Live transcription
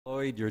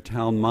Lloyd, your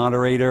town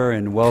moderator,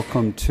 and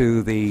welcome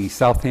to the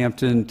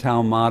Southampton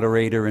Town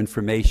Moderator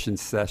Information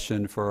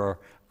Session for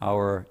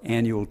our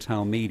annual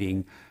town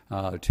meeting,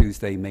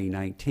 Tuesday, May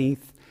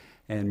 19th,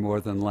 and more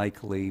than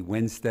likely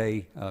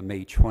Wednesday,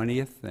 May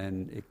 20th,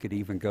 and it could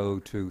even go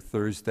to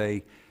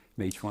Thursday,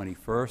 May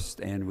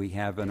 21st, and we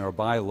have in our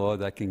bylaw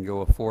that can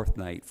go a fourth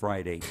night,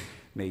 Friday,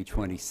 May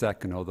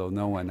 22nd, although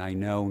no one I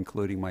know,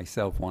 including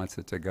myself, wants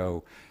it to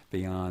go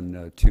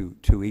beyond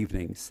two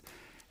evenings.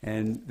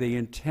 And the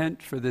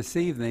intent for this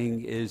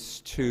evening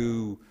is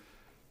to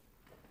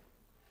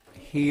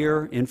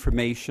hear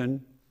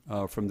information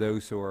from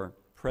those who are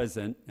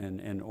present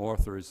and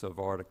authors of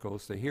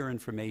articles, to hear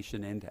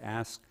information and to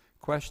ask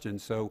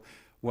questions. So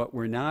what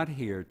we're not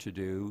here to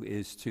do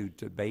is to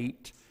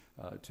debate,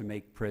 to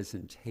make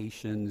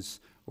presentations,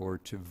 or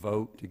to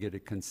vote to get a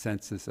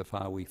consensus of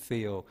how we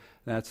feel.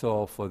 That's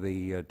all for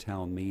the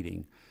town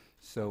meeting.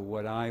 So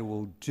what I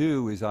will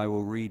do is I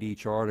will read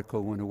each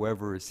article, and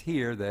whoever is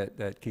here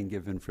that can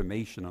give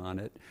information on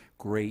it,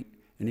 great.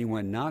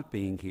 Anyone not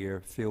being here,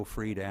 feel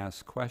free to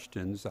ask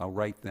questions. I'll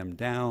write them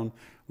down.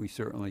 We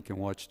certainly can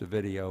watch the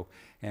video,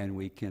 and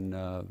we can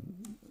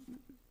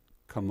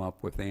come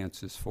up with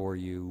answers for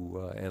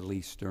you, at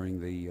least during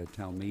the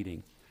town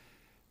meeting.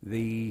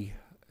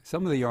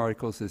 Some of the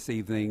articles this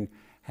evening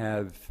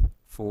have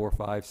 4,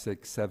 5,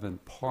 6, 7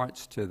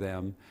 parts to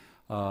them,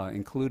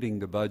 including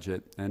the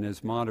budget. And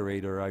as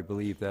moderator, I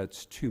believe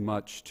that's too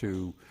much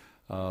to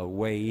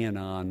weigh in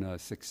on a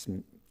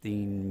 $16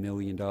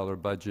 million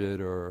budget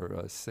or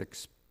a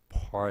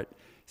 6-part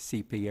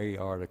CPA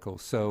article.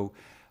 So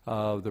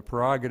the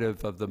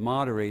prerogative of the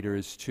moderator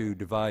is to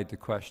divide the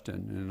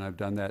question, and I've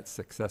done that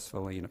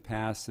successfully in the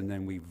past, and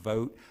then we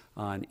vote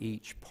on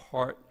each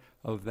part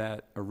of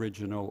that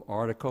original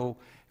article.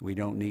 We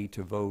don't need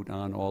to vote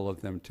on all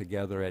of them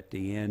together at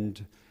the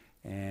end.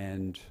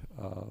 And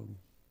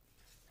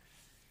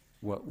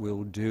what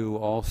we'll do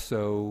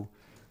also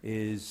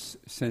is,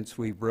 since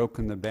we've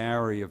broken the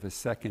barrier of a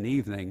second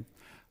evening,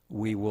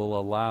 we will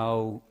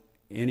allow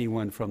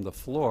anyone from the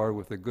floor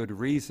with a good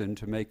reason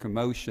to make a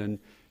motion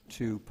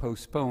to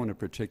postpone a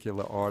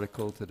particular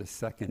article to the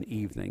second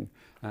evening.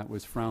 That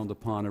was frowned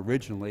upon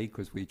originally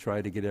because we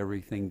tried to get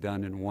everything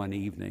done in one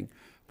evening.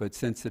 But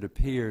since it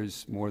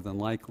appears more than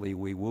likely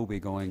we will be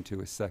going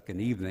to a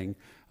second evening,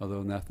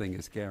 although nothing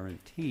is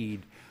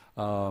guaranteed,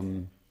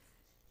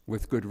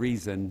 with good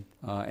reason,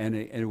 and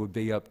it would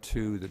be up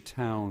to the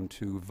town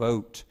to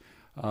vote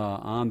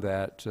on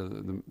that,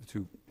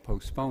 to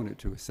postpone it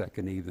to a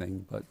second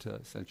evening, but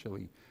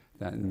essentially,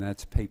 and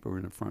that's paper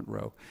in the front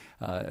row.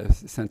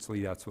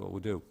 Essentially, that's what we'll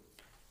do.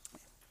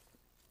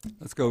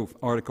 Let's go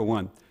Article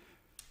 1,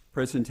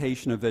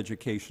 Presentation of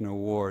Education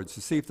Awards.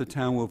 To see if the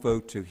town will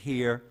vote to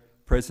hear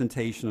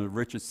presentation of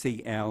Richard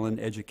C. Allen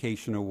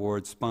Education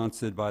Awards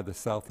sponsored by the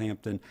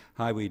Southampton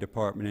Highway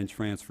Department and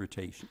Transfer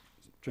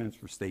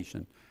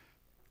Station.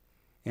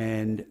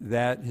 And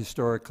that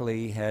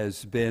historically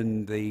has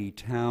been the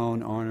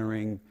town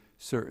honoring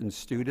certain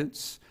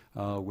students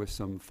with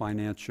some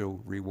financial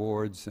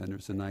rewards, and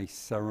there's a nice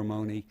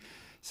ceremony.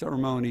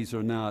 Ceremonies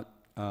are not,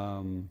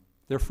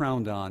 they're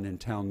frowned on in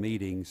town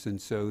meetings,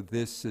 and so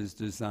this is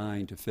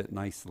designed to fit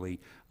nicely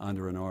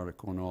under an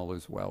article, and all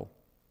is well.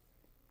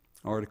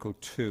 Article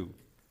 2,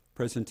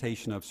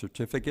 presentation of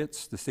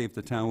certificates. To see if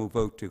the town will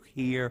vote to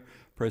hear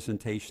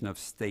presentation of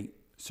state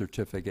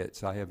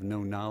certificates. I have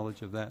no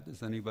knowledge of that.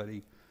 Does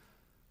anybody?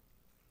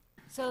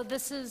 So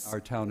this is our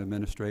town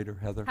administrator,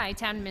 Heather. Hi,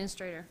 town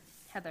administrator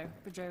Heather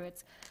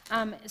Bajrowicz.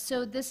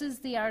 So this is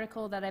the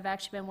article that I've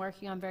actually been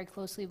working on very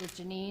closely with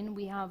Janine.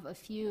 We have a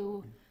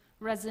few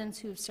residents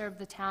who have served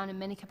the town in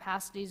many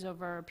capacities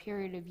over a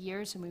period of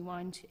years, and we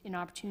want an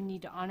opportunity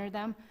to honor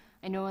them.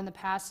 I know in the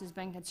past there's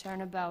been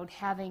concern about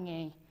having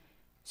a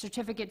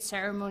certificate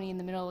ceremony in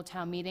the middle of a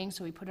town meeting,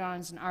 so we put it on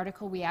as an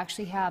article. We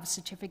actually have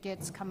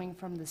certificates coming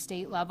from the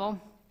state level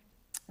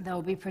that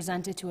will be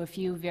presented to a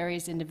few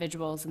various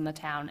individuals in the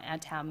town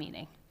at town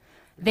meeting.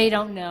 They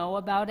don't know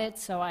about it,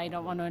 so I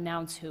don't want to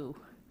announce who.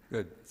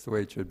 Good, that's the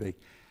way it should be.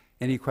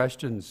 Any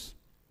questions?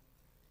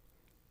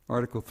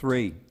 Article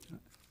 3,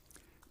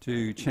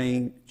 to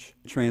change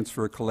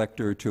transfer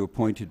collector to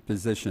appointed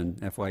position,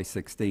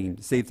 FY16.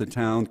 To see if the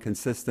town,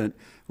 consistent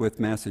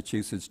with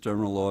Massachusetts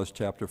General Laws,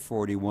 Chapter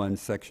 41,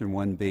 Section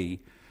 1B,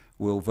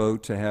 will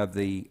vote to have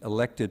the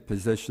elected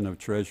position of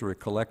treasurer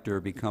collector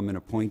become an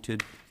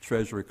appointed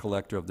treasurer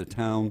collector of the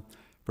town,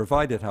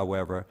 provided,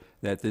 however,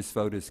 that this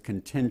vote is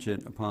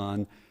contingent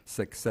upon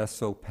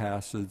successful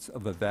passage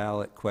of a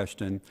ballot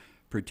question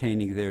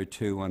pertaining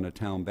thereto on a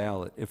town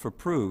ballot. If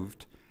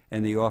approved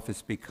and the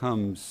office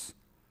becomes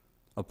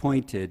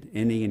appointed,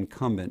 any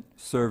incumbent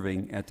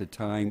serving at the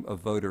time of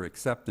voter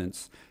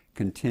acceptance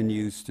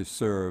continues to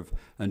serve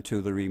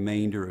until the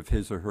remainder of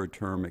his or her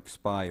term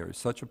expires.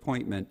 Such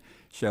appointment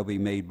shall be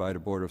made by the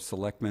Board of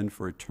Selectmen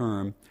for a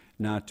term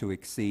not to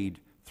exceed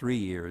 3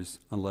 years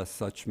unless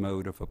such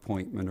mode of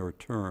appointment or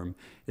term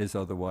is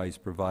otherwise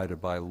provided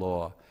by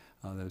law.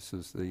 This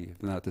is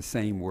not the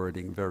same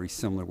wording, very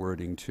similar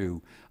wording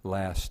to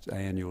last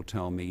annual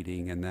town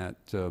meeting, and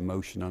that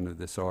motion under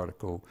this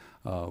article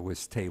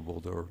was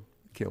tabled or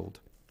killed.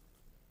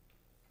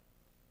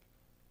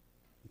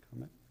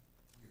 Comment?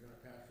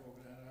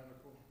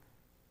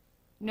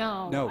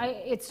 No,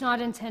 it's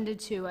not intended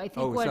to. I think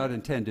Oh, it's not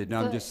intended.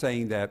 No, I'm just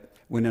saying that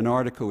when an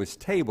article is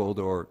tabled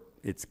or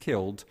it's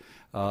killed,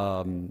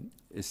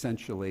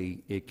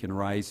 essentially it can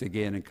rise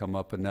again and come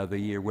up another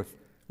year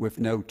with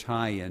no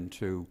tie-in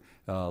to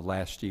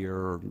last year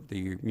or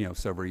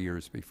several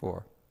years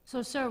before.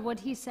 So, sir, what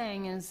he's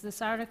saying is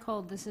this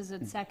article, this is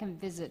its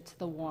second visit to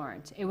the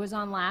warrant. It was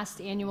on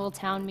last annual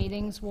town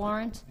meeting's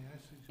warrant,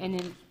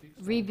 and it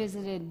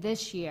revisited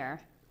this year.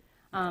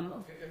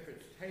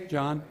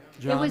 John?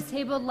 It was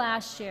tabled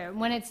last year.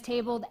 When it's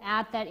tabled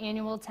at that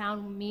annual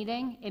town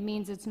meeting, it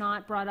means it's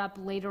not brought up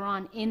later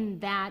on in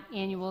that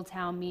annual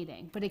town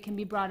meeting, but it can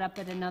be brought up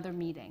at another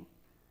meeting,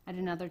 at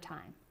another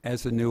time.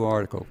 As a new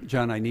article.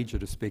 John, I need you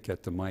to speak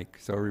at the mic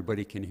so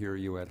everybody can hear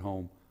you at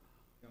home.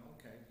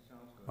 Okay,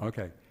 sounds good.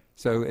 Okay.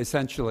 So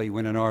essentially,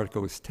 when an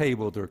article is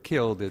tabled or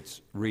killed,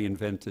 it's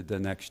reinvented the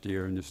next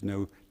year, and there's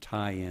no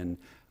tie-in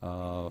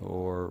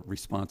or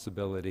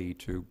responsibility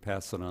to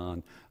pass it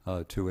on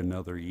to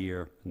another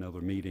year,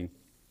 another meeting.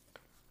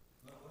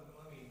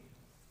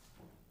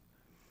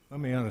 Let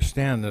me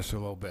understand this a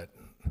little bit.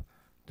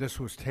 This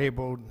was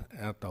tabled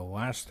at the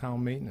last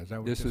town meeting, is that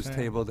what you're This saying? was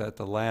tabled at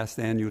the last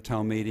annual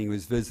town meeting. It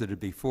was visited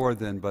before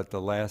then, but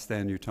the last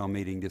annual town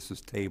meeting, this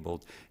was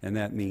tabled, and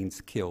that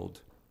means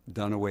killed,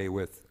 done away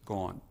with,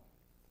 gone.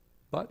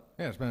 But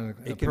Yeah, it's been a It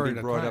can be period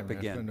of brought time. up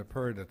again. It's been a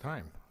period of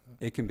time.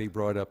 it can be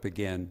brought up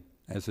again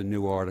as a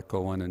new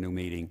article on a new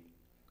meeting.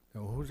 So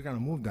who's going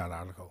to move that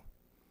article?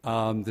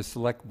 The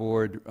select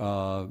board,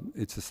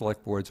 it's a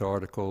select board's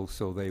article,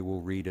 so they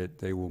will read it,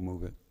 they will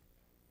move it.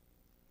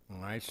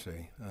 Oh, I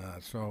see.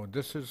 So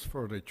this is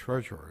for the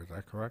treasurer, is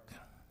that correct?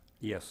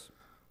 Yes,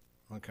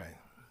 Okay.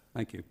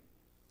 thank you.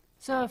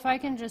 So if I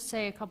can just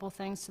say a couple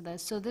things to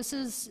this. So this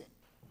is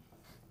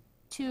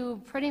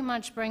to pretty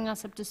much bring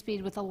us up to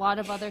speed with a lot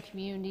of other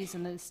communities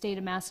in the state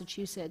of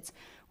Massachusetts,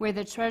 where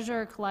the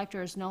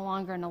treasurer-collector is no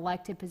longer an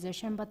elected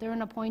position, but they're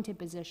an appointed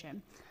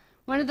position.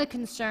 One of the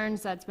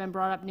concerns that's been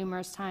brought up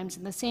numerous times,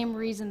 and the same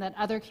reason that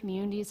other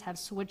communities have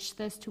switched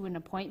this to an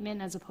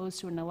appointment as opposed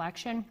to an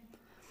election,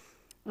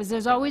 is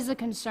there's always a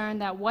concern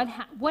that what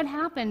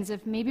happens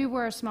if maybe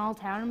we're a small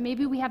town, and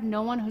maybe we have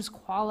no one who's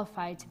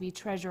qualified to be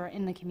treasurer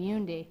in the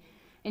community,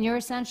 and you're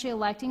essentially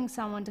electing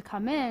someone to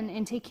come in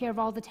and take care of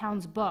all the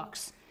town's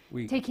books,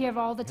 We- take care of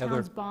all the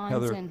town's bonds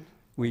Heather, and...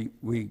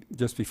 we,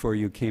 just before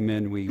you came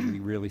in, we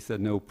really said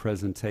no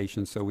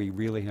presentation, so we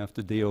really have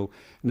to deal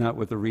not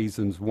with the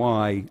reasons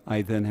why,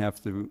 I then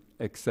have to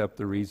accept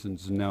the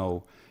reasons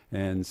no.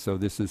 And so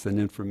this is an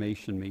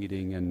information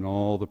meeting and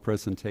all the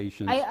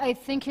presentations. I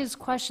think his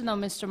question, though,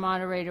 Mr.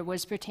 Moderator,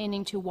 was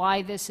pertaining to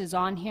why this is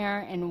on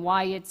here and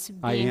why it's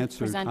being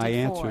presented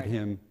I forward. answered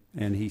him,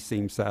 and he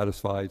seemed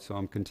satisfied, so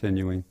I'm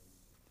continuing.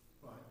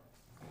 Well,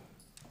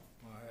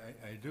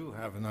 I do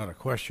have another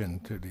question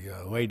to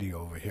the lady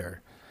over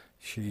here.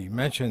 She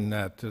mentioned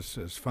that this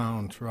is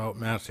found throughout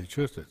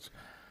Massachusetts.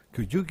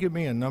 Could you give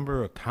me a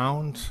number of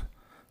towns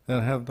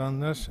that have done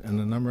this and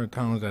the number of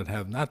towns that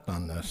have not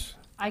done this?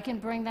 I can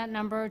bring that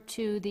number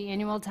to the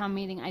annual town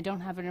meeting. I don't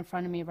have it in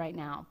front of me right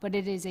now, but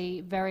it is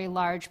a very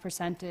large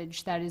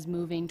percentage that is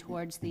moving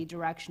towards the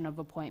direction of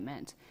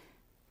appointment.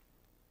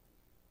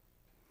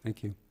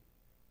 Thank you.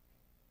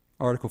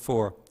 Article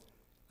 4,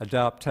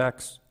 adopt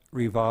tax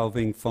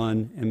revolving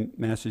fund in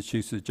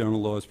Massachusetts General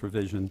Laws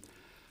provision,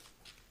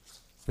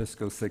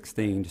 fiscal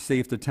 16. To see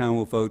if the town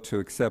will vote to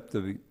accept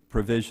the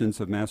provisions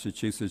of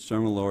Massachusetts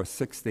General Law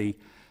 60,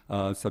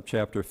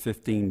 subchapter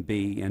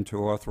 15B, and to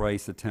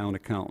authorize the town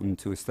accountant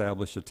to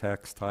establish a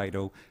tax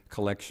title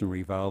collection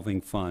revolving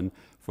fund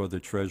for the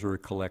treasurer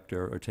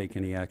collector or take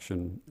any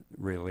action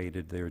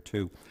related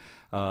thereto.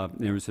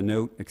 There is a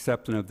note,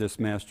 acceptance of this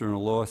Mass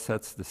General Law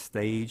sets the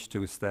stage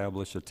to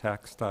establish a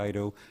tax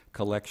title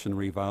collection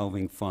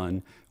revolving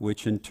fund,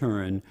 which in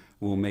turn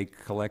will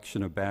make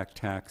collection of back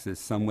taxes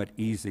somewhat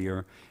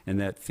easier, and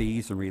that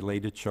fees and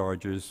related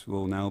charges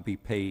will now be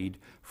paid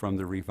from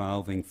the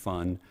revolving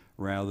fund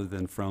rather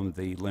than from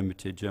the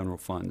limited general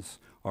funds.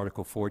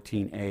 Article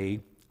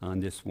 14A on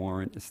this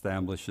warrant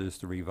establishes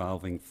the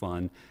revolving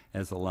fund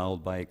as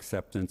allowed by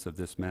acceptance of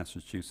this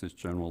Massachusetts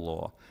general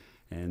law.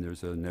 And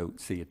there's a note,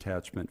 see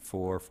attachment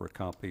 4 for a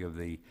copy of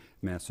the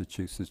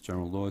Massachusetts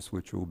general laws,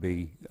 which will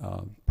be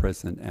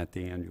present at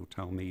the annual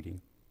town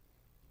meeting.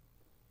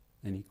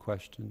 Any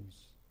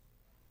questions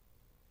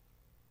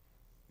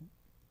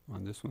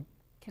on this one?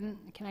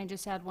 Can I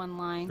just add one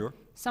line? Sure.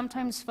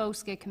 Sometimes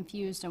folks get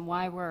confused on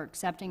why we're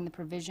accepting the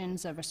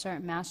provisions of a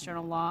certain Mass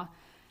General law,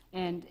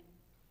 and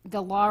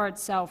the law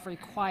itself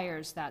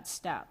requires that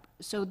step.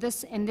 So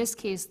this, in this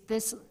case,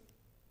 this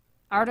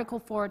Article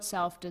 4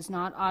 itself does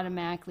not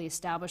automatically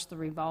establish the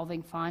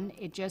revolving fund.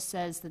 It just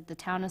says that the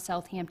town of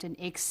Southampton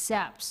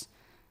accepts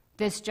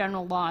this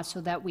general law so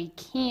that we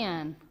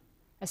can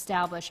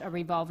establish a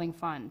revolving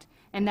fund.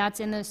 And that's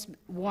in this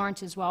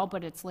warrant as well,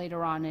 but it's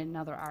later on in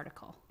another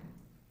article.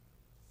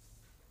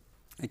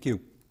 Thank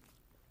you.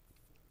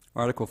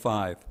 Article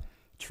 5,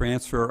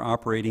 transfer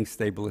operating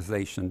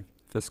stabilization,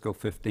 fiscal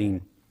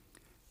 15.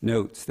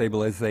 Note,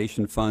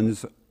 stabilization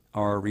funds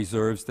are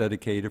reserves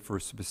dedicated for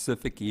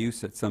specific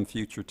use at some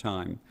future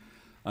time.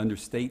 Under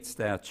state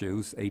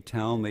statutes, a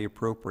town may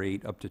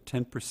appropriate up to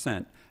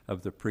 10%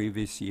 of the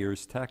previous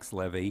year's tax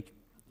levy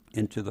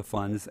into the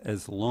funds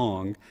as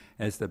long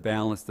as the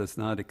balance does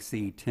not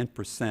exceed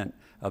 10%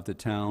 of the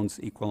town's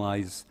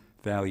equalized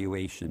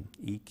valuation,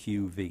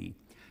 EQV.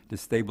 The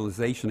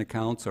stabilization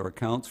accounts are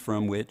accounts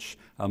from which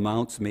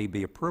amounts may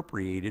be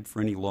appropriated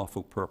for any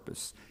lawful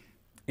purpose.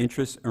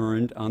 Interest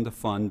earned on the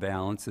fund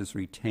balance is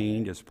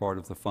retained as part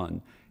of the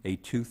fund. A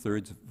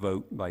 2/3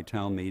 vote by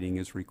town meeting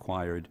is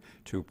required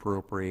to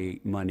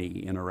appropriate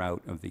money in or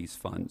out of these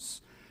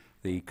funds.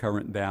 The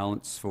current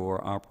balance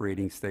for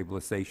operating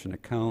stabilization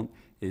account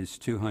is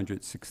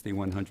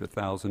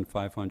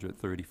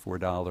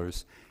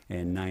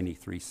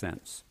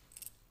 $261,534.93.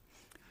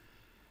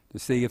 To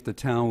see if the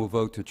town will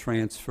vote to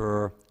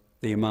transfer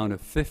the amount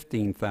of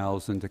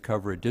 $15,000 to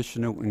cover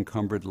additional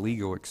encumbered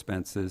legal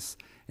expenses,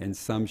 and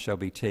some shall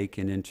be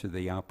taken into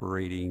the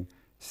operating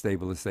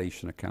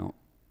stabilization account.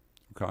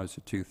 Requires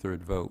a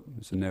 2/3 vote.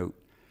 There's a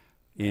note.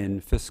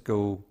 In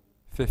fiscal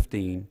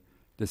 15,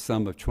 the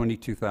sum of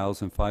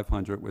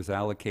 $22,500 was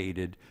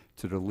allocated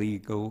to the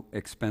legal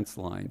expense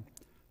line.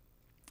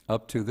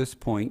 Up to this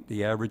point,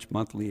 the average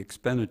monthly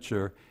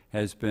expenditure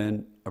has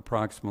been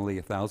approximately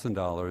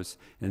 $1,000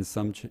 and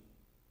some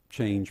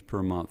change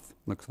per month.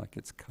 Looks like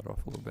it's cut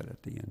off a little bit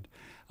at the end.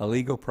 A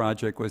legal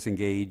project was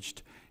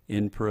engaged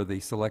in per the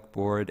select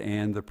board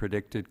and the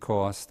predicted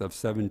cost of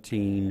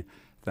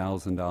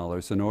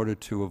 $17,000. In order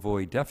to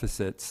avoid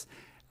deficits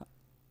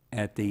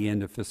at the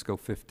end of fiscal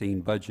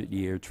 15 budget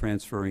year,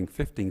 transferring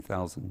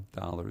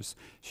 $15,000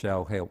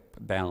 shall help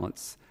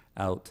balance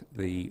out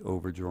the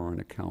overdrawn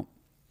account.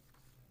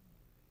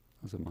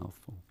 That was a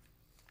mouthful.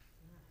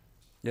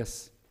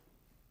 Yes?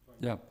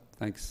 Yeah,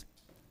 thanks.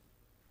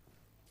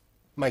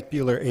 Mike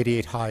Bueller,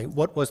 88 High.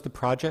 What was the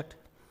project?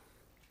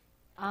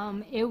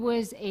 It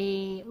was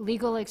a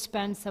legal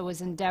expense that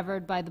was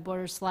endeavored by the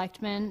Board of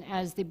Selectmen.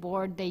 As the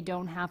board, they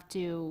don't have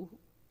to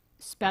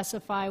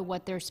specify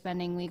what they're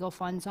spending legal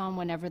funds on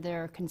whenever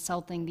they're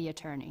consulting the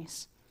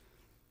attorneys.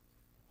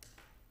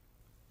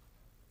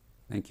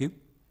 Thank you.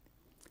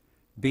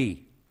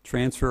 B,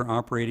 transfer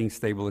operating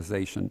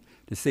stabilization.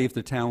 To see if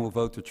the town will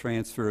vote to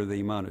transfer the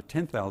amount of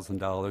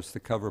 $10,000 to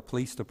cover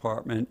police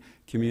department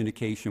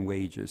communication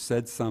wages.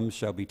 Said sum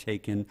shall be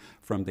taken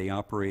from the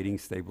operating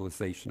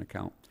stabilization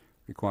account.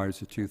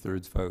 Requires a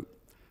 2/3 vote.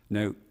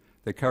 Note,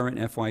 the current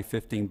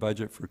FY15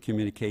 budget for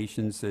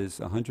communications is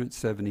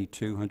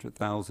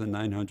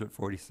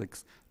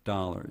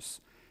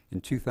 $172,946.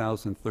 In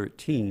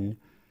 2013,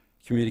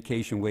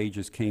 communication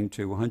wages came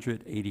to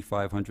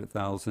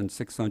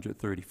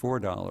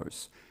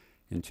 $185,634.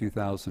 In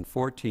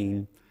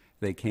 2014,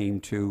 they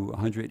came to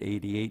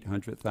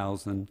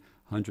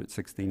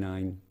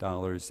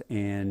 $188,169,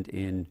 and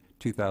in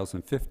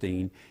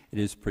 2015, it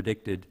is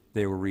predicted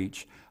they will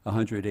reach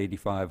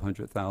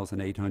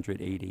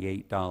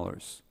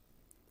 $185,888.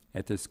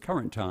 At this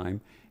current time,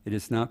 it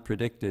is not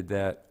predicted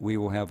that we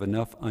will have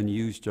enough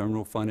unused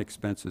general fund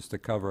expenses to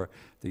cover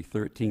the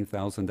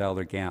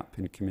 $13,000 gap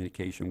in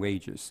communication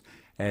wages.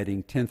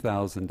 Adding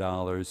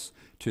 $10,000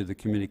 to the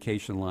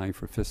communication line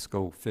for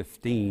fiscal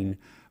 15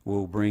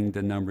 will bring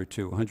the number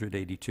to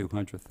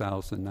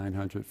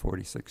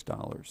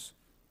 $182,946.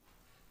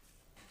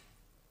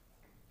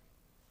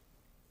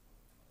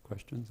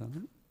 Questions on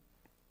that?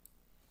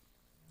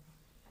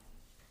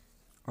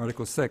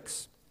 Article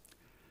 6,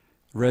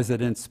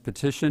 residents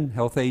petition,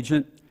 health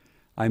agent.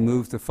 I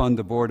move to fund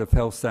the Board of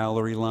Health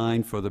salary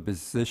line for the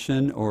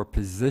position or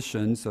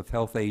positions of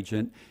health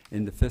agent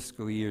in the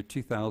fiscal year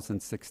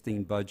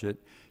 2016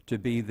 budget to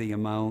be the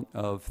amount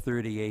of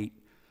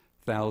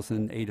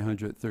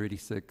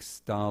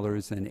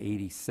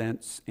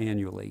 $38,836.80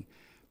 annually.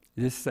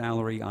 This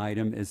salary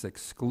item is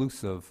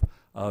exclusive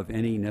of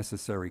any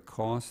necessary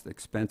costs,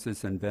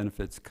 expenses, and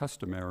benefits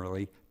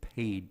customarily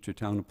paid to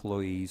town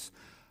employees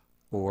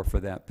or for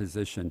that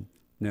position.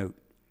 Note,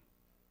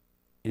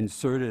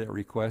 inserted at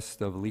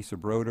request of Lisa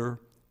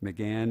Broder,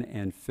 McGann,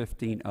 and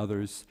 15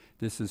 others.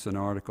 This is an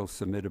article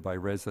submitted by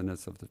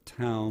residents of the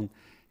town,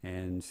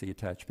 and see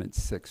attachment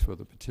 6 for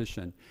the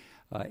petition.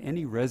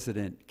 Any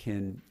resident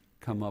can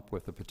come up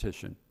with a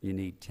petition. You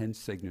need 10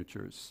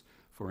 signatures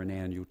for an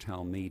annual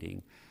town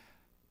meeting.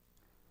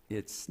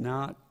 It's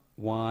not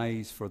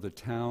wise for the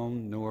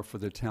town nor for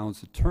the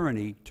town's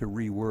attorney to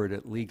reword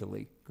it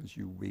legally, because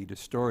you'll be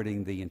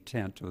distorting the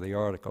intent of the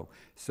article.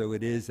 So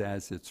it is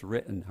as it's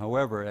written.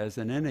 However, as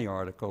in any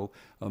article,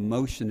 a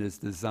motion is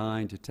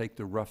designed to take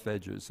the rough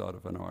edges out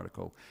of an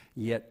article,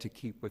 yet to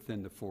keep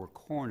within the four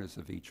corners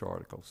of each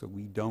article. So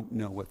we don't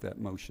know what that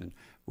motion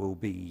will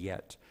be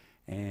yet.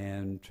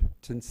 And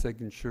 10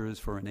 signatures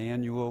for an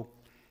annual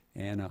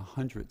and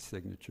 100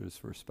 signatures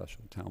for a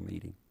special town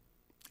meeting.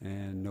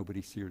 and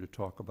nobody's here to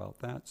talk about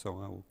that, so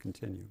I will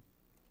continue.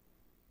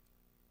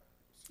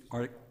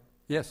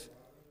 Yes?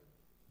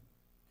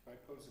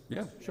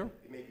 Yeah, sure.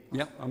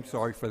 Yeah, I'm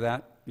sorry for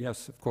that.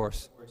 Yes, of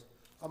course.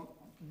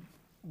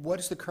 What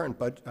is the current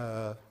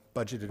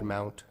budgeted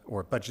amount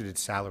or budgeted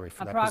salary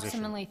for that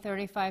position?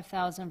 Approximately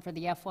 $35,000 for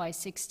the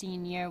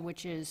FY16 year,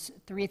 which is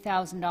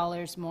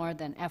 $3,000 more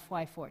than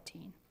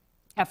FY15,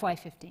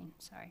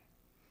 sorry.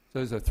 So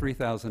there's a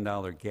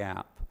 $3,000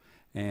 gap,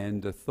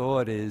 and the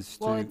thought is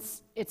to... Well,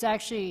 it's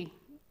actually,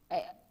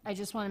 I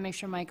just want to make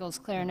sure Michael's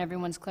clear and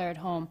everyone's clear at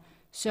home.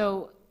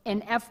 So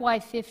in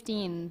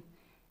FY15,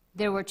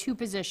 there were two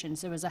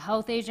positions. There was a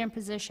health agent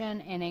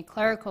position and a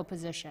clerical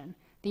position.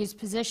 These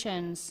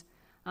positions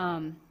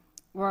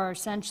were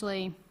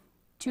essentially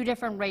two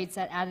different rates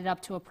that added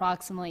up to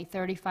approximately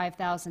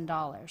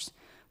 $35,000.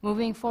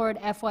 Moving forward,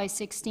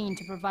 FY16,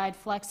 to provide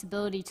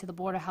flexibility to the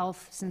Board of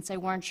Health, since they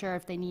weren't sure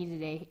if they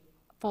needed a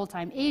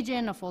full-time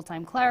agent, a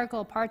full-time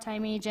clerical,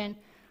 part-time agent,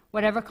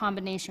 whatever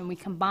combination, we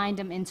combined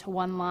them into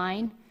one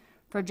line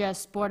for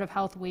just Board of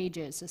Health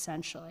wages,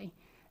 essentially.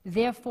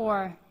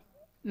 Therefore,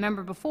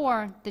 remember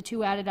before, the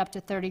two added up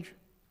to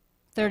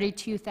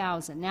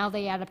 $32,000. Now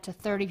they add up to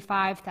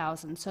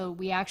 $35,000. So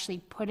we actually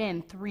put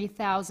in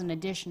 $3,000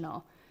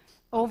 additional.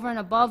 Over and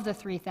above the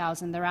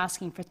 $3,000, they're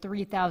asking for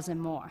 $3,000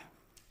 more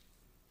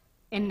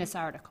in this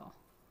article.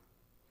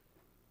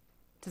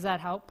 Does that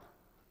help?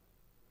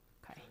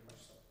 Okay.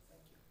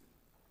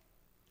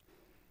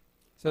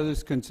 So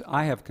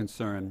I have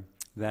concern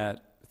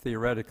that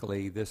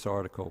theoretically this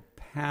article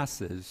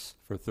passes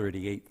for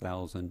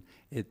 $38,000.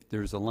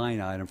 There's a line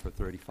item for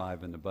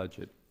 $35,000 in the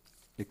budget.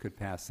 It could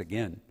pass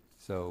again,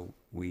 so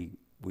we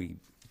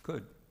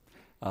could.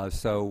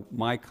 So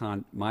my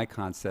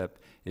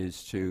concept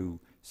is to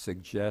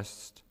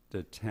suggest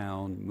the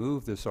town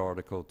move this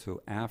article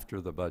to after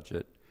the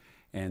budget,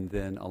 and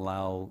then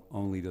allow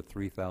only the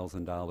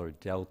 $3,000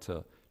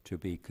 delta to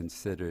be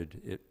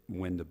considered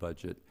when the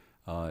budget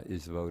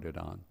is voted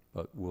on.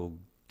 But we'll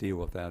deal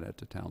with that at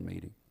the town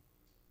meeting.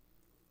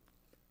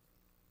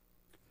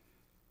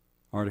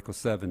 Article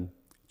 7,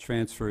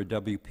 transfer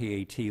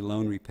WPAT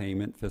loan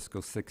repayment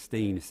fiscal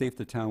 16. To see if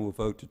the town will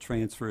vote to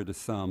transfer the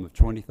sum of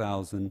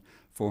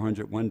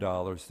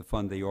 $20,401 to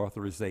fund the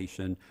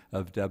authorization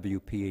of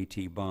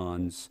WPAT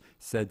bonds.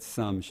 Said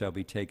sum shall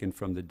be taken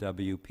from the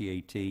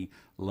WPAT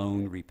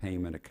loan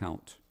repayment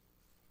account.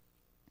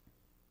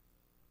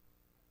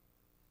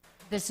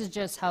 This is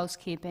just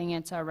housekeeping.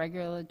 It's our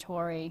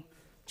regulatory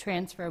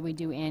transfer we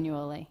do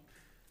annually.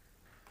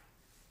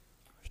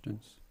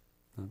 Questions?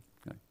 No?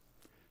 Okay.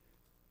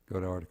 Go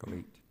to Article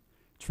 8.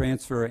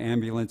 Transfer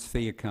ambulance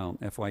fee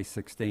account,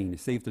 FY16. To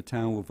see if the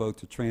town will vote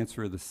to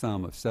transfer the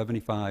sum of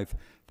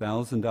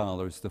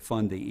 $75,000 to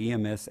fund the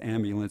EMS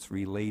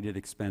ambulance-related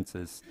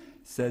expenses.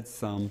 Said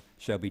sum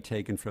shall be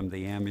taken from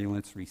the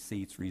ambulance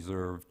receipts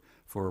reserved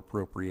for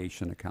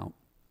appropriation account.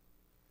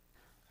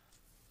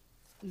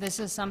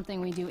 This is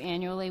something we do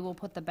annually. We'll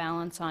put the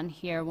balance on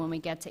here when we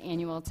get to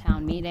annual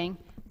town meeting.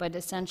 But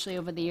essentially,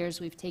 over the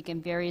years, we've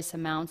taken various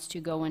amounts to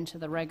go into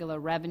the regular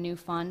revenue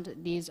fund.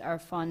 These are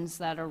funds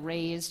that are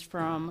raised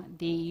from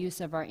the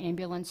use of our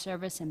ambulance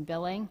service and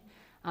billing.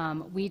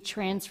 We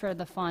transfer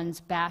the funds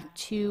back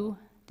to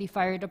the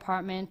fire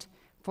department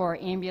for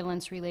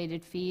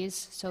ambulance-related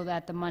fees so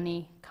that the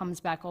money comes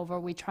back over.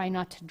 We try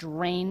not to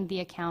drain the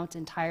account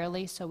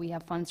entirely, so we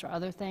have funds for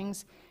other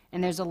things.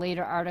 And there's a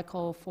later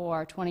article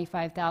for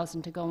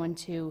 $25,000 to go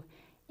into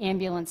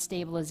ambulance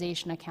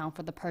stabilization account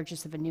for the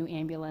purchase of a new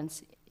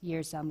ambulance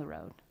years down the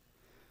road.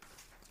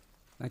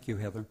 Thank you,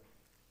 Heather.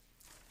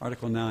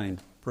 Article 9,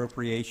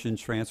 appropriation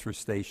transfer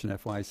station,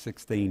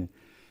 FY16.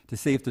 To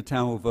see if the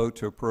town will vote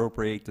to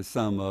appropriate the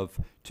sum of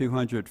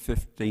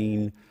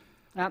 $215.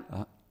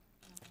 I'm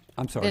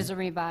sorry. There's a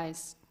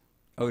revised.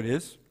 Oh, it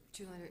is?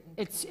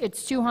 It's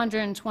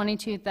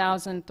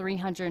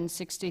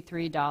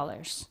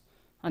 $222,363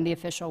 on the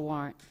official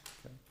warrant.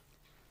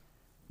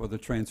 For the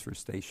transfer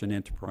station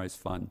enterprise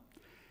fund.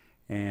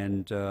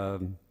 And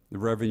the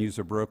revenues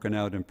are broken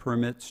out in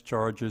permits,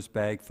 charges,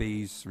 bag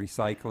fees,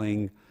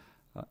 recycling,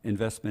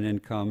 investment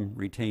income,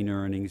 retained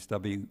earnings,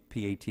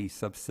 WPAT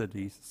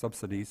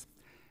subsidies,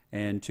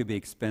 and to be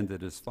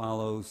expended as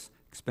follows.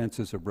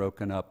 Expenses are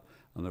broken up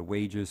on the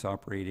wages,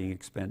 operating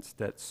expense,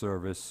 debt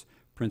service,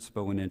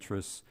 principal and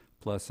interest,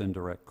 plus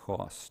indirect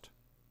cost.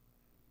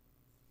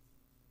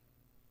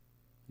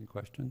 Any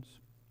questions?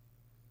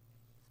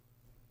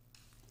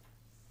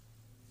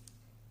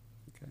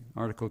 Okay.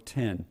 Article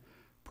 10,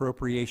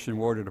 appropriation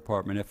water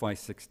department,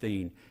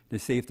 FY16. To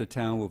see if the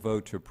town will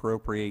vote to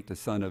appropriate the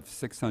sum of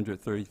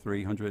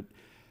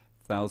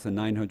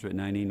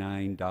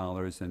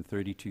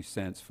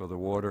 $633,999.32 for the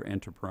water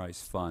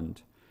enterprise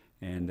fund.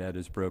 And that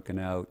is broken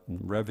out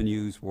in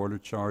revenues, water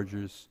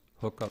charges,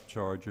 hookup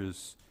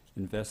charges,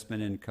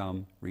 investment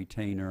income,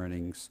 retained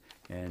earnings,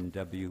 and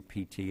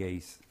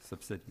WPTA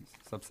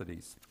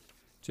subsidies.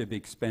 To be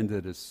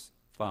expended as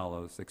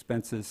follows: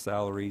 expenses,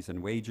 salaries,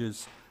 and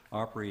wages,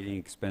 operating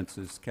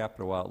expenses,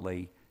 capital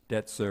outlay,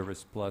 debt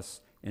service,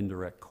 plus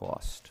indirect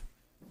cost.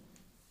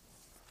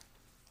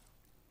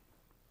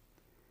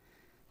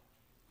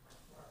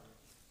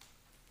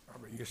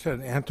 You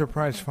said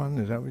enterprise fund,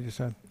 is that what you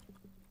said?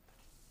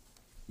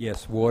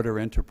 Yes, Water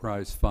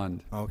Enterprise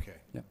Fund. Okay.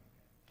 Yep.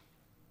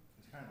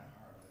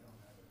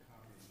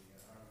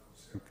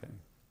 Okay.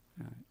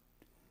 All right.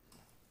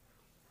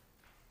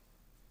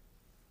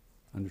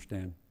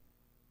 Understand.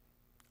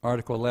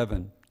 Article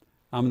 11,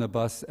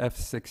 Omnibus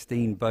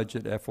F-16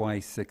 Budget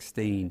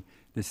FY16,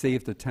 to see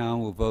if the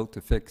town will vote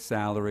to fix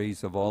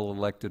salaries of all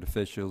elected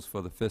officials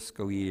for the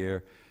fiscal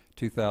year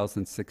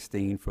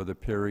 2016 for the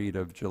period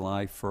of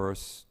July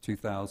 1st,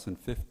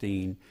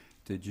 2015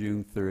 to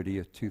June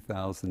 30th,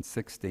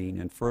 2016,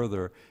 and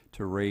further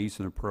to raise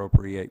and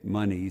appropriate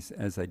monies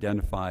as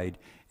identified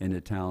in the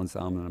town's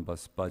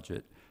omnibus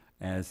budget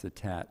as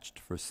attached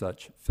for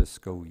such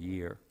fiscal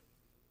year.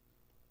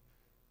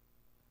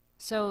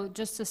 So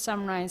just to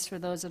summarize for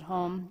those at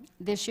home,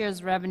 this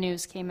year's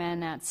revenues came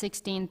in at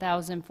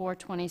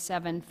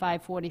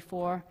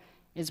 $16,427,544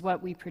 is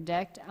what we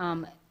predict.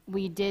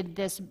 We did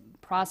this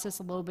process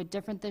a little bit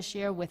different this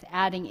year with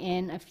adding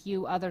in a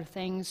few other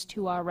things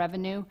to our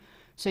revenue.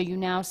 So you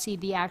now see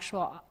the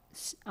actual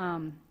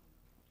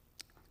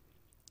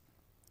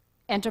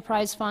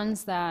enterprise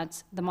funds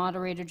that the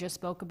moderator just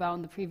spoke about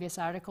in the previous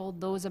article.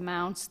 Those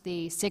amounts,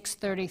 the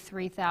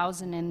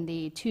 $633,000 and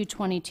the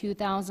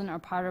 $222,000, are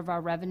part of our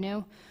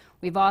revenue.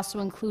 We've also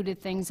included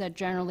things that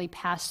generally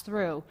pass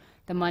through.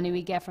 The money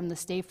we get from the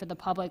state for the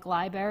public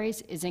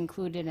libraries is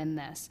included in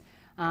this.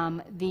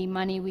 The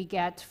money we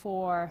get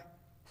for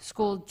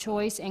school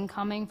choice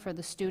incoming for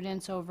the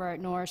students over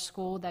at Norris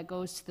School that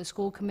goes to the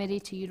school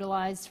committee to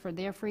utilize for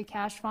their free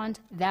cash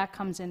fund, that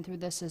comes in through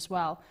this as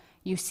well.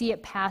 You see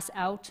it pass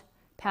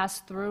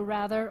through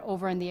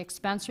over in the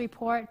expense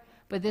report,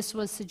 but this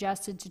was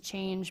suggested to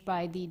change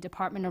by the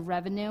Department of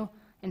Revenue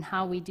and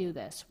how we do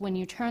this. When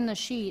you turn the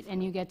sheet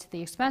and you get to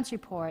the expense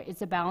report,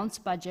 it's a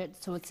balanced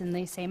budget, so it's in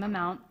the same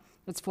amount.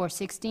 It's for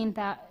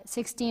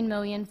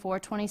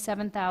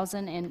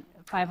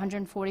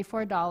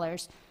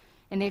 $16,427,544.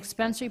 In the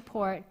expense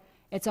report,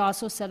 it's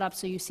also set up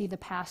so you see the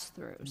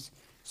pass-throughs.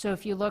 So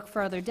if you look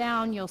further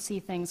down, you'll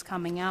see things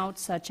coming out,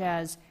 such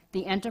as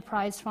the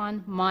enterprise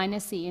fund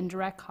minus the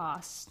indirect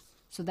costs.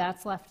 So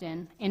that's left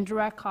in.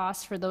 Indirect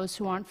costs, for those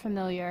who aren't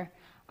familiar,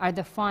 are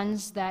the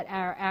funds that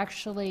are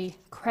actually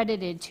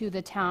credited to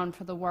the town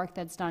for the work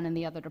that's done in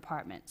the other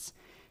departments.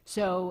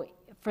 So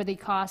for the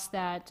cost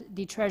that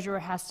the treasurer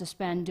has to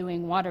spend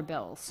doing water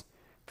bills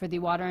for the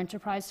water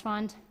enterprise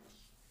fund,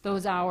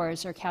 those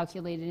hours are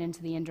calculated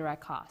into the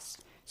indirect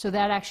cost. So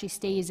that actually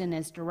stays in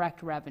as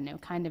direct revenue,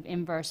 kind of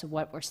inverse of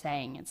what we're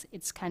saying.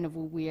 It's kind of a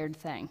weird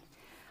thing.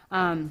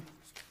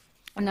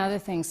 Another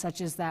thing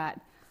such as that,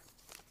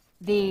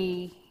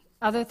 the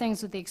other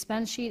things with the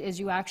expense sheet is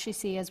you actually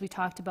see, as we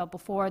talked about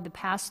before, the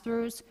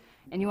pass-throughs,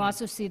 and you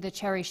also see the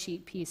cherry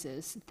sheet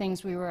pieces,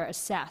 things we were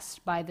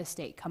assessed by the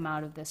state come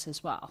out of this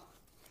as well.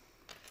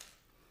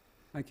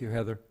 Thank you,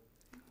 Heather.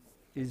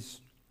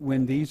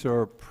 When these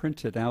are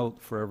printed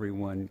out for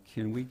everyone,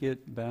 can we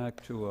get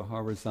back to a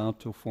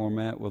horizontal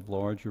format with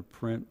larger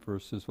print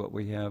versus what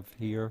we have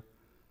here?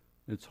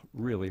 It's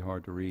really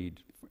hard to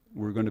read.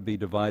 We're going to be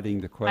dividing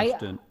the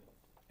question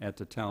at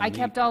the town meeting. I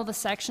kept all the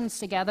sections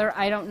together.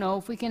 I don't know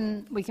if we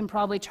can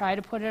probably try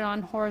to put it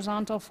on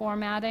horizontal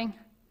formatting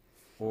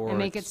and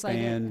make it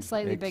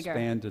slightly bigger.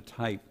 Expand the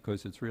type,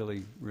 because it's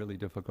really, really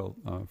difficult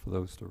for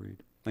those to read.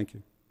 Thank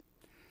you.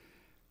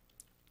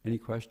 Any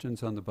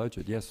questions on the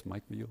budget? Yes,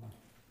 Mike Mueller.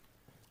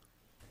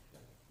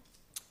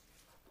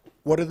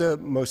 What are the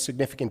most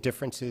significant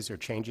differences or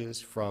changes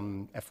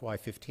from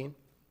FY15?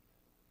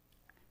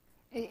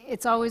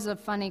 It's always a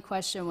funny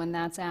question when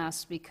that's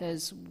asked,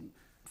 because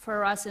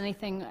for us,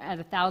 anything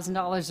at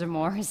 $1,000 or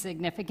more is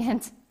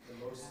significant.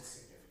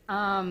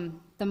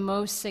 The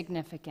most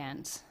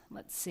significant,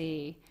 let's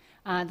see.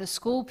 The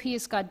school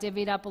piece got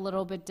divvied up a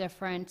little bit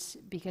different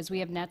because we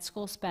have net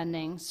school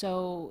spending.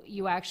 So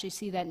you actually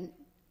see that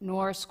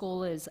Norris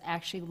School is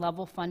actually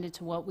level funded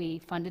to what we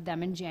funded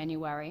them in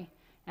January.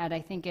 And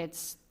I think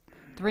it's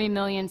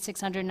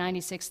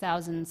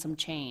 $3,696,000 and some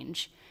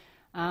change.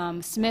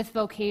 Smith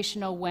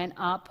Vocational went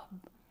up.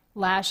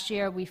 Last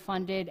year we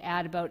funded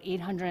at about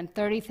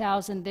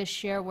 $830,000.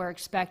 This year we're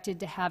expected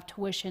to have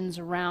tuitions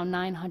around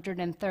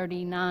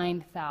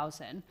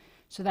 $939,000.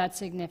 So that's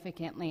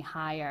significantly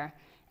higher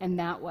in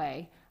that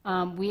way.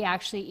 We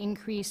actually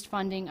increased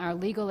funding our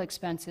legal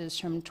expenses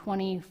from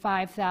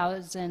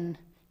 $25,000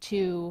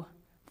 to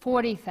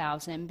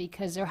 $40,000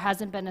 because there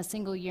hasn't been a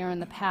single year in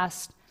the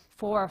past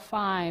 4 or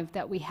 5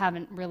 that we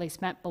haven't really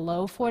spent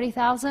below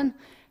 $40,000,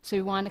 so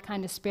we want to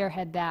kind of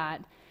spearhead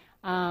that.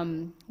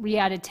 We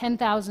added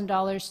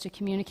 $10,000 to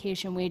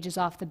communication wages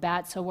off the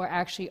bat, so we're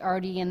actually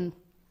already in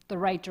the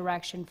right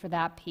direction for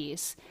that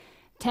piece.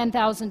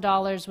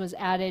 $10,000 was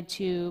added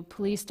to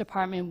police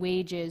department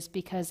wages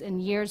because in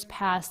years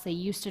past they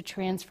used to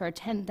transfer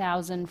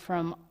 $10,000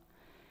 from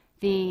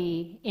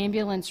the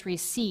ambulance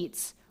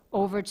receipts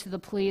over to the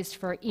police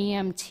for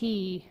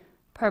EMT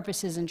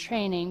purposes and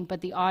training, but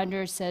the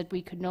auditor said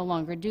we could no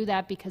longer do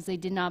that because they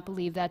did not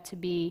believe that to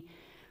be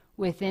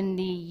within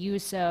the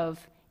use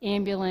of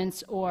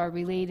ambulance or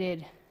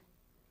related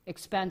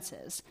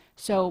expenses.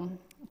 So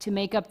to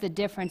make up the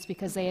difference,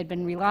 because they had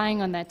been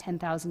relying on that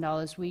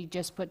 $10,000, we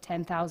just put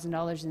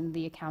 $10,000 in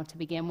the account to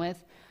begin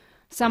with.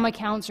 Some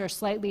accounts are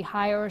slightly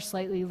higher or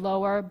slightly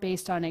lower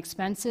based on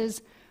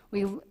expenses.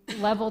 We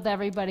leveled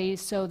everybody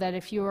so that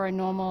if you are a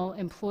normal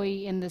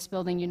employee in this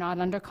building, you're not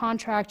under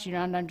contract, you're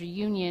not under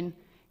union,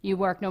 you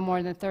work no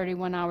more than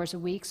 31 hours a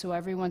week, so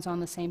everyone's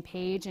on the same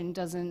page and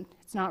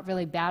it's not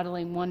really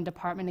battling one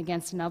department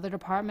against another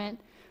department.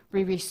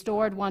 We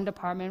restored one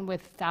department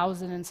with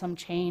 1,000 and some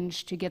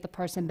change to get the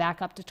person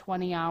back up to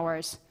 20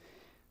 hours,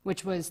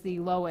 which was the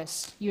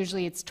lowest.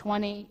 Usually it's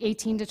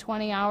 18 to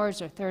 20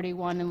 hours or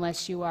 31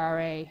 unless you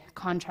are a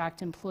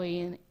contract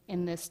employee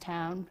in this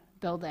town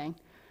building.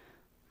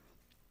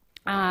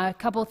 A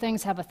couple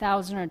things have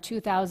 1,000 or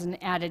 2,000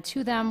 added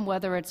to them,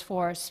 whether it's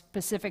for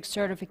specific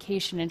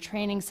certification and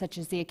training, such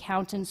as the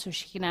accountant, so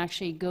she can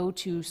actually go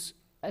to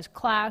a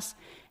class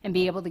and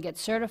be able to get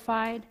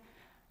certified.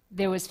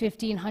 There was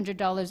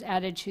 $1,500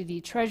 added to the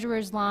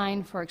treasurer's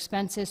line for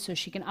expenses, so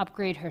she can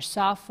upgrade her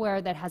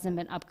software that hasn't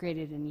been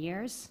upgraded in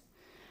years.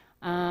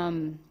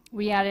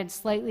 We added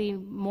slightly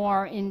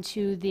more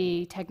into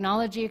the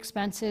technology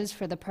expenses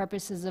for the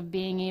purposes of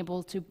being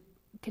able to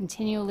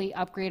continually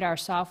upgrade our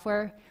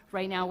software.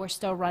 Right now, we're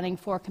still running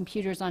 4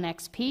 computers on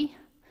XP.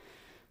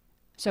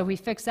 So we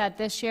fixed that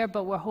this year,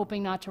 but we're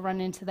hoping not to run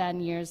into that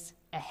in years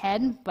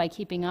ahead by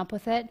keeping up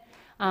with it.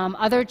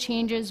 Other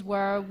changes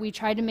were we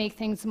tried to make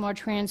things more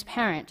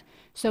transparent.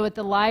 So at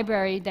the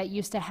library that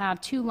used to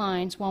have 2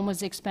 lines, one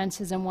was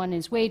expenses and one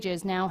is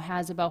wages, now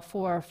has about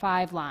 4 or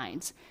 5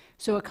 lines.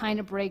 So it kind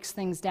of breaks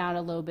things down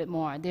a little bit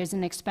more. There's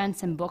an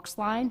expense and books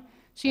line.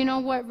 So you know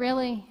what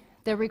really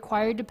they're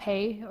required to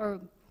pay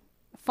or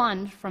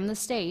fund from the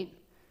state.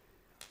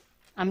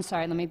 I'm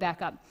sorry, let me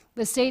back up.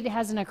 The state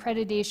has an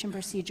accreditation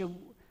procedure.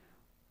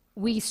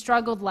 We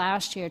struggled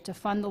last year to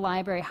fund the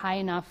library high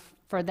enough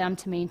for them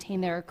to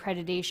maintain their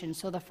accreditation.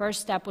 So the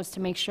first step was to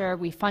make sure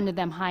we funded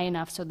them high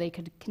enough so they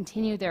could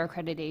continue their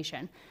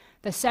accreditation.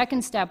 The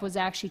second step was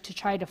actually to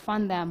try to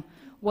fund them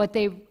what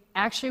they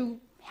actually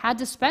had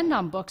to spend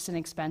on books and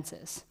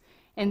expenses.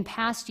 In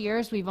past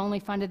years, we've only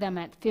funded them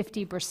at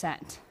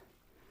 50%.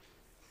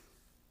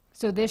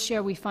 So this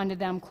year, we funded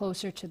them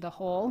closer to the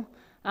whole.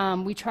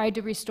 We tried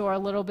to restore a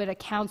little bit of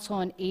council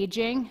on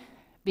aging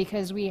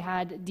because we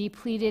had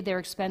depleted their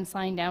expense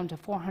line down to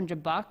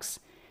 $400,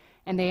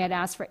 and they had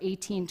asked for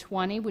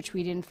 $1,820, which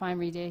we didn't find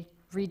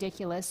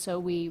ridiculous, so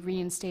we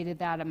reinstated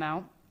that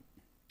amount.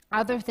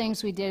 Other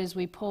things we did is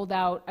we pulled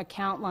out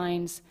account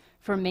lines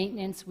for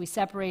maintenance. We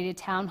separated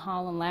Town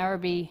Hall and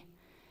Larrabee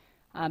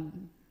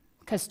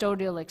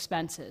custodial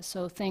expenses,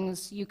 so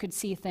things you could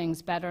see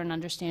things better and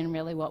understand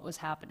really what was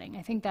happening.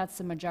 I think that's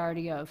the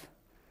majority of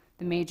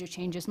the major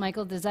changes.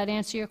 Michael, does that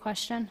answer your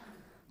question?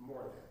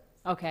 More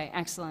than. Okay,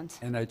 excellent.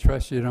 And I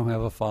trust you don't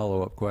have a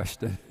follow-up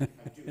question. I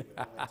do.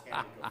 I'll let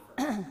Tammy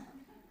go first.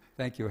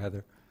 Thank you,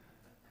 Heather.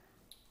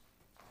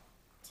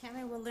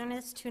 Tammy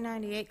Walunas,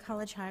 298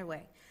 College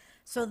Highway.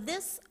 So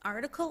this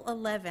Article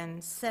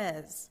 11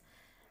 says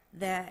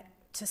that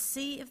to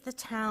see if the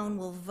town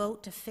will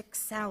vote to fix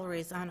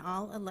salaries on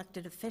all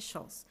elected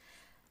officials.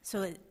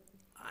 So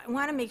I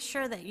want to make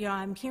sure that,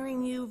 I'm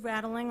hearing you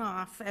rattling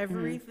off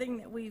everything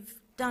that we've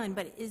done,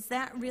 but is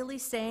that really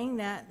saying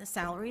that the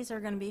salaries are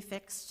going to be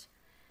fixed?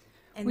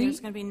 And there's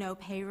going to be no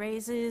pay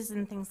raises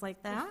and things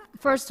like that?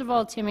 First of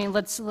all, Timmy,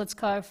 let's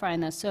clarify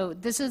this. So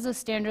this is a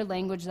standard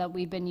language that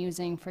we've been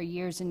using for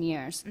years and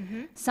years.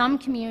 Some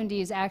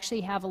communities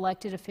actually have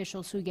elected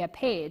officials who get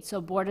paid.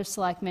 So Board of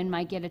Selectmen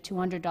might get a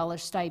 $200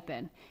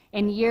 stipend.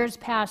 In years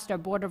past, our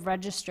Board of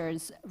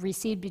Registers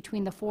received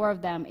between the 4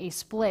 of them a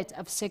split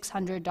of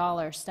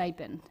 $600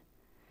 stipend.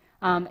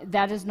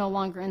 That is no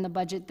longer in the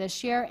budget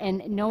this year,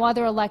 and no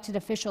other elected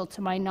official,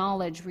 to my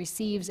knowledge,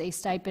 receives a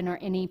stipend or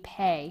any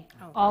pay.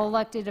 Okay. All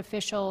elected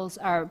officials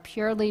are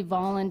purely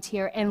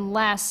volunteer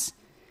unless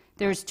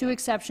there's 2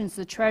 exceptions,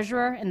 the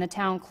treasurer and the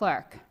town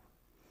clerk,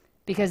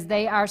 because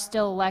they are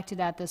still elected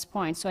at this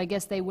point. So I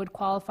guess they would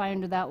qualify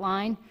under that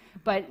line,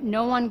 but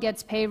no one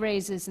gets pay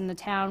raises in the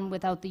town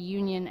without the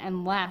union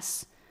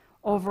unless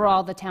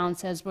overall the town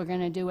says we're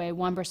going to do a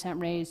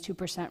 1% raise,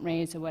 2%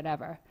 raise, or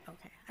whatever.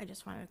 Okay, I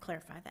just wanted to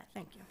clarify that.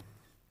 Thank you.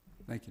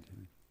 Thank you,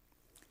 Timmy.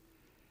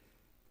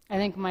 I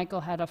think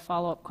Michael had a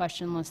follow-up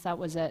question, unless that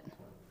was it.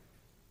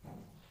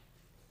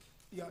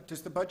 Yeah,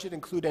 does the budget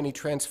include any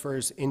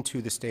transfers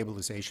into the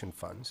stabilization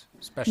funds,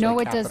 especially No,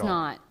 it capital? does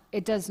not.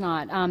 It does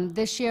not.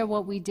 This year,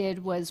 what we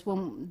did was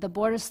when the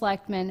Board of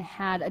Selectmen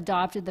had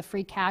adopted the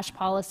free cash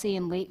policy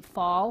in late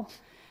fall,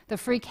 the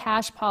free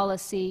cash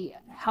policy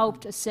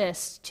helped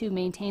assist to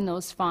maintain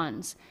those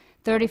funds.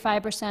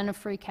 35% of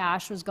free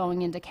cash was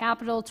going into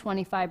capital,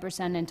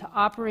 25% into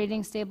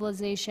operating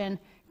stabilization,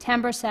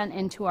 10%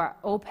 into our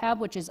OPEB,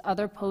 which is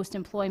other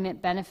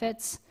post-employment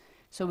benefits,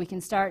 so we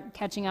can start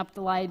catching up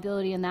the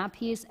liability in that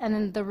piece, and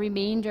then the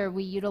remainder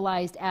we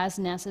utilized as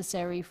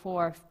necessary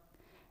for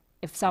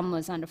if someone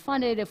was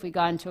underfunded, if we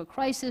got into a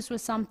crisis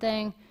with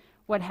something,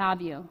 what have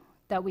you.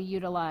 that we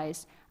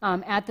utilized.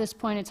 At this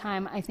point in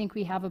time, I think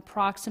we have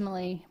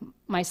approximately,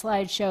 my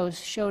slide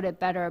showed it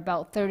better,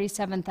 about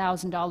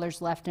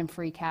 $37,000 left in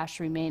free cash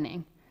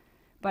remaining.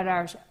 But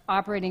our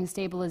operating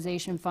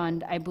stabilization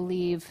fund, I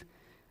believe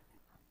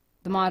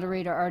the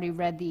moderator already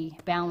read the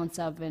balance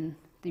of in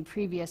the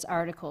previous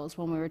articles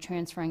when we were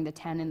transferring the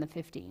 10 and the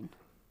 15.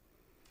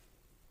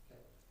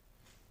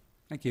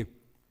 Thank you.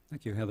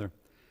 Thank you, Heather.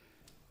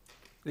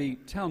 The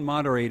town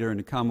moderator in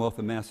the Commonwealth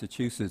of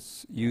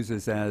Massachusetts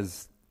uses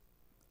as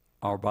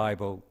our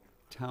Bible,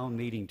 Town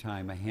Meeting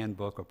Time, a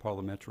handbook of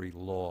parliamentary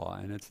law,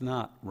 and it's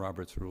not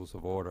Robert's Rules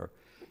of Order.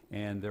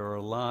 And there are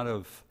a lot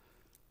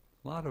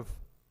of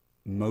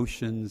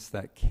motions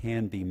that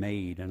can be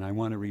made, and I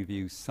want to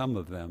review some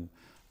of them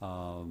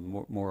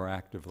more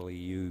actively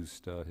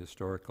used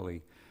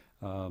historically.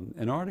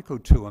 An article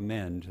to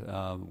amend,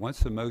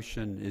 once a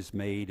motion is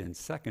made and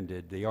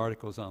seconded, the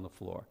article's on the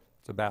floor.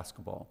 It's a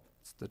basketball.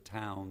 It's the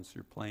towns.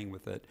 You're playing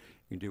with it.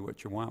 You do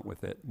what you want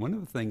with it. One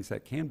of the things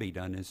that can be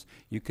done is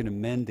you can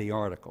amend the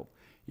article.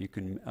 You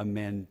can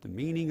amend the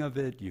meaning of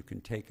it. You can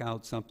take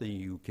out something.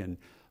 You can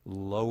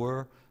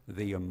lower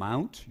the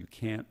amount. You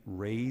can't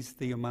raise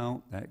the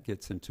amount. That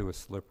gets into a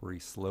slippery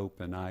slope,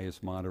 and I,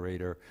 as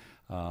moderator,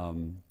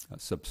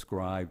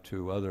 subscribe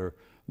to other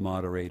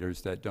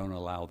moderators that don't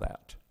allow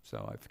that.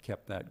 So I've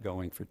kept that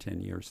going for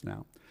 10 years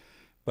now.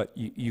 But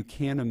you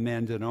can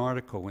amend an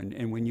article,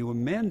 and when you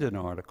amend an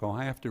article,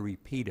 I have to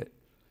repeat it.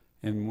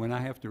 And when I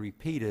have to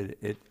repeat it,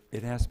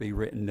 it has to be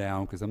written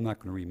down because I'm not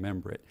going to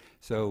remember it.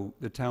 So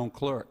the town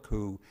clerk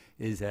who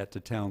is at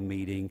the town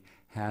meeting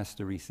has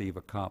to receive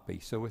a copy.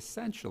 So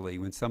essentially,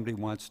 when somebody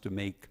wants to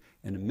make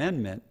an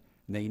amendment,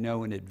 they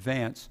know in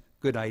advance,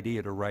 good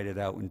idea to write it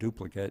out in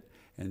duplicate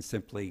and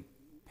simply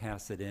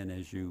pass it in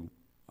as you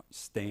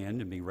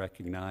stand and be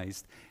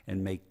recognized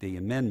and make the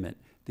amendment.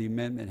 The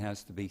amendment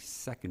has to be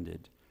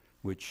seconded,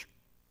 which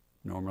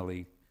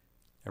normally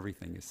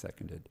everything is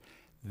seconded.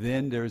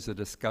 Then there's a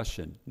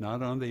discussion,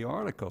 not on the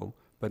article,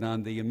 but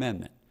on the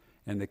amendment.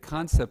 And the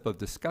concept of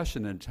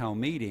discussion in a town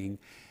meeting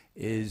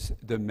is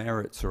the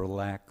merits or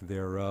lack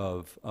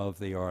thereof of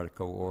the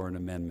article or an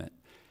amendment.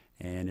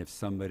 And if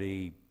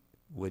somebody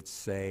would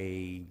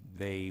say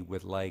they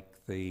would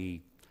like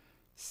the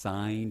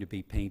sign to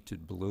be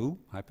painted blue,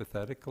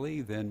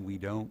 hypothetically, then we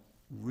don't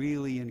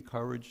really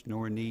encourage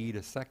nor need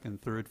a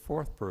second, third,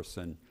 fourth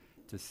person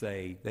to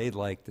say they'd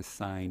like the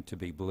sign to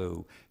be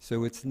blue.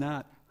 So it's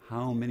not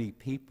how many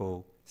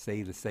people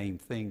say the same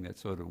thing that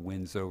sort of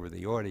wins over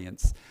the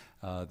audience,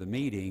 the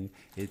meeting.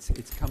 It's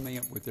coming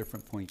up with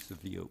different points of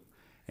view.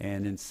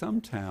 And in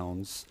some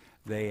towns,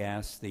 they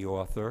ask the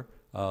author,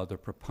 the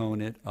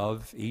proponent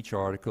of each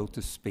article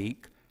to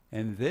speak,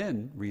 and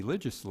then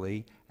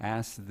religiously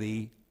ask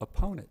the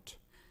opponent,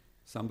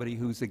 somebody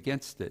who's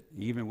against it,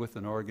 even with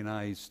an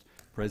organized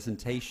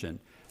presentation.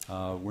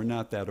 We're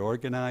not that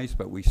organized,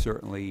 but we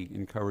certainly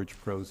encourage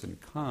pros and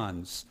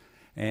cons.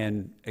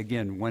 And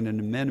again, when an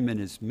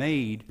amendment is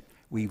made,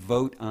 we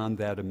vote on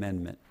that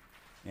amendment.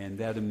 And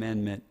that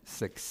amendment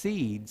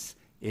succeeds,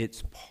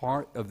 it's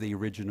part of the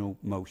original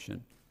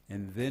motion.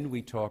 And then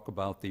we talk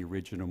about the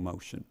original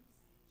motion.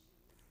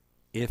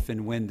 If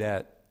and when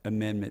that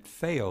amendment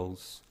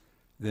fails,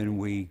 then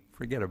we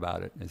forget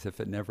about it as if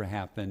it never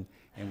happened,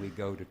 and we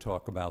go to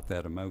talk about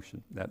that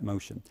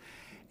motion.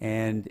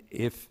 And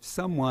if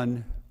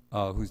someone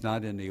who's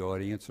not in the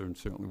audience, or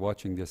certainly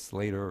watching this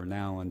later or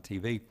now on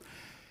TV,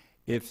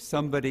 if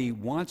somebody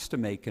wants to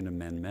make an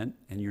amendment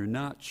and you're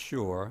not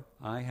sure,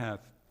 I have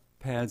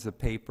pads of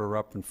paper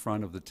up in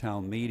front of the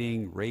town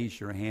meeting. Raise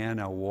your hand,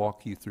 I'll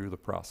walk you through the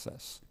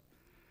process.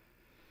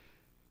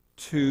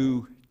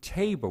 To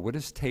table, what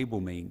does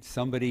table mean?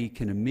 Somebody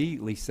can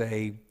immediately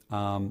say,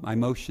 I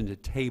motion to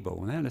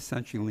table, and that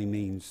essentially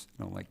means,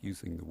 I don't like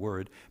using the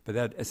word, but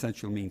that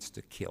essentially means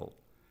to kill.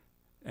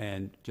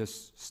 And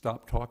just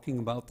stop talking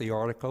about the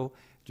article,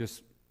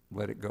 just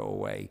let it go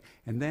away.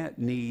 And that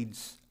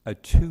needs a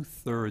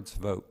two-thirds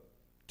vote,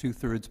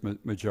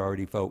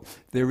 majority vote.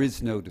 There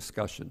is no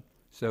discussion.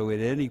 So at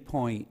any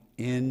point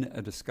in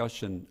a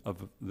discussion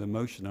of the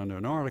motion under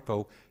an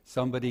article,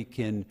 somebody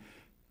can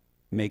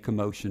make a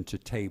motion to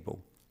table.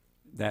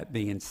 That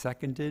being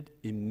seconded,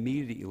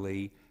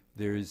 immediately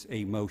there's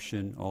a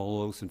motion,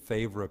 all those in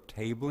favor of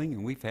tabling,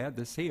 and we've had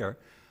this here,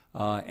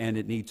 and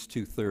it needs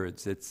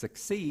two-thirds. It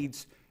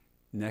succeeds,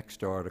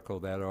 next article,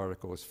 that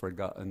article is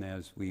forgotten,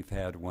 as we've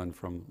had one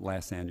from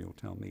last annual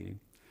town meeting.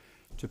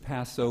 To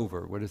pass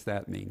over, what does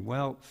that mean?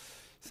 Well,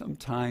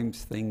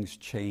 sometimes things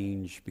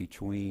change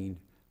between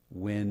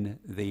when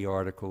the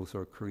articles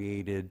are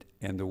created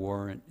and the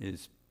warrant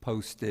is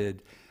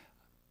posted.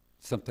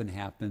 Something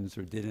happens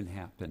or didn't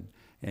happen.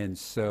 And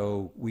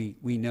so we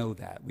know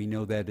that. We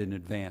know that in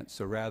advance.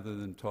 So rather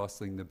than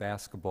tossing the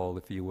basketball,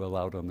 if you will,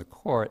 out on the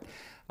court,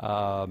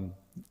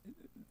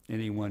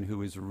 anyone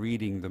who is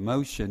reading the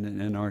motion,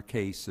 and in our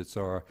case it's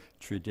our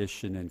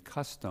tradition and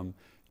custom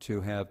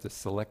to have the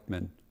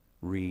selectmen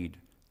read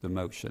the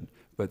motion.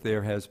 But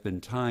there has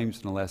been times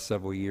in the last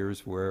several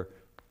years where,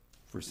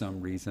 for some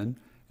reason,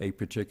 a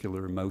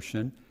particular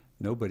motion,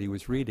 nobody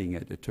was reading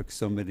it. It took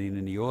somebody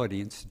in the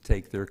audience to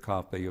take their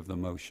copy of the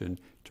motion,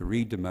 to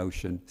read the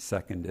motion,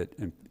 second it,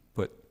 and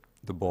put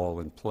the ball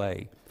in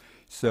play.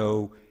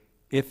 So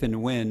if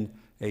and when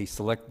a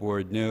select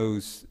board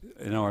knows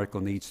an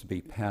article needs to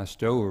be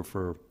passed over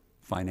for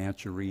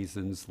financial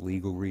reasons,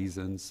 legal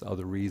reasons,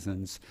 other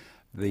reasons,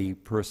 the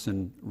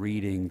person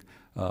reading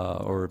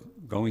or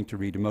going to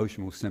read a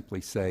motion will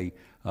simply say,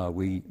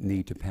 we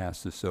need to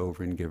pass this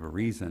over and give a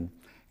reason,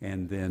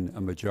 and then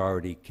a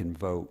majority can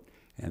vote,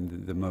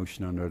 and the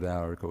motion under that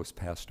article is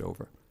passed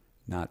over,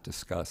 not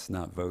discussed,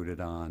 not voted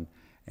on,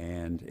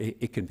 and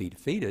it can be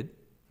defeated.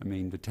 I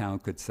mean, the town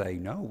could say,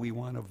 no, we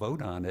want to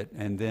vote on it,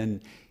 and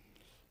then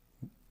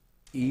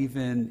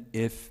even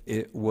if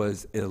it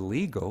was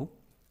illegal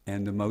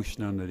and the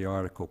motion under the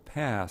article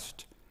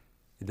passed,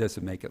 it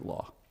doesn't make it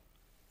law.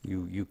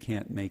 You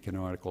can't make an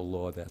article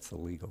law that's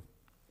illegal.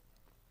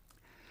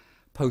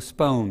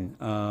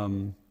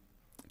 Postpone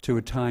to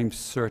a time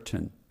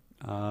certain.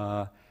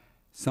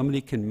 Somebody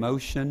can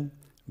motion,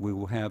 we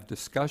will have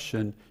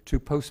discussion, to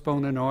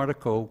postpone an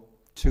article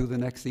to the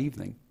next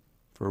evening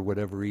for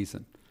whatever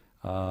reason.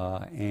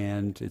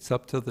 And it's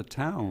up to the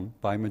town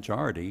by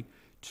majority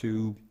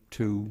to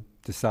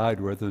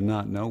decide whether or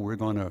not, no, we're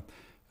going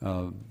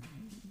to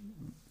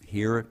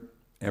hear it,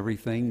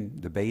 everything,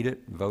 debate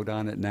it, vote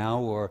on it now,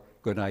 or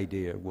good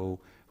idea, we'll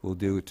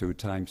do it to a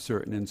time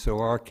certain. And so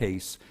our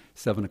case,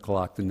 7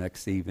 o'clock the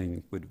next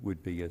evening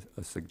would be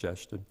a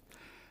suggestion.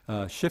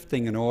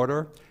 Shifting an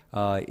order,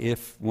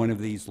 if one of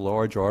these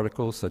large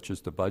articles, such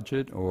as the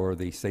budget or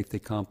the safety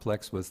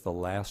complex, was the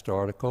last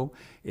article,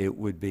 it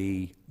would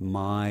be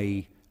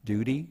my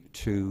duty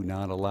to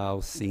not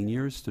allow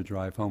seniors to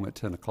drive home at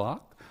 10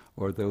 o'clock,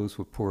 or those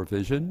with poor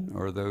vision,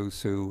 or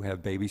those who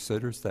have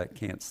babysitters that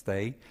can't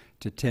stay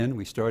to 10.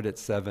 We start at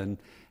 7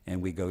 and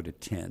we go to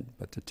 10,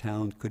 but the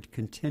town could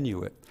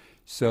continue it.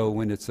 So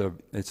when it's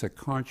a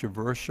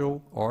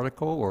controversial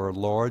article or a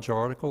large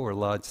article or a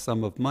large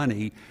sum of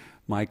money,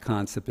 my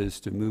concept is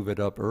to move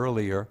it up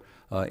earlier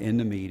in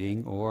the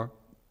meeting, or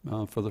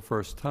for the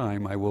first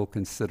time, I will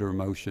consider a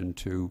motion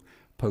to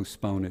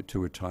postpone it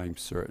to a time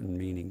certain,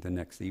 meaning the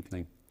next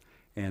evening.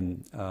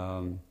 And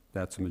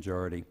that's a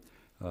majority,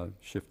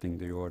 shifting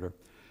the order.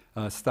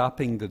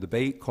 Stopping the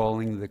debate,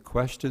 calling the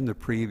question, the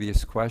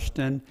previous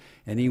question.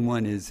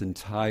 Anyone is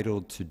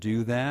entitled to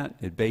do that.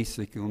 It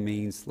basically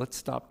means, let's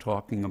stop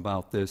talking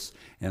about this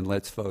and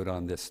let's vote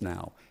on this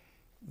now.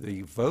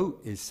 The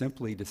vote is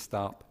simply to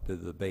stop the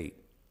debate.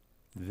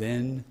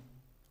 Then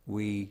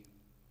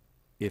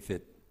if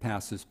it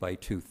passes by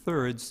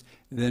 2/3,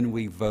 then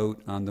we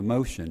vote on the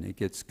motion. It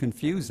gets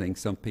confusing.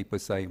 Some people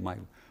say, am I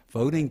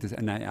voting,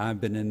 and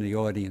I've been in the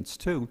audience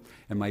too,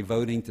 am I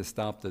voting to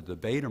stop the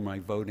debate, or am I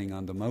voting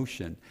on the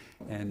motion?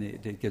 And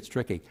it gets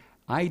tricky.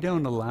 I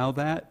don't allow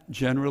that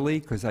generally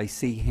because I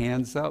see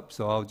hands up,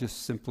 so I'll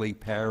just simply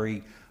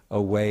parry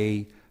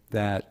away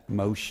that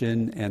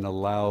motion and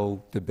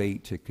allow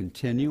debate to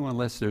continue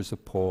unless there's a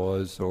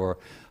pause or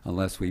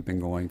unless we've been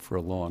going for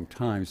a long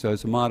time. So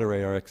as a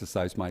moderator, I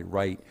exercise my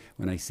right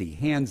when I see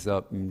hands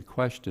up and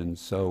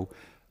questions. So,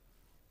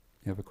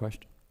 you have a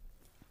question?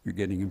 You're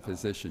getting in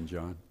position,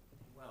 John.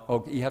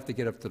 Oh, you have to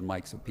get up to the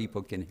mic so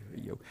people can hear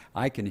you.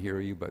 I can hear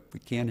you, but we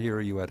can't hear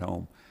you at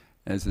home,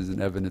 as is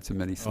an evidence of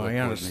many select board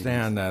I meetings.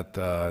 understand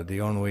that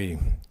the only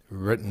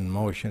written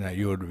motion that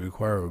you would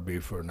require would be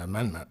for an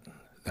amendment.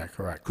 Is that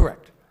correct?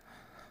 Correct.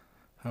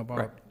 How about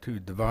Correct. to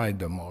divide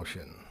the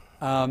motion?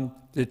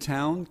 The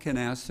town can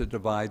ask to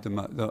divide the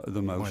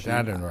motion. Want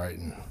that in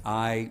writing?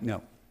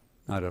 No,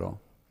 not at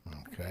all.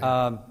 Okay.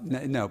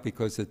 No,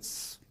 because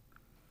it's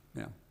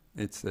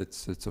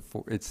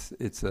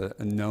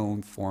a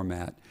known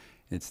format.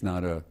 It's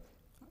not a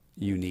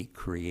unique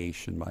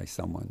creation by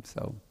someone.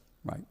 So,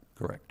 right,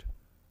 correct.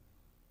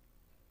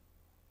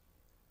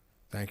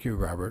 Thank you,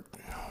 Robert.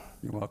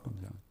 You're welcome,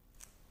 John.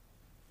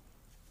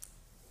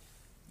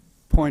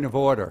 Point of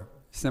order.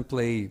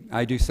 Simply,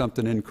 I do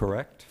something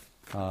incorrect.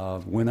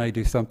 When I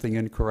do something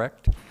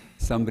incorrect,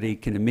 somebody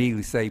can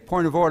immediately say,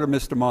 point of order,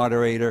 Mr.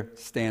 Moderator,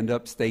 stand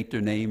up, state their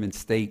name, and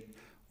state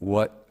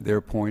what their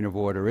point of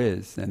order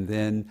is. And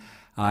then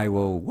I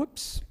will,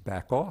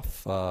 back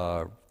off,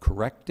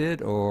 correct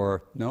it,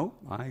 or no,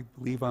 I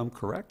believe I'm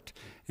correct,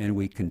 and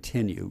we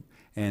continue.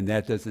 And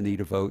that doesn't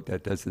need a vote,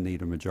 that doesn't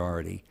need a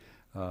majority.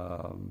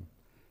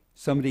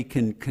 Somebody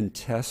can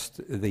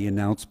contest the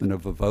announcement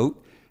of a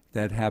vote.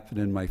 That happened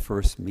in my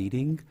first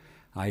meeting.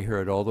 I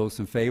heard all those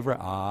in favor,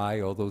 aye,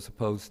 all those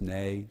opposed,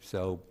 nay.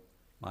 So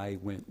I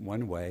went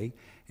one way,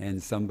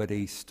 and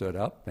somebody stood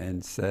up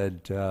and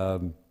said,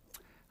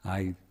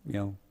 I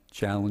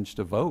challenged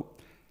a vote.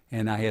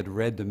 And I had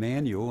read the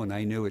manual, and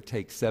I knew it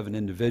takes 7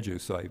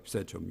 individuals, so I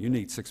said to them, you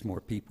need 6 more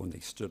people, and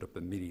they stood up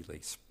immediately,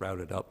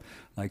 sprouted up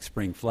like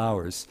spring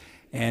flowers.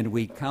 And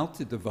we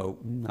counted the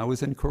vote, and I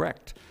was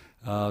incorrect.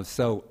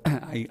 So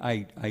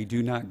I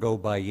do not go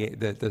by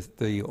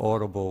the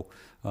audible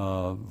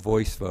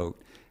voice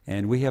vote.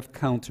 And we have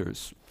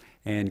counters,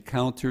 and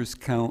counters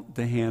count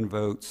the hand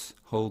votes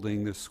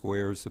holding the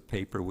squares of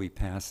paper we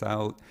pass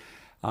out.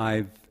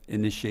 I've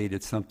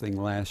initiated something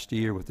last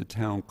year with the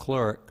town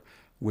clerk,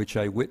 which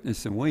I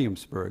witnessed in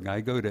Williamsburg.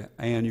 I go to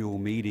annual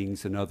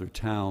meetings in other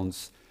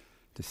towns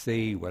to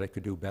see what I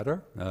could do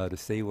better, to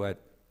see what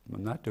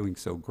I'm not doing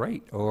so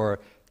great, or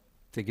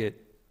to get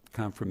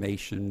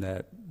confirmation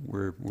that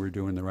we're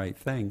doing the right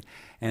thing.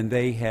 And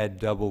they had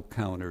double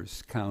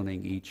counters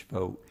counting each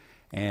vote.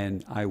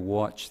 And I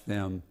watched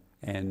them,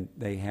 and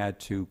they had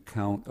to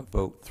count a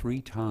vote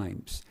 3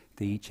 times.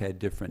 They each had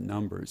different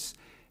numbers.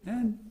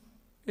 And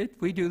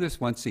we do this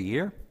once a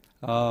year.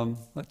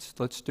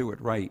 Let's do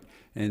it right.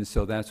 And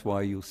so that's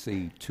why you'll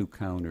see 2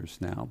 counters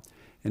now.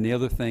 And the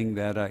other thing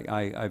that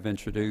I've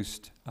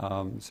introduced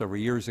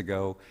several years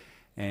ago,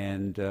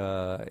 and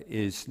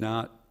is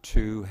not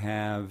to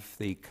have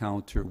the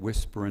counter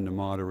whisper in the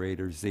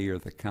moderator's ear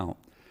the count.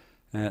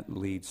 That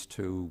leads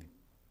to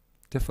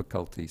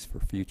difficulties for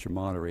future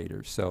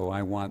moderators. So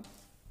I want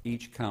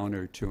each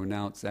counter to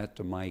announce at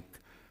the mic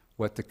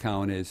what the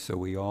count is, so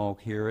we all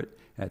hear it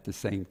at the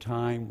same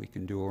time. We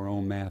can do our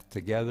own math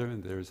together,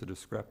 and there's a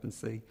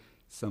discrepancy,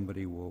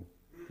 somebody will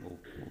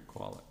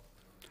call it.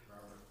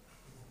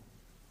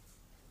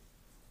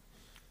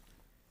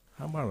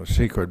 How about a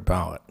secret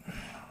ballot?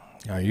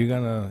 Are you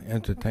going to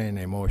entertain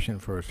a motion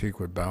for a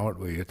secret ballot?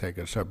 Will you take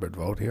a separate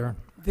vote here?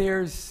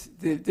 There's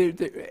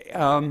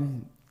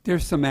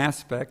some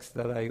aspects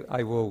that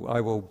I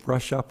will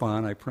brush up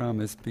on, I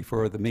promise,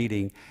 before the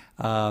meeting.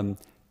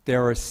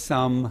 There are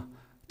some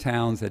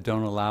towns that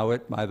don't allow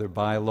it, either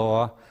by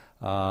law.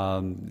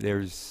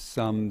 There's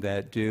some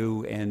that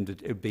do, and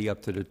it'd be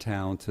up to the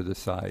town to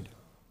decide.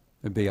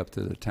 It'd be up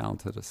to the town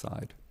to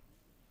decide.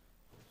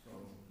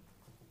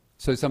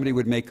 So somebody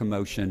would make a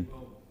motion.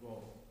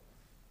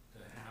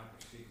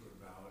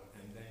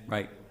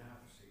 Right.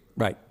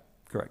 Right.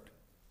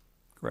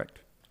 Correct.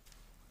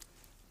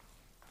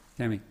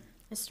 Tammy?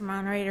 Mr.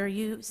 Moderator,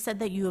 you said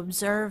that you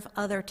observe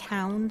other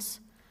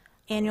towns'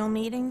 annual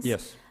meetings?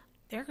 Yes.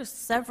 There are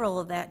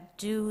several that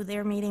do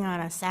their meeting on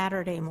a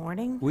Saturday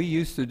morning. We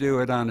used to do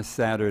it on a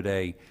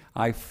Saturday.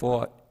 I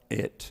fought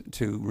it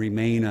to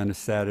remain on a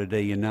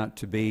Saturday and not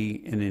to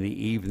be in an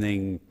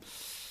evening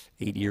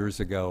 8 years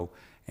ago.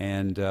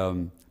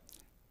 And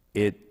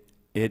it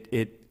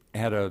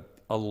had a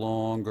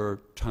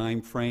longer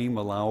time frame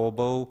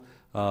allowable.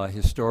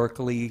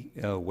 Historically,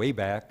 way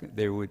back,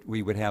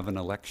 we would have an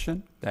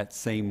election that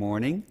same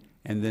morning,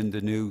 and then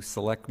the new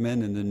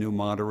selectman and the new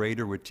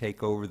moderator would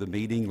take over the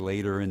meeting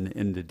later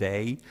in the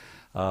day.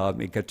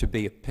 It got to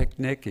be a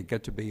picnic. It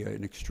got to be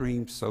an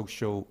extreme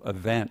social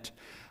event.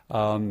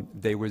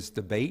 There was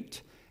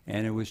debate,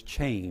 and it was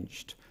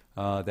changed.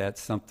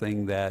 That's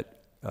something that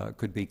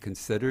could be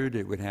considered.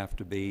 It would have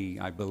to be,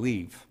 I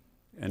believe,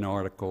 an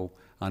article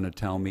on a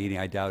town meeting.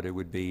 I doubt it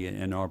would be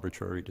an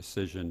arbitrary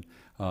decision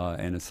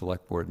in a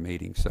select board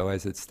meeting. So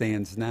as it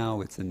stands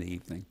now, it's in the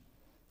evening.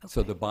 Okay.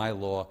 So the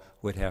bylaw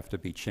would have to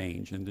be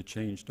changed. And to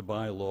change the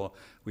bylaw,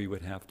 we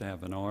would have to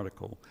have an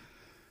article.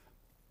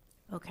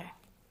 Okay,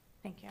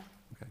 thank you.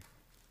 Okay.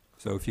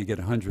 So if you get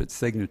 100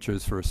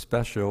 signatures for a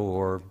special,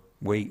 or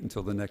wait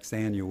until the next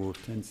annual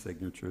with 10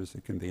 signatures,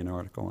 it can be an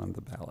article on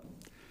the ballot.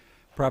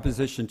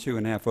 Proposition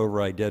 2.5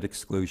 override debt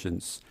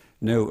exclusions.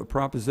 No, a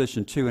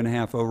Proposition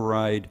 2.5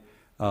 override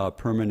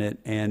permanent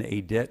and a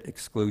debt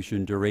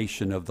exclusion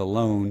duration of the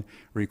loan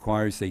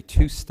requires a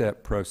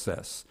 2-step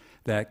process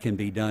that can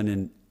be done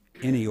in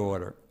any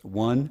order.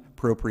 1,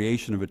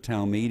 appropriation of a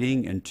town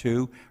meeting, and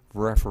 2,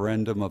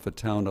 referendum of a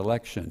town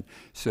election.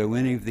 So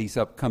any of these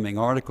upcoming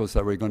articles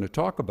that we're going to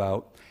talk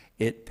about,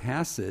 it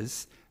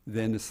passes,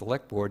 then the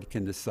select board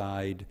can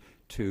decide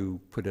to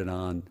put it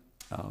on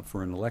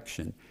for an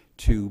election.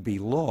 To be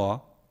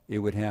law, it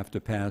would have to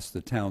pass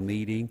the town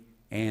meeting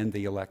and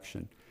the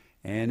election.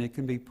 And it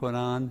can be put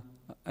on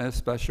a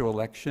special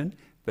election,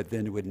 but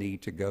then it would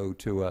need to go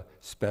to a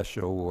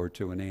special or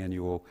to an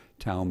annual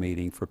town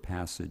meeting for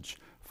passage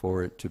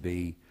for it to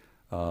be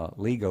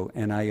legal.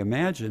 And I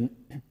imagine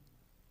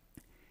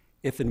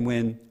if and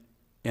when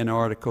an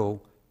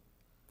article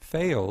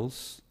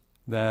fails,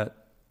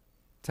 that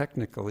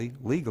technically,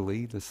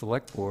 legally, the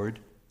select board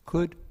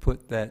could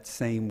put that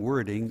same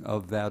wording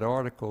of that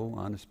article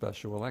on a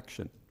special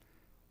election.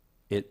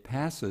 It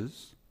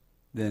passes,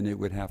 then it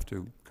would have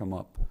to come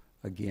up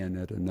again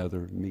at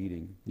another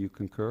meeting. You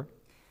concur?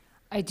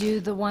 I do.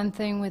 The one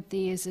thing with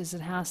these is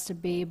it has to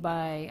be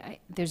by,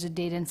 there's a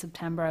date in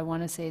September, I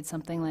want to say it's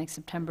something like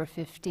September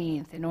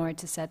 15th, in order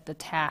to set the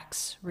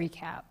tax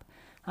recap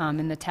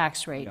and the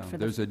tax rate Yeah, for the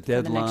there's a for the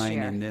next deadline,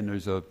 year. and then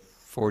there's a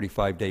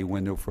 45-day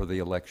window for the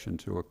election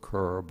to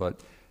occur,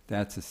 but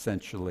that's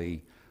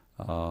essentially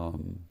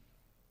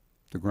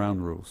the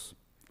ground rules.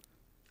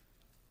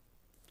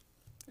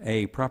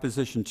 A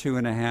Proposition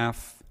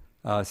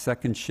 2.5,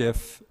 second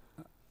shift,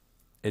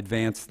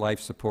 advanced life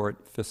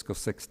support, fiscal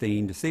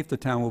 16, to see if the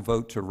town will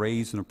vote to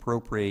raise and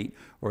appropriate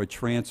or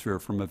transfer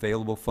from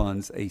available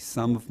funds a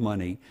sum of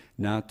money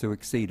not to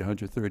exceed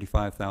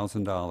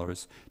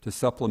 $135,000 to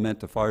supplement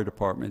the fire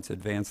department's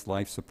advanced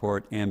life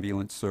support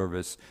ambulance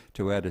service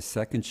to add a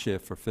second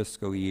shift for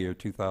fiscal year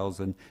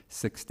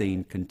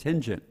 2016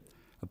 contingent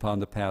upon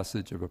the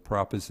passage of a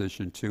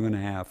Proposition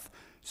 2.5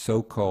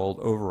 so-called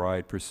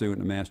override pursuant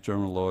to Mass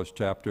General Laws,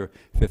 Chapter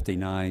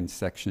 59,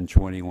 Section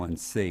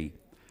 21C,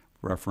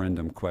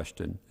 referendum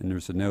question. And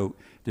there's a note,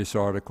 this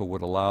article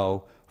would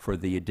allow for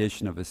the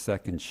addition of a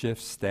second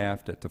shift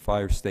staffed at the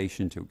fire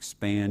station to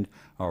expand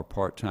our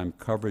part-time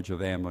coverage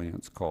of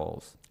ambulance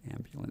calls.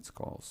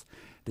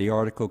 The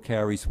article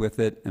carries with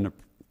it an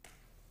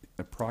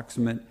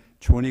approximate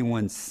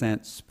 21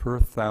 cents per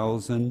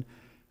 $1,000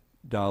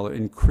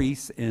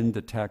 increase in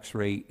the tax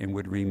rate and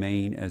would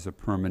remain as a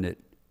permanent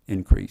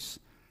increase.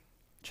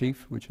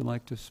 Chief, would you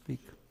like to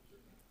speak?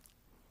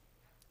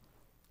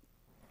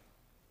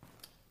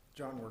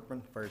 John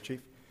Workman, Fire Chief.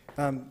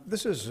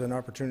 This is an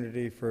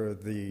opportunity for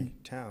the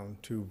town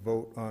to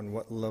vote on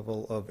what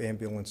level of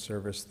ambulance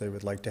service they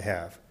would like to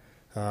have.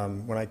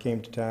 When I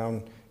came to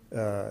town,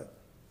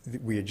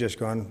 we had just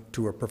gone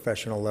to a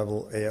professional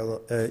level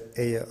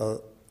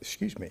ALS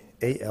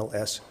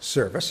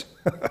service.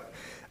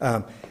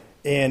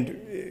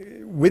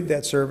 And with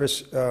that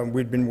service,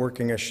 we'd been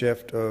working a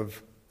shift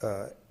of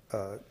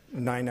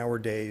 9-hour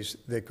days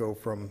that go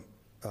from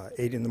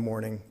 8 in the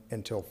morning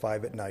until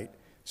 5 at night,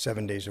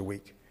 7 days a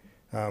week.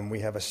 We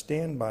have a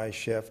standby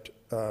shift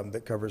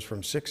that covers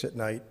from 6 at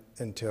night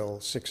until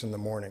 6 in the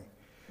morning.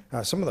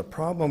 Some of the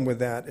problem with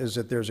that is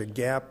that there's a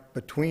gap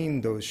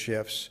between those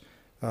shifts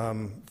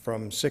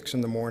from 6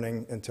 in the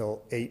morning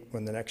until 8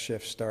 when the next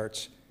shift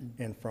starts,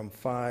 and from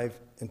 5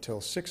 until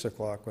 6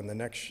 o'clock when the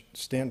next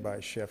standby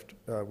shift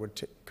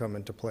would come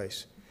into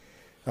place.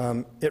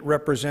 It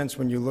represents,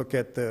 when you look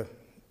at the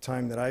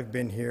time that I've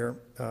been here,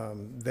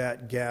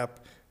 that gap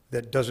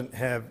that doesn't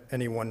have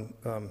anyone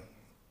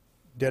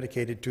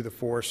dedicated to the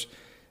force.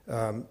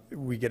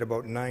 We get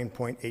about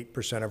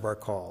 9.8% of our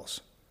calls.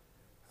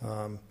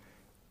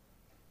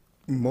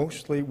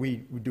 Mostly, we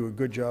do a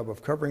good job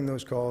of covering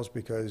those calls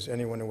because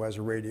anyone who has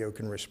a radio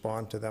can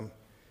respond to them.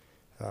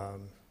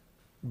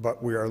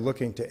 But we are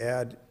looking to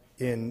add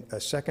in a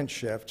second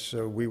shift,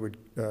 so we would,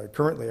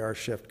 currently our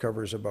shift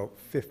covers about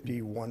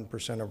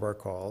 51% of our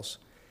calls.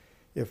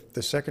 If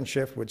the second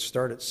shift would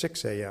start at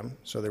 6 a.m.,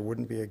 so there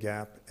wouldn't be a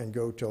gap, and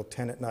go till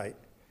 10 at night,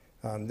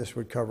 this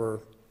would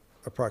cover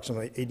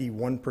approximately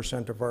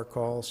 81% of our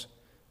calls,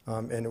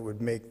 and it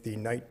would make the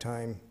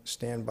nighttime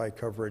standby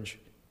coverage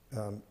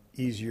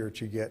easier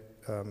to get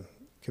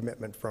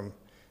commitment from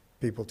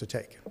people to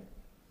take.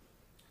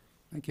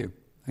 Thank you.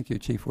 Thank you,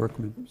 Chief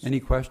Workman. Any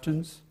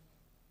questions?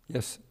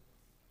 Yes?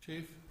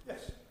 Chief?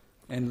 Yes.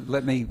 And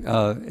let me,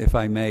 if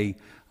I may,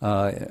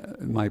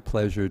 my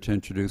pleasure to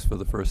introduce for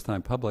the first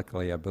time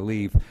publicly, I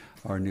believe,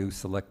 our new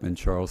Selectman,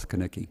 Charles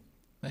Konecki.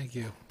 Thank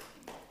you.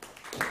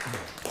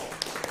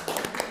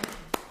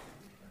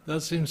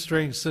 Does seem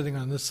strange sitting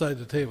on this side of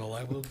the table,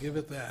 I will give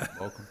it that.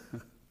 Welcome.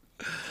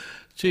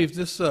 Chief,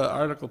 this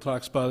article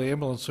talks about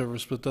ambulance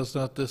service, but does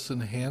not this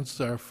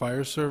enhance our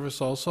fire service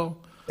also?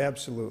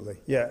 Absolutely.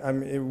 Yeah, I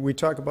mean, we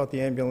talk about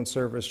the ambulance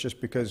service just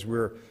because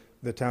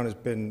the town has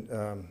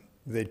been,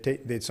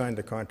 they'd signed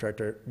a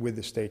contract with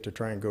the state to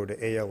try and go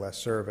to ALS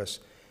service.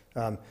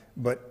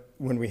 But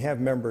when we have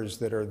members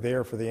that are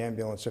there for the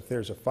ambulance, if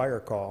there's a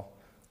fire call,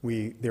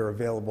 they're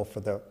available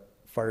for the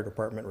fire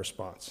department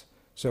response.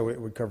 So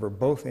it would cover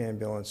both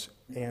ambulance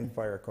and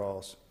fire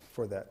calls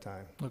for that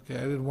time. Okay,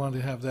 I didn't want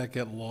to have that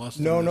get lost.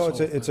 in No, this whole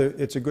thing.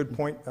 it's a good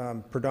point.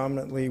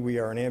 Predominantly, we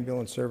are an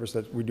ambulance service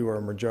that we do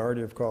our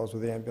majority of calls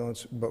with the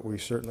ambulance, but we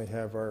certainly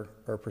have our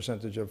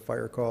percentage of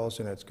fire calls,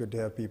 and it's good to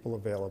have people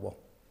available.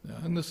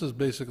 Yeah, and this is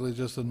basically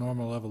just a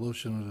normal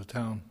evolution of the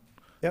town.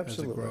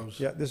 Absolutely. grows.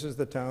 Yeah, this is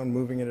the town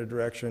moving in a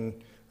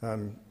direction,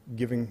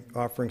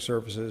 offering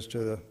services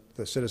to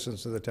the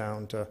citizens of the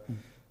town to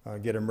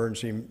get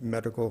emergency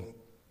medical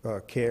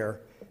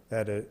care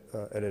at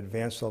an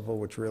advanced level,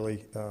 which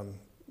really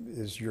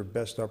is your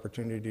best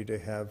opportunity to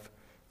have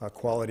a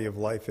quality of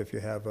life if you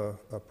have a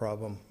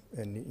problem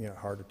and,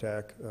 heart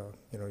attack,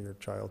 your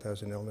child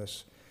has an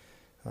illness.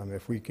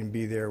 If we can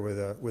be there with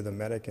a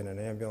medic and an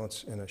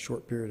ambulance in a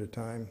short period of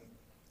time,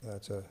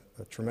 that's a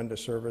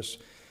tremendous service.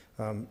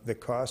 The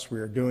cost, we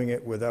are doing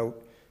it without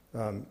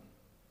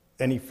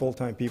any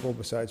full-time people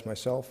besides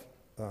myself.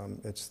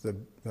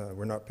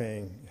 We're not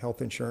paying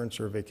health insurance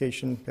or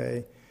vacation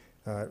pay.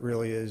 It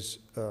really is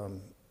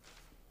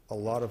a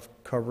lot of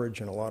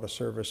coverage and a lot of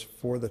service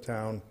for the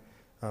town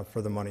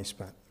for the money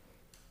spent.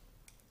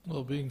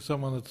 Well, being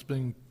someone that's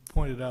being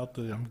pointed out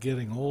that I'm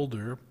getting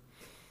older,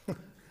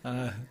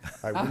 I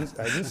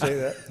didn't say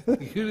that.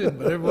 you didn't,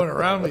 but everyone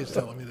around me is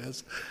telling me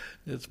this,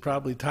 it's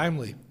probably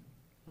timely.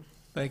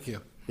 Thank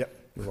you. Yep,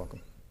 you're welcome.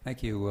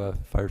 Thank you,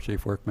 Fire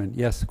Chief Workman.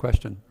 Yes,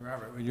 question?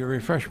 Robert, would you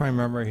refresh my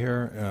memory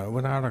here?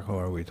 What article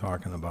are we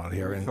talking about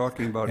here? We're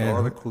talking about and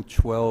Article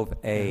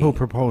 12A. Who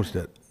proposed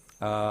it?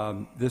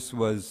 This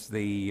was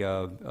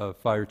the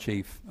fire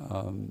chief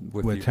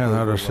with With the 10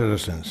 other approval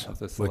citizens? of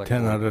the With select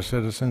 10 board. other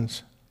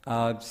citizens?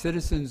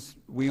 Citizens,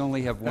 we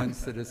only have one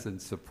citizen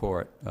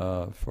support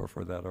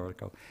for that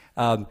article.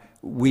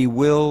 We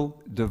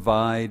will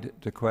divide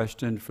the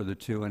question for the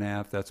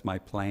 2.5. That's my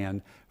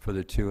plan for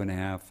the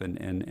 2.5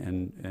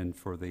 and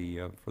for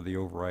the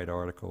override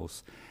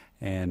articles,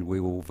 and we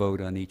will vote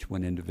on each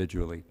one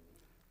individually.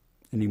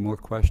 Any more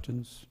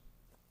questions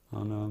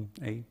on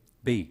A?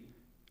 B,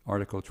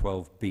 Article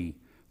 12B.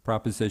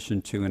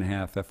 Proposition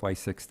 2.5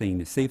 FY16,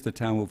 to see if the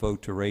town will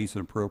vote to raise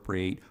and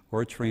appropriate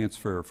or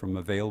transfer from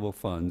available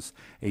funds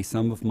a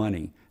sum of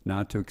money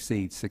not to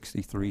exceed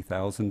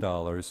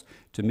 $63,000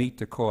 to meet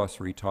the costs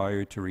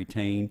required to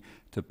retain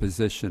the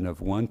position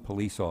of one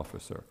police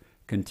officer,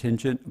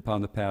 contingent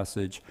upon the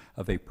passage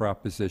of a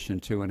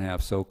Proposition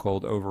 2.5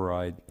 so-called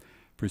override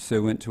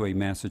pursuant to a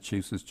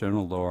Massachusetts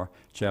General Law,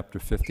 Chapter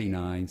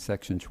 59,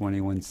 Section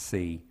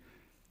 21C,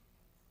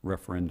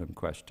 referendum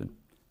question.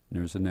 And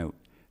there's a note.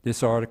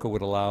 This article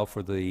would allow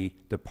for the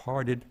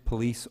departed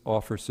police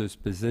officer's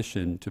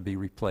position to be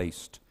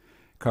replaced,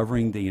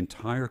 covering the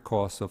entire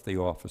cost of the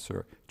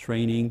officer,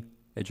 training,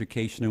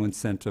 educational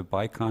incentive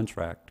by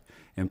contract,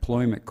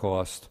 employment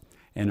cost,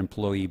 and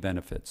employee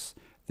benefits.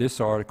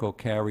 This article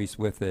carries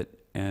with it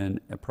an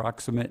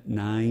approximate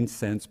 9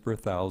 cents per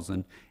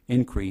thousand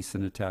increase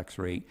in the tax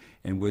rate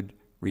and would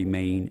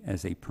remain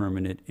as a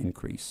permanent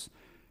increase.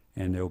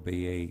 And there'll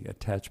be a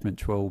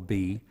attachment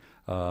 12B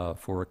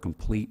for a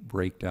complete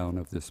breakdown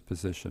of this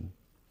position.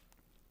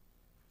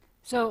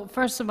 So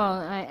first of all,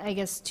 I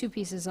guess two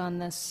pieces on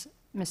this,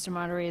 Mr.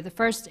 Moderator. The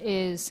first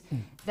is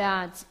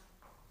that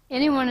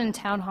anyone in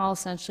town hall,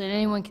 essentially,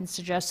 anyone can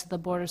suggest to the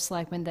Board of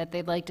Selectmen that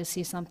they'd like to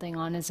see something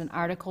on as an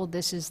article.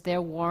 This is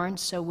their warrant,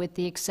 so with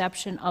the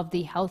exception of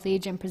the health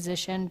agent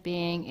position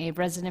being a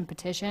resident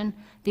petition,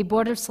 the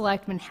Board of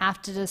Selectmen have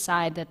to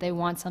decide that they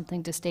want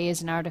something to stay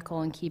as an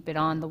article and keep it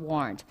on the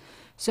warrant.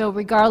 So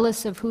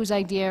regardless of whose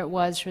idea it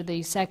was for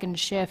the second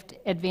shift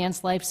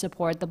advanced life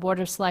support, the Board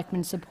of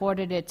Selectmen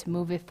supported it to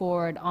move it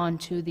forward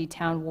onto the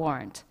town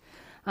warrant.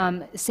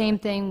 Same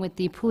thing with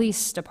the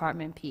police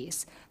department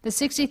piece. The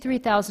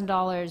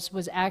 $63,000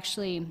 was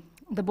actually,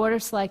 the Board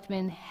of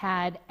Selectmen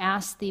had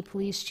asked the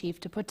police chief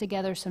to put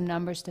together some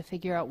numbers to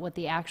figure out what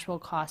the actual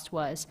cost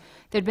was.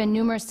 There'd been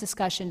numerous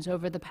discussions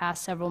over the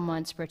past several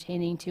months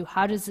pertaining to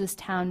how does this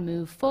town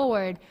move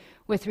forward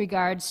with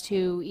regards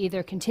to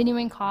either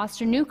continuing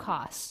costs or new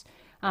costs.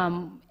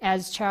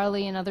 As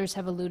Charlie and others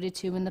have alluded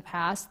to in the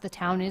past, the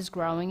town is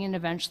growing, and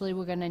eventually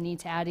we're going to need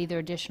to add either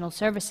additional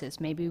services.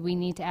 Maybe we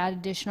need to add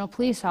additional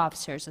police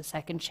officers, a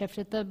second shift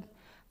at the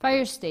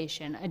fire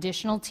station,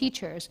 additional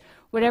teachers.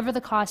 Whatever the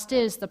cost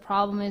is, the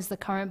problem is the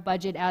current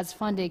budget as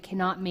funded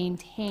cannot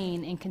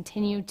maintain and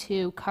continue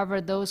to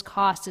cover those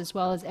costs as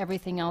well as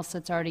everything else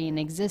that's already in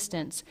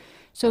existence.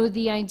 So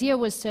the idea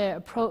was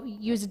to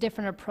use a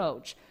different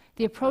approach.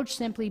 The approach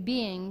simply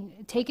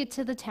being, take it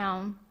to the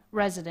town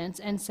residents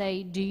and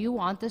say, do you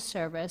want this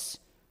service?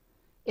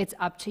 It's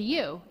up to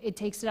you. It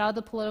takes it out of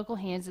the political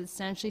hands. It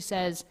essentially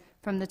says,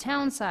 from the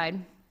town side,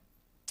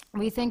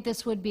 we think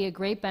this would be a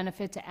great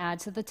benefit to add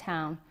to the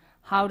town.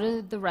 How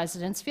do the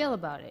residents feel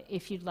about it?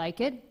 If you'd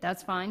like it,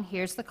 that's fine.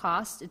 Here's the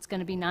cost. It's going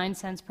to be 9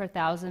 cents per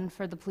thousand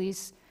for the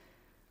police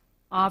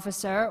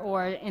officer,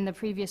 or in the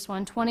previous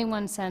one,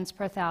 21 cents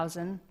per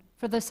thousand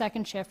for the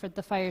second shift at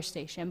the fire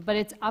station. But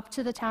it's up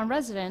to the town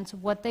residents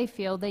what they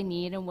feel they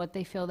need and what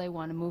they feel they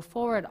want to move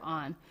forward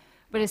on.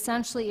 But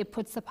essentially, it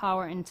puts the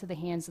power into the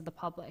hands of the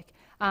public.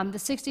 The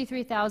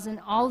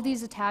 $63,000, all of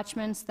these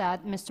attachments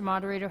that Mr.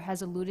 Moderator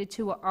has alluded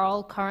to are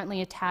all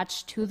currently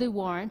attached to the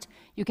warrant.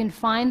 You can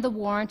find the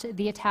warrant,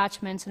 the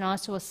attachments, and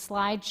also a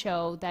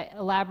slideshow that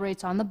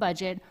elaborates on the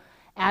budget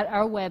at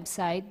our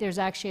website. There's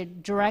actually a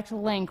direct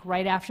link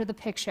right after the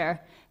picture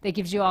that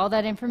gives you all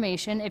that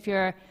information. If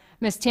you're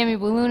Ms. Tammy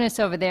Balunas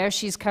over there,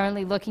 she's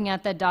currently looking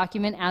at that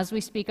document as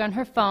we speak on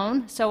her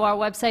phone. So our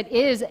website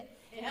is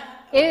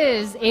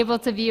able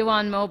to view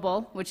on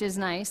mobile, which is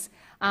nice.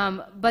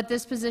 But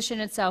this position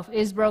itself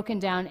is broken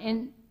down.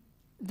 And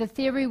the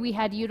theory we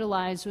had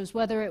utilized was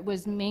whether it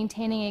was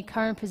maintaining a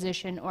current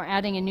position or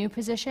adding a new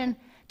position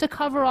to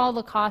cover all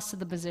the costs of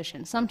the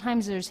position.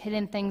 Sometimes there's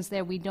hidden things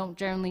there we don't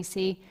generally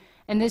see.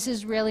 And this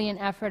is really an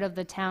effort of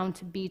the town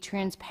to be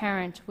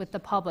transparent with the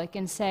public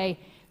and say,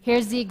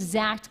 here's the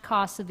exact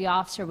cost of the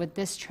officer with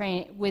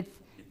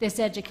this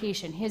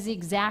education. Here's the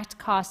exact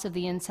cost of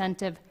the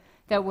incentive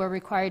that we're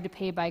required to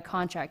pay by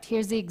contract.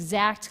 Here's the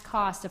exact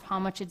cost of how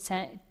much it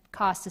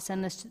costs to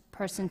send this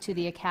person to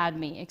the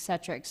academy, et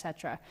cetera, et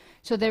cetera.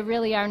 So there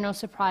really are no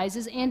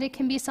surprises, and it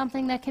can be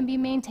something that can be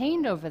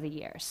maintained over the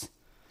years.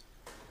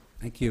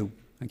 Thank you.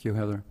 Thank you,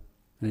 Heather.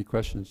 Any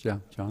questions? Yeah,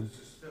 John?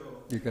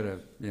 You gotta,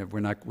 yeah,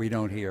 we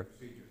don't hear.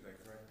 Procedure, is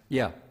that correct?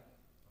 Yeah. Okay,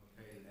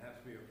 it has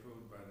to be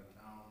approved by the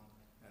town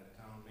at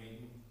a town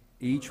meeting.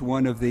 Each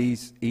one of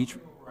these, each,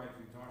 What overrides are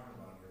we talking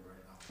about here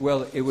right now?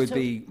 well, it would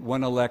be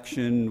one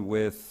election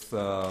with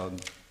The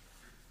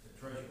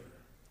treasurer.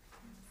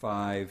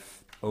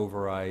 5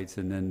 overrides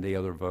and then the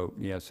other vote.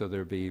 Yeah, so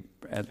there'd be,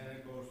 Then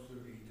it goes to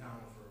the town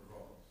for a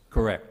vote.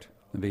 correct.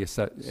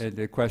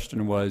 The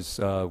question was,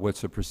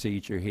 what's the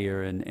procedure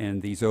here?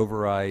 And these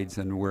overrides,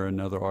 and where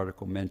another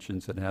article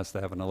mentions it has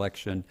to have an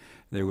election,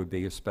 there would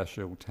be a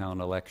special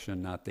town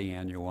election, not the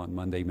annual on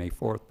Monday, May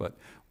 4th, but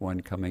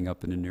one coming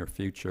up in the near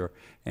future.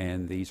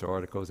 And these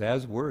articles,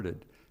 as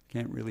worded,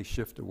 can't really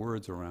shift the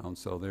words around,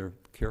 so they're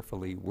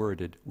carefully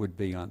worded, would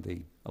be on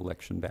the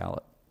election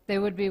ballot. They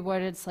would be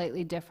worded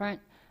slightly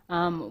different.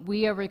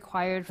 We are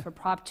required for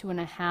Prop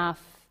 2.5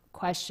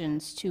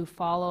 questions to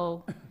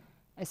follow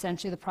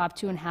essentially the Prop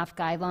 2.5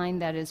 guideline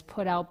that is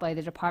put out by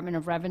the Department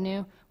of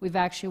Revenue. We've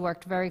actually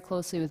worked very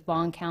closely with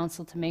bond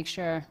counsel to make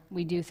sure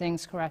we do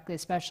things correctly,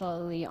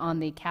 especially on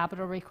the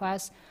capital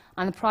requests.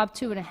 On the Prop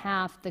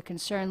 2.5, the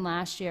concern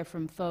last year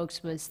from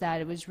folks was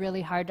that it was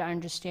really hard to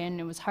understand.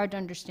 It was hard to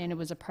understand it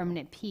was a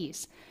permanent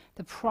piece.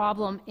 The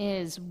problem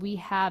is we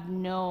have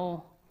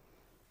no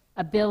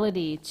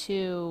ability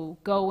to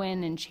go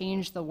in and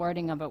change the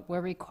wording of it.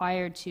 We're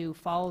required to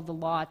follow the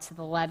law to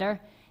the letter,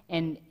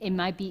 and it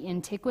might be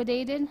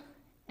antiquated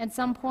at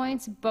some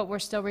points, but we're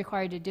still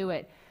required to do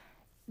it.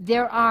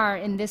 There are,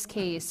 in this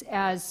case,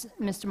 as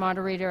Mr.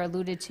 Moderator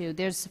alluded to,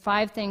 there's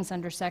 5 things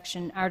under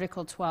section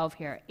Article 12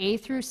 here. A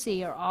through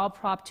C are all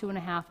Prop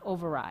 2.5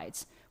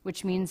 overrides,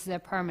 which means they're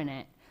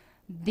permanent.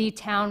 The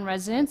town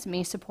residents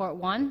may support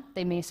 1,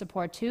 they may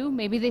support 2,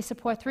 maybe they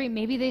support 3,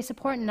 maybe they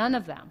support none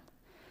of them.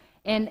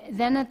 And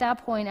then at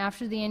that point,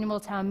 after the annual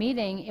town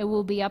meeting, it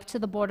will be up to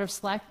the Board of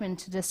Selectmen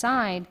to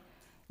decide,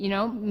 you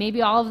know,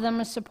 maybe all of them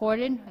are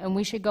supported, and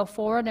we should go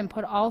forward and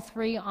put all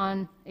 3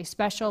 on a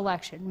special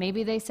election.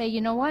 Maybe they say,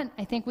 you know what,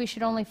 I think we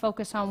should only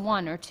focus on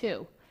 1 or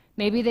 2.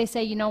 Maybe they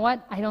say, you know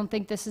what, I don't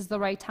think this is the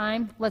right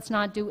time, let's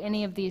not do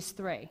any of these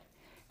 3.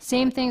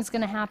 Same thing's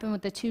going to happen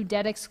with the 2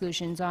 debt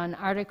exclusions on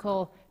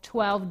Article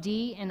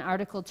 12D and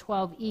Article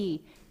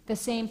 12E. The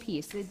same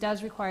piece, it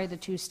does require the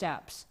 2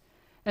 steps.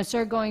 Now,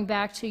 sir, going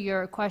back to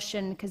your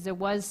question, because there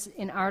was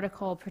an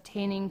article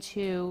pertaining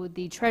to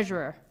the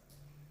treasurer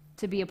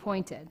to be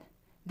appointed.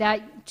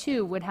 That,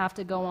 too, would have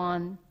to go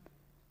on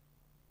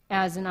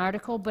as an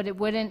article, but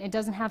it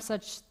doesn't have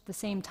the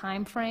same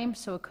time frame,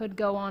 so it could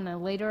go on a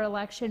later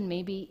election.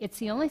 Maybe it's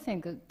the only thing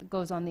that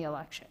goes on the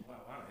election. Well,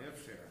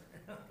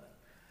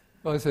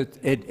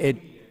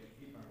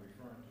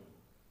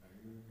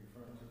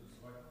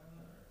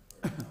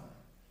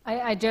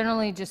 I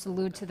generally just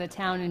allude to the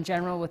town in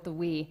general with the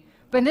we.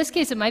 But in this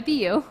case, it might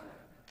be you.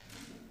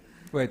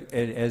 But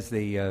as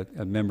a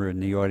member in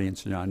the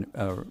audience, John,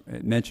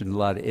 mentioned a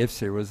lot of ifs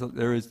here.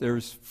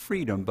 There's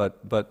freedom,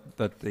 but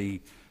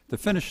the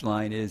finish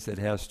line is it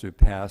has to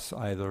pass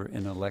either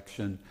an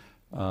election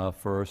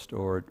first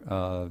or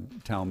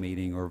town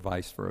meeting or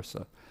vice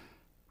versa.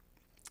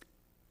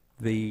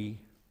 The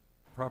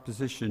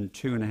Proposition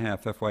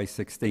 2.5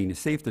 FY16 to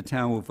see if the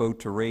town will vote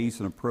to raise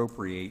and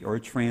appropriate or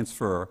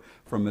transfer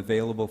from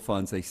available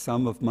funds a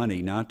sum of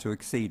money not to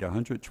exceed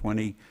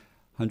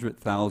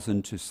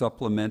 $100,000 to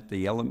supplement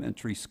the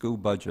elementary school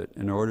budget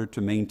in order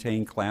to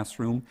maintain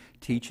classroom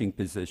teaching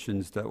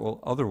positions that will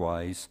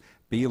otherwise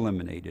be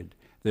eliminated,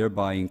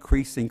 thereby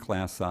increasing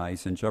class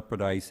size and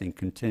jeopardizing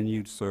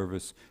continued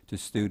service to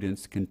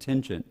students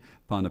contingent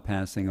upon the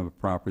passing of a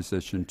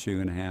Proposition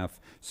 2.5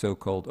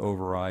 so-called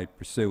override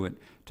pursuant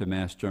to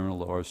Mass General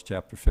Laws,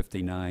 Chapter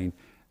 59,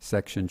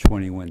 Section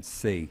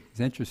 21C. It's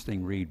an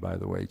interesting read, by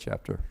the way,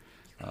 chapter.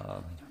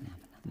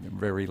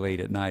 Very late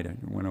at night. I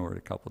went over it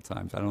a couple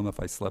times. I don't know if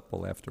I slept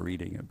well after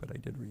reading it, but I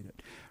did read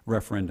it.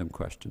 Referendum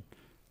question.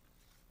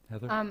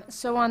 Heather?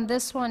 So on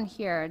this one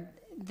here,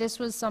 this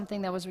was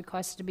something that was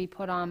requested to be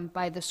put on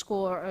by the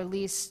school, or at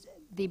least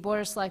the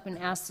Board of Selectmen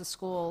asked the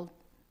school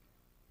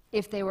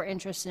if they were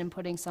interested in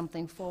putting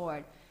something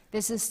forward.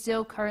 This is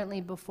still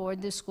currently before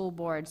the school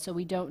board, so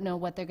we don't know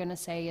what they're going to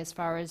say as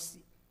far as,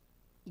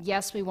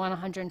 yes, we want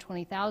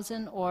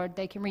 120,000, or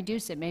they can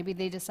reduce it. Maybe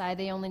they decide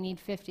they only need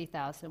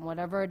 50,000,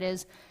 whatever it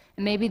is,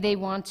 and maybe they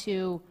want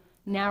to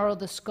narrow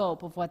the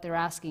scope of what they're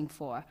asking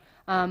for.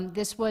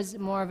 This was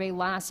more of a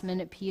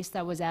last-minute piece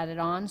that was added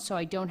on, so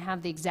I don't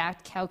have the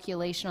exact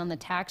calculation on the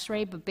tax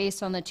rate, but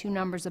based on the 2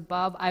 numbers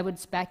above, I would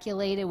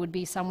speculate it would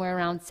be somewhere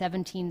around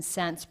 17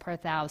 cents per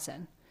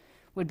thousand,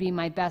 would be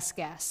my best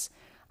guess.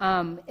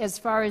 As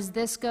far as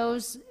this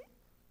goes,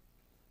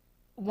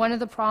 one of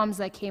the problems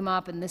that came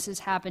up, and this has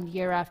happened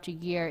year after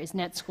year, is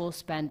net school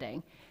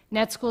spending.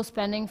 Net school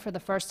spending, for the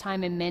first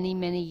time in many,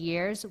 many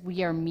years,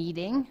 we are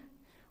meeting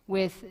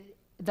with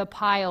the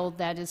pile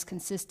that is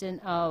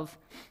consistent of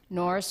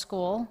Norris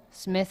School,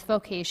 Smith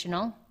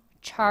Vocational,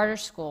 Charter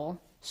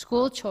School,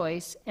 School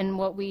Choice, and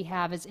what we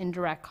have is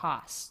indirect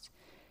cost.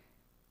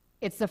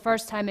 It's the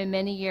first time in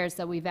many years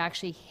that we've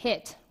actually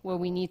hit where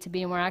we need to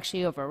be, and we're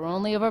actually over. We're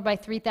only over by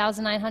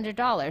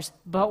 $3,900,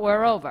 but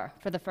we're over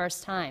for the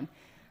first time.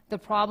 The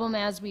problem,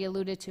 as we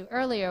alluded to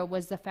earlier,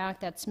 was the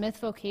fact that Smith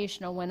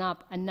Vocational went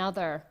up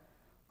another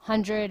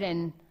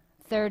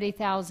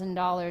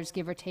 $130,000,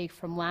 give or take,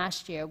 from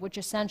last year, which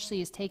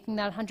essentially is taking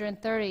that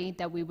 $130,000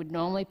 that we would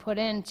normally put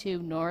into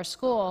Norris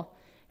School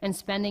and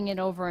spending it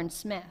over in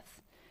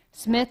Smith.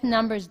 Smith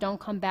numbers don't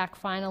come back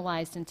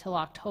finalized until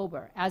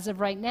October. As of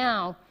right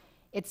now,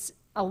 it's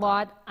a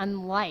lot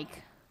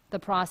unlike the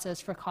process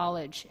for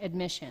college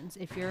admissions.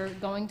 If you're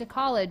going to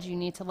college, you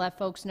need to let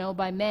folks know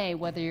by May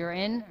whether you're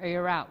in or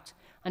you're out.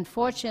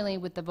 Unfortunately,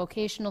 with the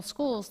vocational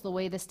schools, the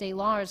way the state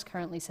law is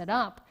currently set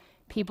up,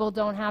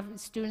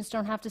 students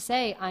don't have to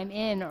say, I'm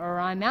in or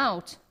I'm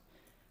out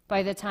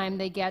by the time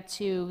they get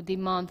to the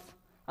month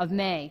of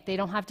May. They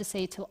don't have to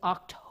say till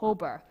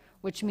October,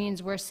 which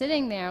means we're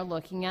sitting there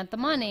looking at the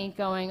money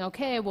going,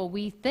 okay, well,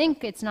 we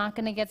think it's not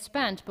going to get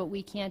spent, but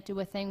we can't do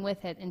a thing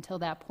with it until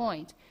that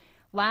point.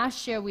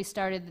 Last year, we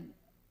started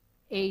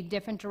a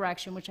different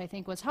direction, which I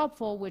think was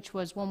helpful, which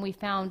was when we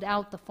found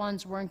out the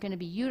funds weren't going to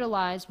be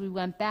utilized, we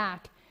went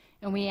back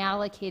and we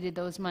allocated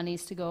those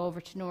monies to go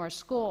over to Norris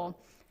School.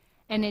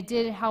 And it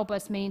did help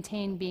us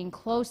maintain being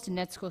close to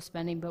net school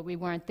spending, but we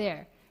weren't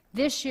there.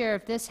 This year,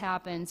 if this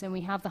happens and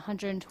we have the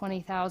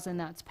 $120,000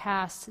 that's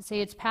passed,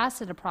 say it's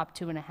passed at a Prop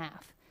 2.5,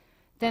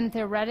 then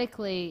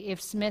theoretically,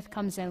 if Smith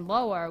comes in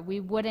lower, we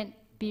wouldn't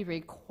be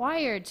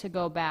required to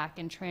go back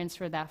and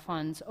transfer that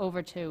funds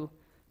over to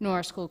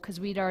Norris School because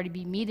we'd already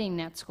be meeting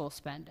net school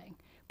spending.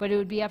 But it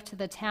would be up to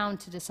the town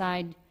to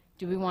decide,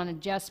 do we want to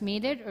just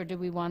meet it or do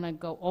we want to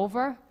go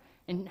over?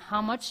 And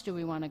how much do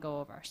we want to go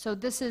over? So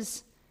this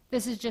is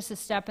just a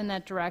step in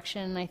that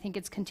direction, and I think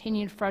it's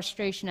continued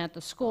frustration at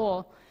the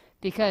school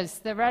because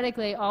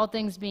theoretically, all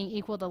things being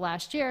equal to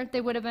last year,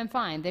 they would have been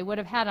fine. They would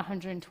have had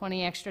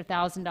 $120,000 extra,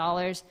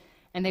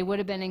 and they would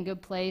have been in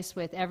good place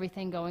with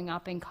everything going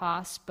up in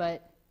costs,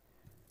 but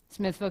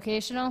Smith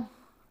Vocational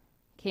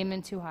came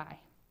in too high.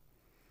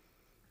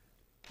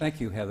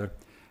 Thank you, Heather.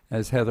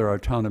 As Heather, our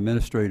town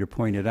administrator,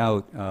 pointed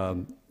out,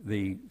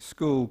 the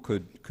school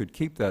could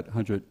keep that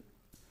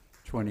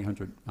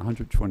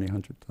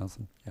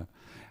 100,000, yeah,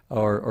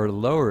 or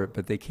lower it,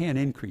 but they can't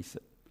increase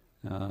it.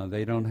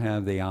 They don't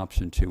have the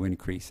option to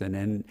increase. And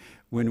then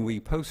when we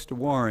post a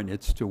warrant,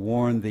 it's to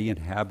warn the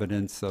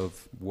inhabitants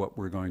of what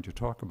we're going to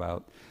talk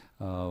about,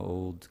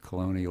 old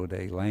colonial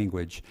day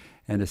language.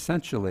 And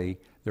essentially,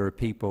 there are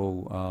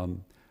people,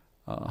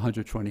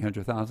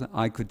 100,000,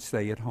 I could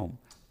stay at home.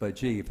 But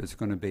gee, if it's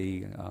going to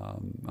be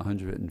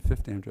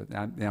 150,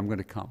 I'm going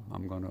to come.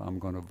 I'm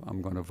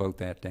going to vote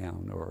that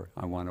down, or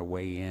I want to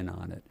weigh in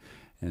on it.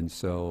 And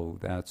so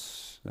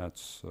that's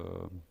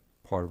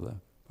part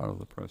of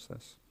the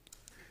process.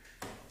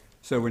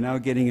 So we're now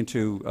getting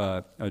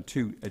into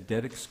two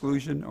debt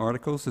exclusion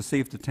articles to see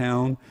if the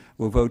town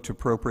will vote to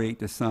appropriate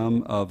the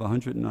sum of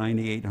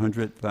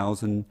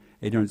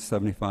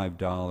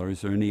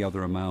 $198,875 or any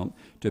other amount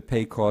to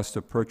pay cost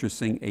of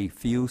purchasing a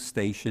fuel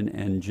station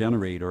and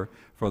generator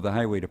for the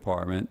highway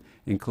department,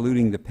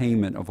 including the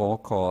payment of all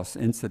costs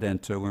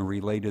incidental and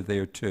related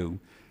thereto,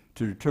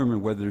 to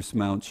determine whether this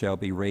amount shall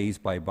be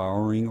raised by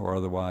borrowing or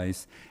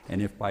otherwise,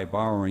 and if by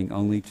borrowing,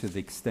 only to the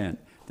extent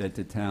that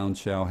the town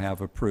shall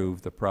have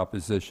approved the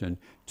Proposition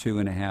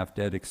 2.5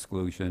 debt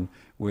exclusion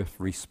with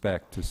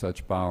respect to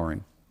such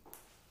borrowing.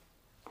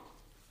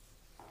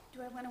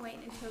 Do I want to wait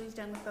until he's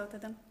done with both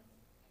of them?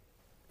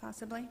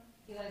 Possibly?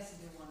 He likes to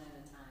do one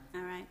at a time.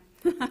 All right.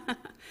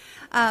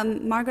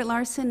 Margaret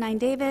Larson, 9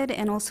 David,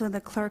 and also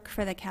the clerk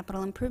for the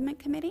Capital Improvement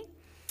Committee.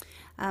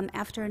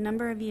 After a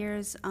number of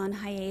years on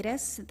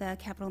hiatus, the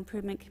Capital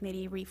Improvement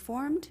Committee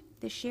reformed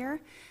this year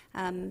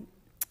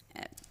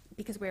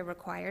because we're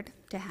required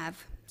to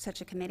have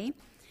such a committee.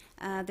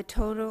 The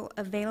total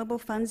available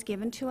funds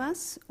given to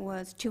us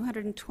was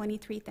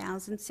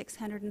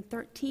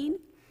 $223,613,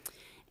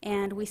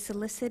 and we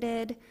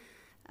solicited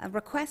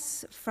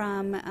requests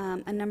from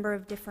a number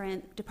of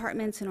different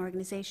departments and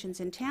organizations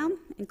in town,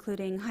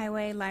 including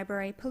highway,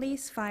 library,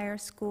 police, fire,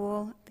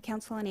 school, the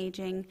Council on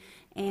Aging,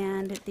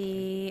 and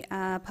the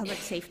Public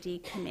Safety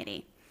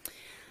Committee.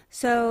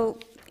 So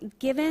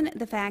given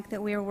the fact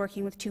that we were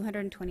working with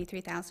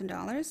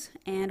 $223,000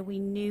 and we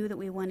knew that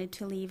we wanted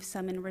to leave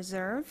some in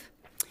reserve,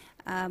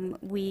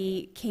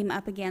 we came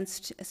up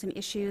against some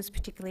issues,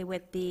 particularly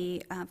with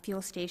the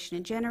fuel station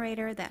and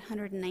generator. That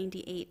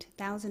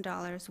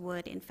 $198,000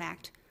 would, in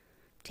fact,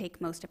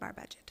 take most of our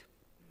budget.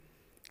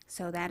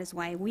 So that is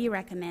why we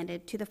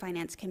recommended to the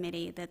Finance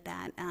Committee that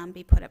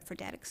be put up for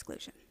debt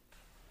exclusion.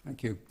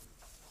 Thank you.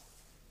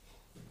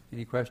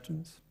 Any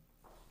questions?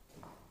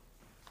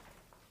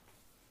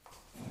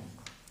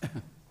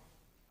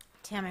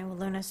 Tammy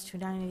Walunas,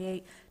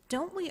 298.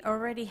 Don't we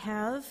already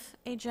have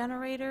a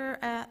generator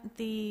at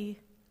the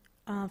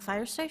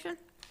fire station?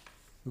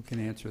 Who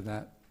can answer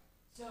that?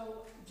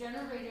 So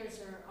generators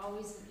are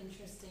always an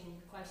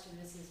interesting question,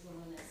 Mrs.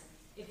 Walunas.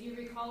 If you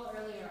recall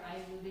earlier, I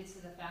alluded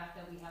to the fact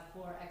that we have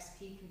 4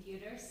 XP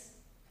computers.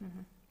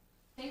 Mm-hmm.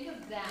 Think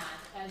of that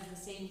as the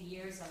same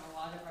years on a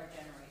lot of our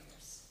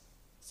generators.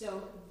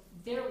 So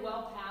they're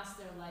well past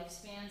their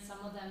lifespan.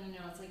 Some of them,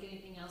 it's like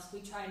anything else.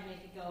 We try to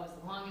make it go as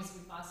long as we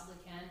possibly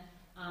can.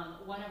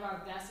 One of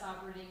our best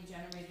operating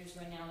generators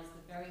right now is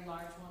the very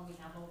large one we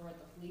have over at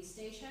the police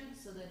station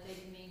so that they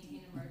can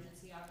maintain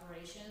emergency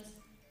operations.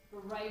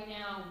 But right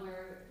now,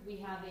 we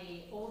have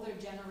a older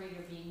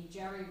generator being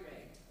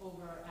jerry-rigged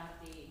over at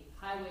the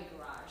highway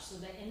garage so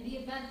that in the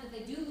event that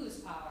they do lose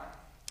power,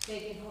 they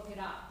can hook it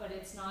up, but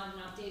it's not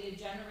an updated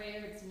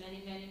generator, it's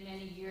many, many,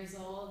 many years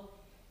old.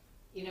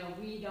 You know,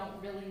 we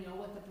don't really know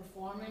what the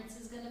performance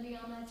is gonna be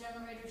on that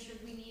generator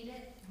should we need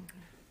it.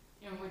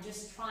 And we're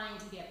just trying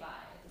to get by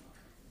at the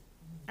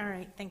moment. All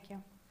right, thank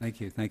you. Thank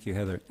you,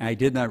 Heather. I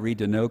did not read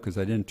the note because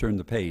I didn't turn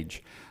the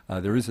page.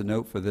 There is a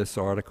note for this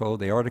article.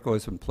 The article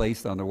has been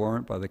placed on the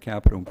warrant by the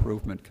Capital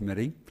Improvement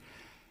Committee.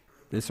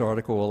 This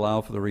article will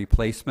allow for the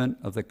replacement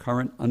of the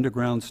current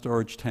underground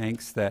storage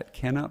tanks that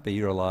cannot be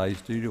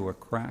utilized due to a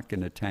crack in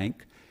the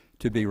tank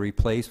to be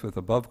replaced with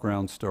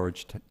above-ground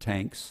storage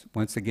tanks,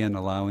 once again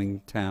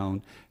allowing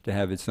town to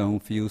have its own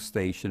fuel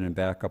station and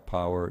backup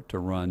power to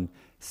run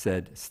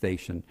said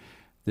station.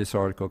 This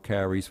article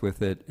carries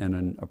with it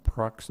an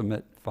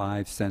approximate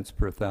 5 cents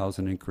per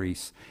thousand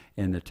increase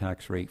in the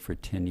tax rate for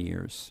 10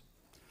 years.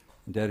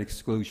 Debt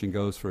exclusion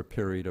goes for a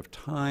period of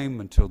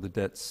time until the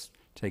debt's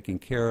taken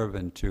care of,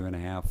 and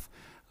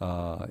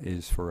 2.5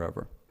 is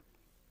forever.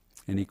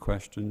 Any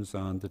questions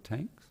on the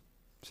tanks?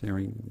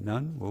 Hearing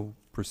none, we'll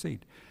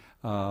proceed.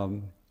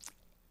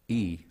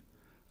 E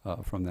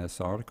from this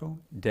article,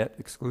 debt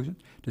exclusion,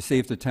 to see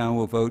if the town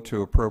will vote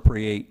to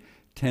appropriate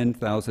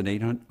 $10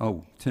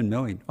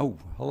 million. Oh,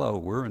 hello,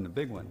 we're in the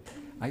big one.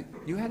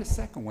 You had a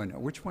second one.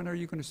 Which one are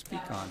you going to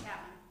speak on?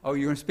 Oh,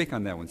 you're going to speak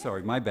on that one.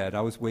 Sorry, my bad. I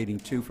was waiting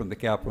two from the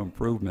capital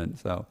improvement,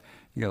 so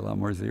you got a lot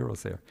more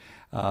zeros there.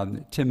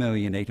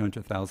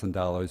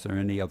 $10,800,000 or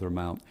any other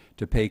amount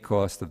to pay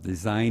cost of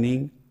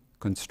designing,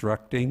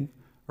 constructing,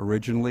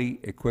 originally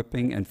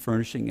equipping, and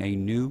furnishing a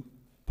new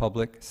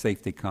public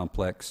safety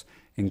complex,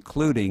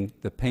 including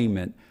the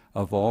payment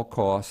of all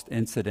costs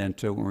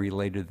incidental and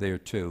related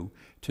thereto,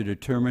 to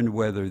determine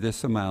whether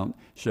this amount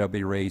shall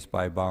be raised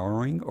by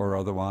borrowing or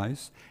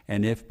otherwise,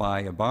 and if by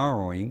a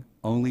borrowing,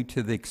 only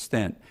to the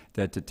extent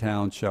that the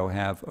town shall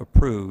have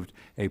approved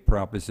a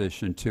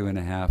Proposition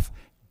 2.5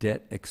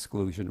 debt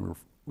exclusion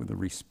with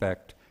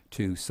respect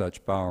to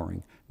such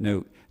borrowing.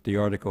 Note, the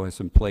article has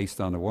been placed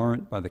on the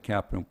warrant by the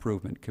Capital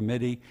Improvement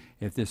Committee.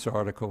 If this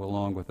article,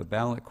 along with a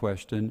ballot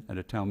question at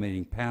a town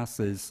meeting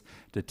passes,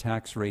 the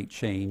tax rate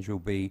change will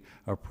be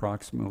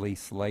approximately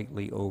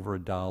slightly over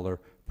 $1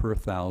 per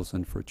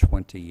thousand for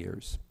 20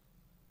 years.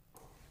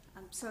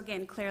 So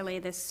again, clearly,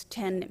 this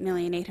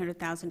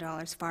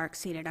 $10,800,000 far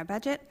exceeded our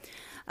budget.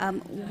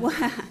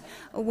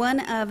 One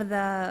of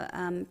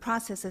the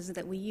processes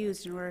that we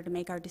used in order to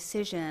make our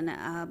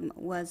decision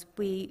was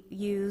we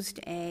used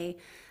a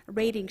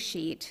rating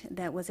sheet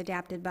that was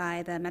adapted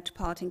by the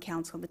Metropolitan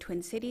Council of the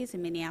Twin Cities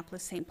in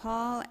Minneapolis-St.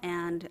 Paul,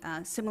 and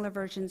similar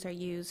versions are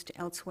used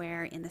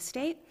elsewhere in the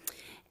state.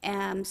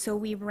 So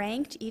we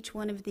ranked each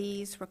one of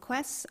these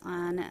requests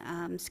on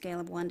a scale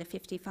of 1 to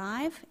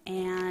 55,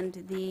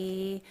 and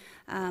the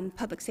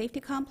public safety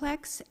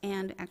complex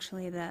and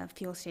actually the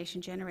fuel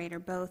station generator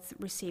both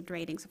received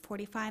ratings of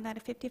 45 out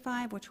of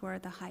 55, which were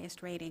the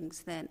highest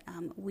ratings that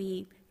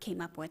we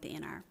came up with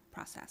in our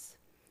process.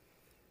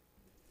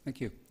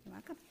 Thank you. You're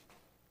welcome.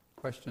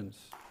 Questions?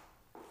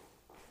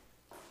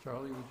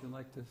 Charlie, would you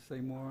like to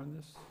say more on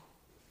this?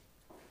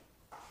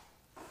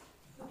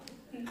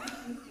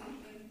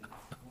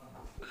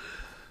 I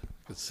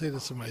could say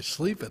this in my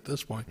sleep at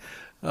this point.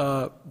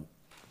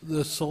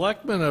 The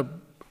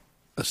selectmen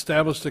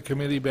established a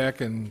committee back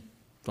in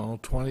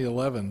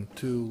 2011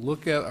 to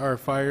look at our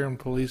fire and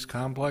police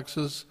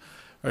complexes,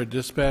 our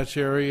dispatch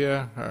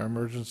area, our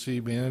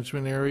emergency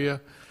management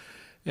area,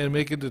 and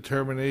make a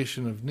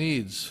determination of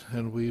needs.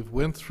 And we've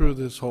went through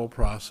this whole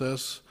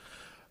process.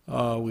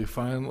 We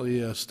finally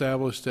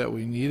established that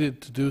we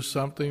needed to do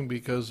something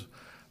because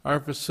our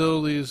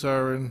facilities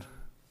are in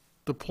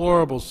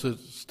deplorable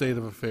state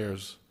of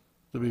affairs,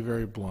 to be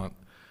very blunt.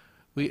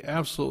 We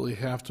absolutely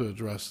have to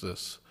address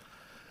this.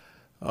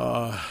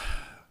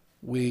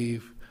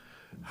 We've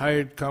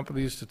hired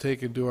companies to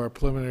take and do our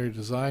preliminary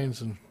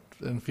designs and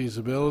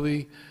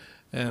feasibility,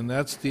 and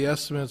that's the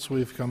estimates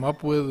we've come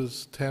up with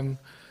is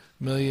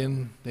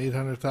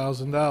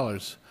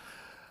 $10,800,000.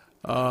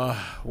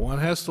 One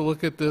has to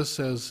look at this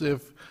as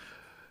if,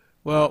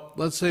 well,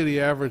 let's say the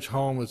average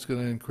home is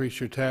going to increase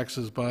your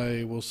taxes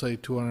by, we'll say,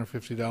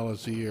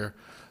 $250 a year.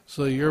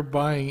 So you're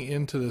buying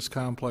into this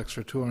complex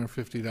for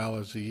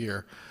 $250 a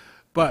year.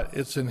 But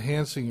it's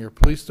enhancing your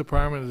police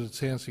department,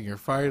 it's enhancing your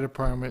fire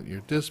department, your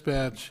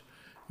dispatch,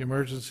 your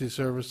emergency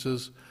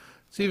services.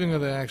 It's even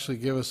going to actually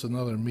give us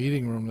another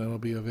meeting room that will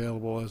be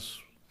available as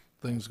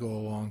things go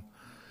along.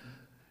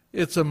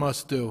 It's a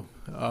must-do.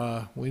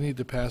 We need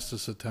to pass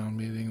this at town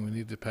meeting. We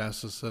need to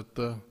pass this at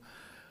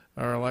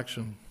our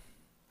election.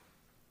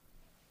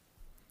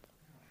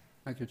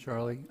 Thank you,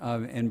 Charlie.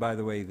 And by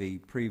the way, the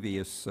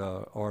previous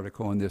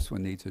article on this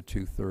one needs a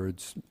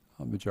 2/3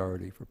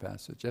 majority for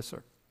passage. Yes,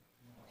 sir.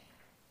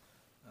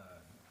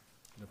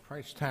 The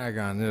price tag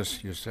on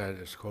this, you said,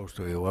 is close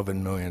to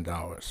 $11 million.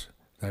 Is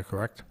that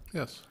correct?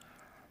 Yes.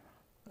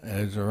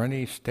 Is there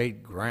any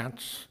state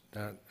grants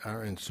that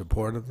are in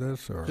support of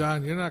this, or?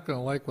 John, you're not going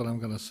to like what I'm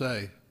going to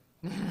say.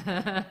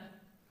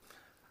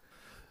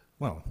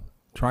 Well,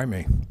 try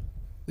me.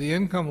 The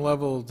income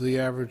level of the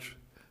average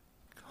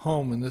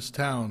home in this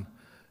town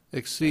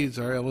exceeds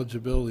our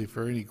eligibility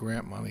for any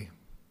grant money.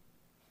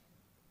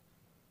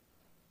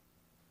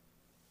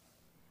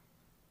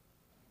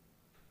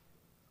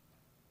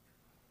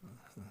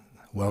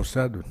 Well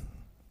said.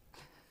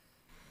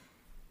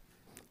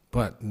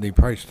 But the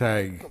price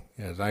tag,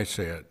 as I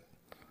see it,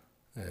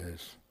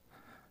 is,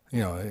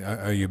 you know,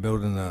 are you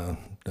building the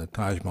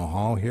Taj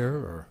Mahal here,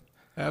 or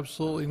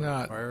Absolutely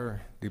not.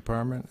 fire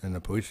department and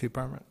the police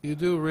department? You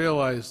do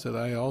realize that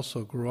I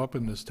also grew up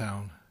in this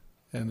town,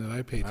 and that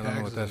I pay I don't know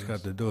what taxes. that's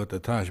got to do with the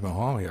Taj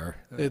Mahal here.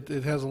 It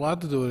has a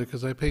lot to do with it,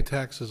 because I pay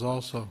taxes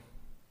also.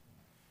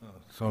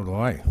 So do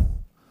I.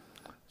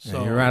 So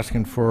And you're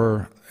asking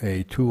for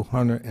a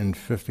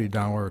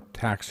 $250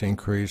 tax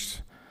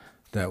increase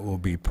that will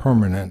be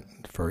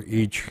permanent for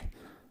each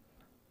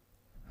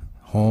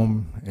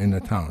home in the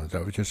town. Is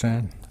that what you're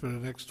saying? for the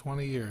next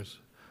 20 years.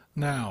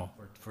 Now,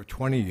 For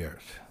 20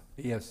 years.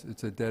 Yes,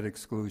 it's a debt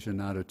exclusion,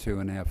 not a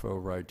 2.5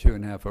 override.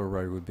 2.5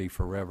 override would be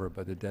forever,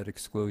 but the debt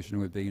exclusion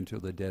would be until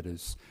the debt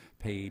is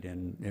paid,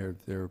 and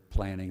they're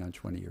planning on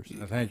 20 years.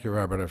 Thank you,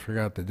 Robert. I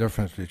forgot the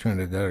difference between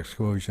a debt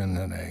exclusion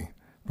and a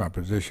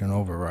proposition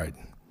override.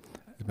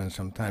 It's been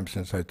some time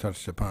since I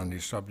touched upon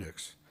these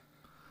subjects.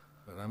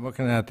 But I'm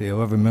looking at the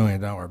 $11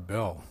 million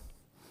bill,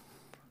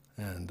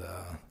 and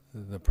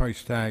the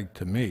price tag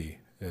to me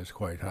is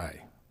quite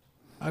high.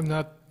 I'm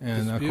not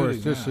And of course,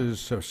 disputing this that. is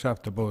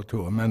susceptible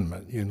to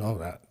amendment, you know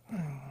that.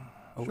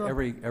 Oh,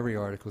 every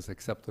article is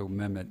except the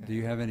amendment. Do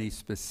you have any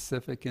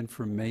specific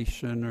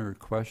information or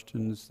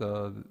questions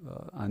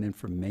on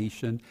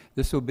information?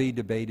 This will be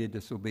debated,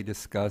 this will be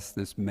discussed,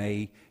 this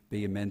may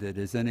be amended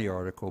as any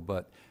article,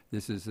 but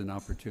this is an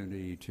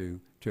opportunity to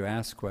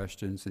ask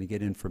questions and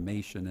get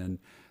information,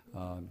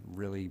 and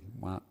really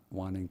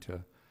wanting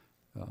to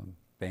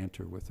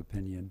banter with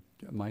opinion.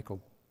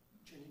 Michael?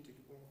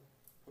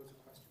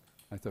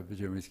 I thought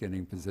Virginia was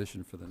getting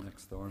position for the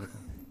next article.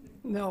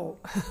 No.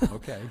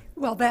 Okay,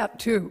 Well, that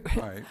too.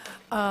 all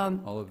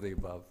right. All of the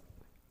above.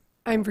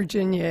 I'm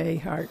Virginia A.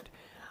 Hart,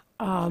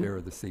 Chair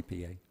of the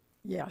CPA.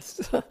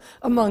 yes,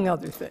 among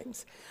other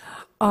things.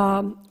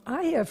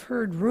 I have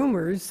heard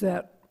rumors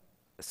that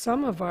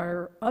some of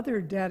our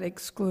other debt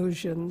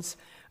exclusions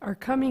are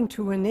coming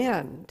to an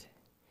end.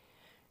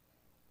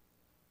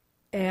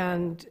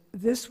 And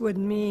this would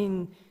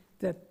mean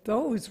that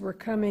those were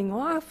coming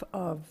off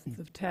of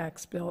the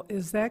tax bill.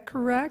 Is that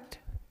correct?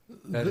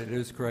 That it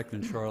is correct,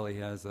 and Charlie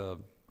has a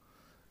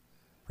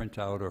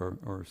printout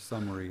or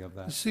summary of You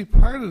that. see,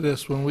 part of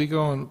this, when we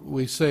go and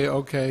we say,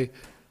 okay,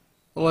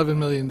 $11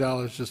 million,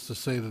 just to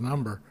say the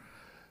number,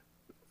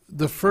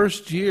 the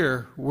first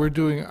year, we're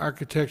doing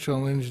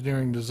architectural and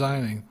engineering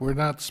designing. We're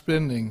not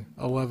spending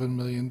 $11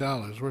 million.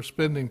 We're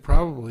spending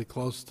probably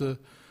close to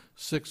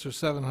 $600,000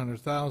 or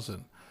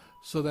 $700,000.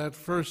 So that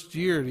first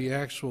year, the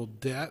actual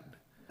debt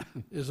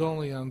is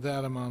only on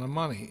that amount of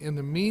money. In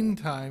the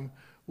meantime,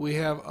 we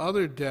have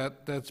other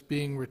debt that's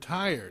being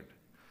retired.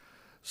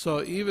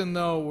 So even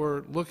though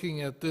we're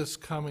looking at this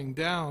coming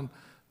down,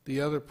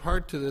 the other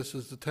part to this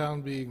is the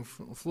town being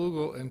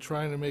frugal and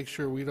trying to make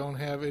sure we don't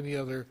have any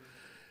other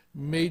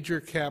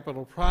major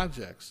capital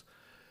projects.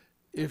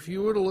 If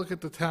you were to look at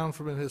the town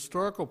from an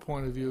historical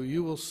point of view,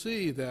 you will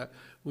see that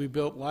we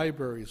built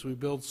libraries, we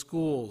built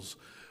schools.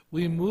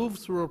 We move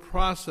through a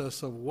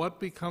process of what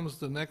becomes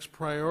the next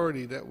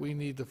priority that we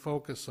need to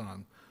focus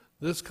on.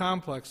 This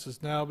complex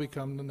has now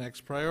become the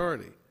next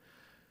priority.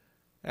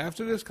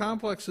 After this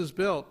complex is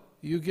built,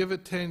 you give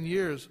it 10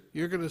 years,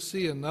 you're going to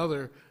see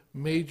another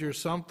major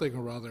something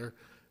or other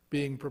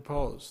being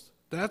proposed.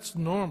 That's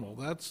normal.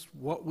 That's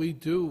what we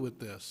do with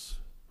this.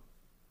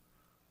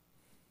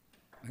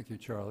 Thank you,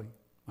 Charlie.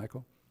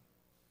 Michael?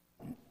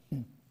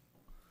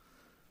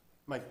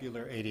 Mike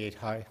Bueller, 88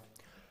 High.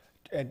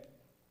 And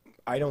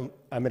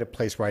I'm at a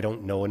place where I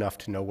don't know enough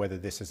to know whether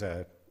this is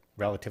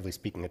relatively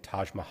speaking, a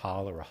Taj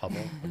Mahal or a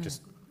Hubble. I'm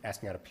just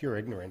asking out of pure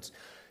ignorance.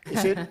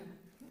 Is it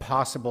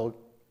possible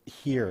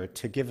here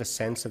to give a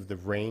sense of the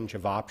range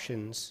of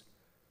options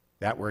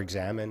that were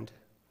examined,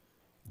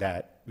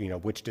 that,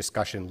 which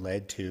discussion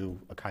led to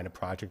a kind of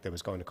project that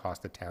was going to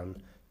cost the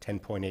town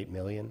 $10.8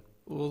 million?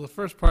 Well, the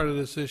first part of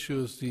this issue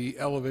is the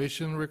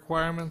elevation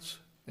requirements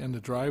and the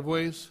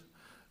driveways.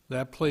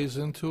 That plays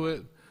into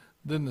it.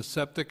 Then the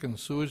septic and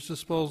sewage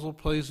disposal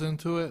plays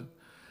into it.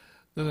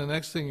 Then the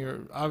next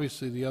thing,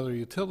 obviously the other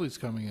utilities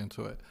coming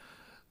into it.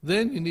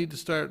 Then you need to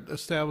start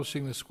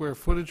establishing the square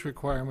footage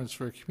requirements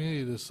for a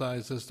community this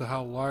size as to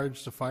how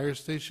large the fire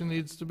station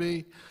needs to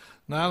be.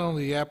 Not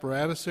only the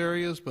apparatus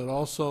areas, but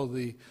also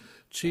the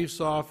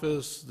chief's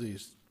office,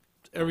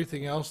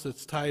 everything else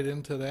that's tied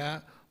into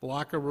that,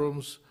 locker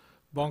rooms,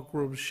 bunk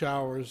rooms,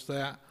 showers,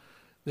 that.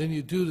 Then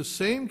you do the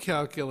same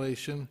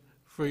calculation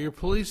for your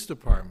police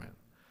department.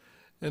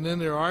 And then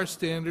there are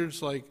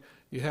standards, like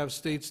you have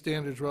state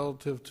standards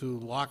relative to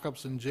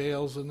lockups and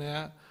jails and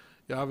that.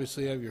 You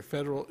obviously have your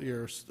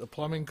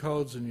plumbing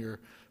codes and your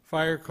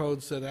fire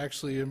codes that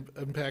actually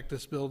impact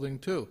this building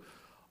too.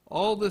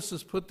 All this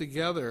is put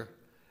together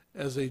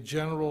as a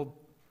general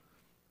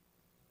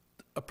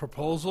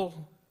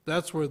proposal.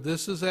 That's where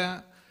this is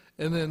at.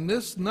 And then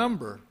this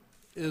number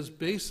is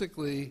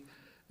basically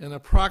an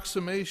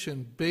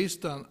approximation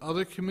based on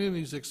other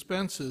communities'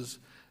 expenses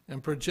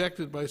and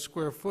projected by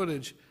square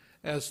footage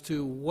as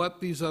to what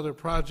these other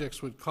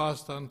projects would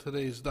cost on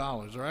today's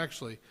dollars, or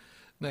actually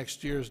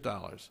next year's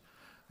dollars.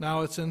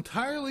 Now, it's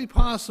entirely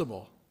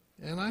possible,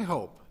 and I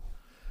hope,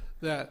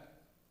 that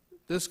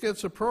this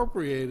gets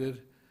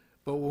appropriated,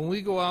 but when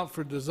we go out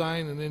for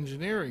design and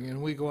engineering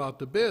and we go out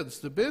to bids,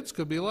 the bids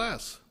could be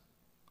less.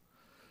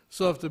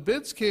 So if the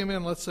bids came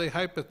in, let's say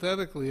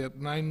hypothetically at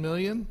 9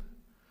 million,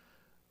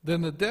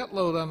 then the debt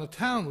load on the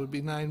town would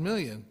be 9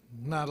 million,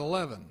 not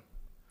 11.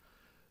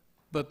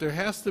 But there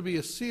has to be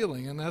a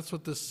ceiling, and that's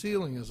what this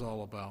ceiling is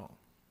all about.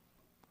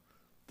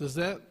 Does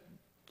that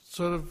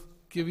sort of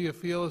give you a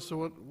feel as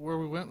to where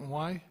we went and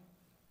why?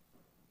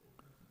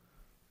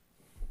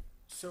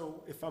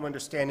 So if I'm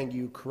understanding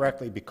you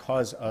correctly,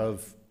 because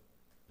of,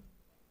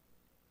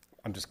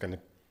 I'm just going to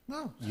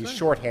No. use say.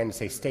 shorthand to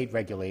say state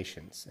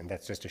regulations, and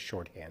that's just a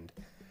shorthand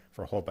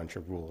for a whole bunch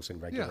of rules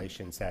and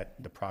regulations that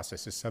the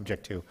process is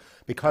subject to.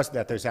 Because of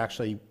that, there's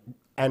actually,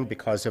 and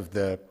because of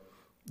the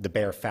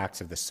bare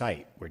facts of the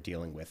site we're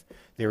dealing with,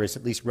 there is,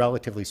 at least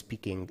relatively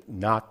speaking,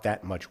 not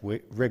that much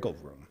wriggle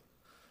room.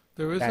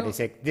 There is That no,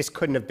 is, this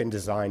couldn't have been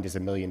designed as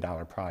 $1 million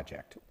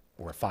project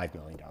or a $5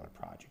 million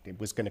project. It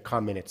was going to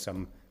come in at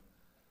some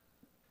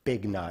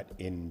big nut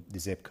in the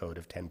zip code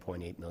of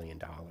 $10.8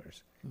 million.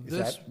 Is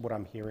This- that what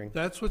I'm hearing?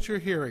 that's what you're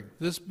hearing.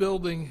 This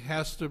building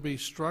has to be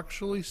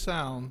structurally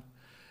sound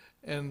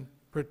and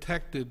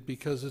protected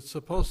because it's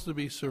supposed to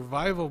be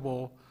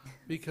survivable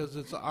because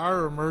it's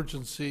our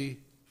emergency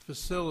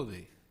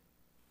facility.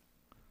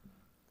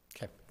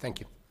 Okay,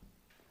 thank you.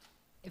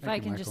 If I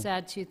can just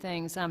add two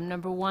things.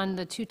 Number one,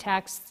 the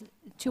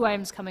two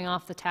items coming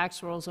off the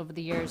tax rolls over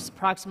the years,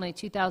 approximately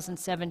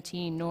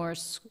 2017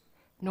 Norris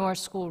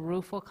School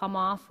roof will come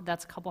off.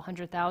 That's a couple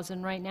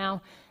 $100,000 right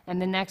now.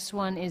 And the next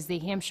one is the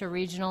Hampshire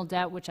Regional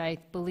debt, which I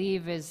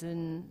believe is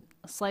in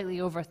slightly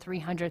over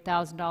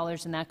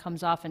 $300,000, and that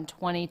comes off in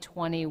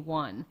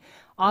 2021.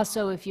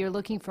 Also, if you're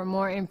looking for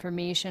more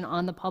information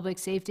on the public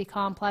safety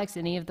complex,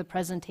 any of the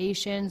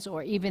presentations,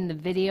 or even the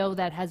video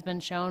that has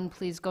been shown,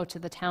 please go to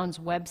the town's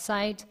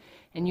website,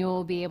 and you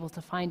will be able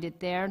to find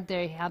it there.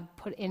 They have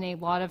put in a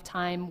lot of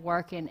time,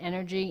 work, and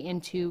energy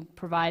into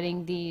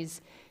providing these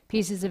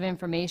pieces of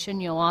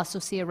information. You'll also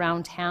see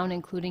around town,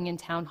 including in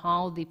Town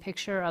Hall, the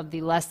picture of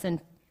the less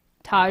than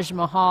Taj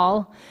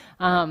Mahal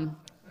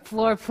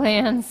floor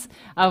plans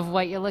of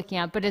what you're looking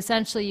at. But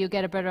essentially, you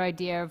get a better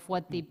idea of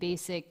what the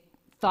basic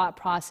thought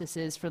process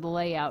is for the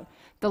layout.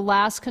 The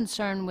last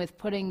concern with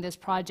putting this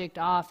project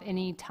off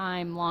any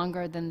time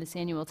longer than this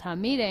annual town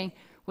meeting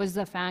was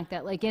the fact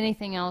that, like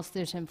anything else,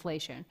 there's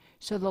inflation.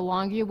 So the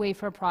longer you wait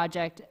for a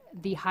project,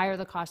 the higher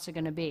the costs are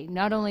going to be.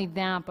 Not only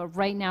that, but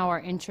right now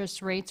our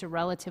interest rates are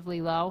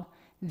relatively low.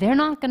 They're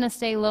not going to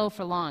stay low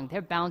for long.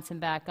 They're bouncing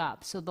back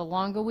up. So the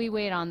longer we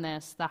wait on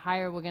this, the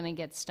higher we're going to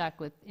get stuck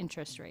with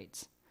interest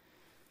rates.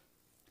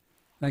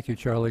 Thank you,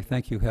 Charlie.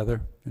 Thank you, Heather.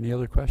 Any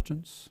other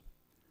questions?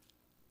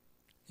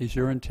 Is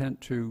your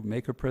intent to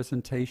make a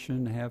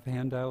presentation, have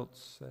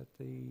handouts at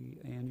the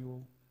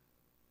annual?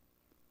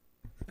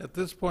 At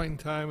this point in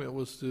time, it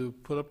was to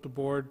put up the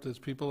board as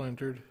people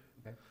entered.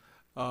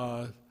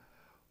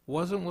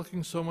 Wasn't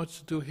looking so much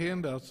to do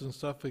handouts and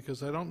stuff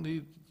because I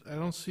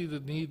don't see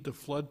the need to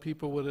flood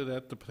people with it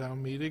at the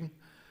town meeting.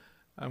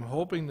 I'm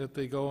hoping that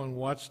they go and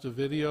watch the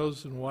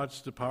videos and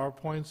watch the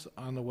PowerPoints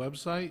on the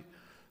website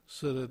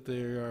so that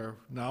they are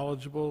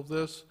knowledgeable of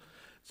this.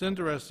 It's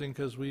interesting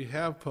because we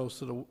have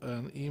posted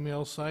an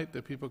email site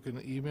that people can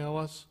email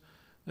us,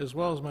 as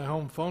well as my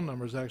home phone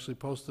number is actually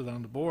posted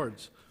on the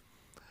boards.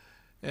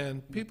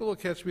 And people will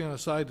catch me on the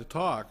side to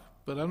talk,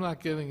 but I'm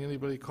not getting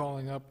anybody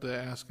calling up to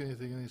ask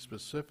anything, any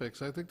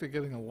specifics. I think they're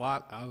getting a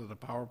lot out of the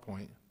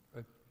PowerPoint.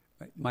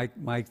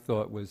 My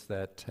thought was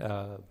that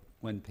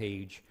one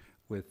page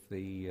with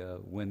the,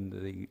 when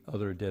the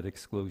other debt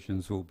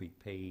exclusions will be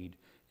paid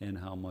and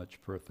how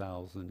much per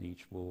thousand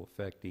each will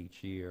affect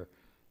each year.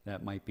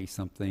 That might be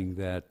something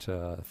that,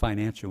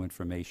 financial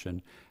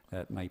information,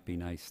 that might be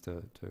nice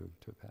to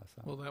pass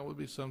out. Well, that would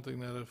be something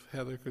that if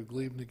Heather could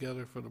glean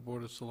together for the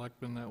Board of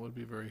Selectmen, that would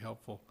be very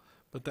helpful.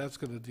 But that's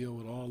going to deal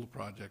with all the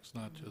projects,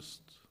 not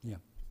just, Yeah,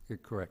 you're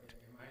correct.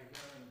 Am I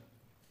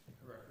hearing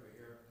correctly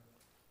here?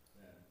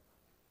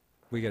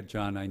 We got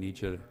John, I need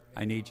you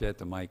at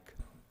the mic.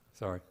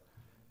 Sorry.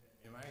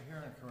 Am I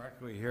hearing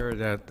correctly here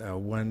that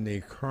when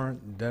the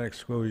current debt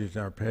exclusions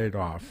are paid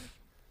off,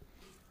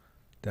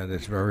 that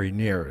it's very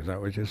near? Is that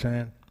what you're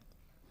saying?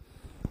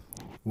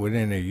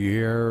 Within a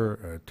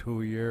year,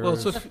 2 years? well,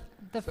 it's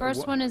The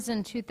first one is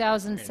in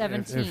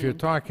 2017. If you're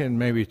talking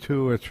maybe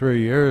 2 or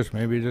 3 years,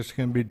 maybe this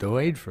can be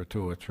delayed for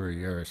 2 or 3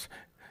 years,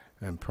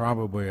 and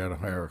probably at a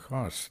higher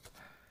cost.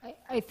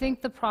 I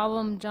think the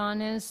problem, John,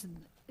 is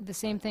the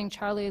same thing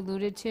Charlie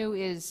alluded to,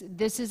 is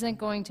this isn't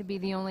going to be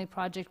the only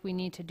project we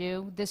need to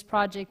do. This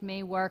project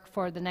may work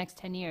for the next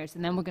 10 years,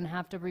 and then we're going to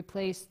have to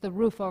replace the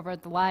roof over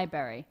at the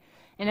library.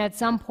 And at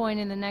some point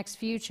in the next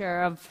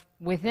future of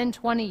within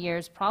 20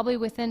 years, probably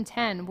within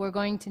 10, we're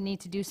going to need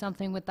to do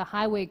something with the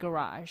highway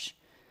garage.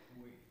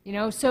 You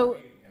know, so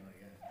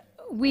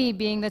we,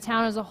 being the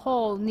town as a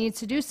whole, needs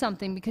to do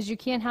something, because you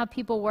can't have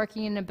people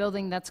working in a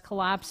building that's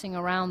collapsing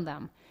around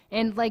them.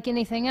 And like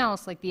anything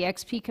else, like the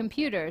XP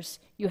computers,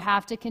 you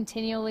have to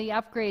continually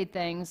upgrade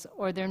things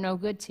or they're no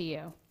good to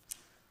you.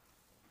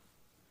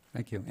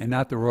 Thank you. And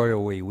not the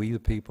royal we the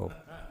people.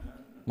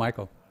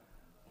 Michael?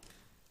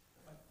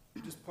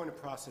 Just point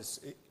of process,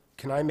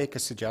 can I make a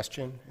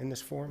suggestion in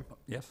this form?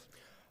 Yes?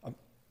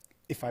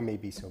 If I may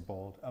be so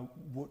bold.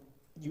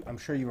 I'm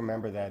sure you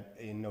remember that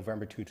in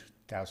November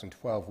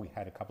 2012, we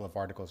had a couple of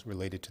articles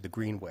related to the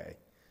Greenway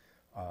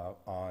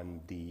on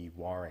the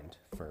warrant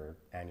for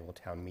annual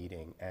town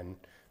meeting. And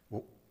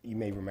you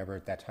may remember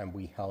at that time,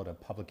 we held a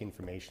public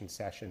information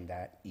session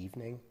that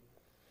evening.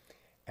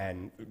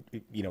 And,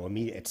 you know,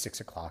 at 6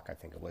 o'clock, I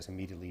think it was,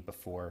 immediately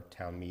before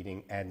town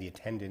meeting, and the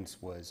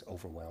attendance was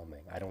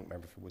overwhelming. I don't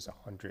remember if it was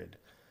 100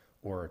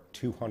 or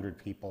 200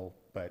 people,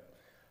 but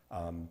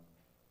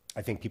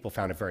I think people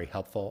found it very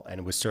helpful, and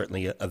it was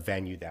certainly a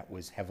venue that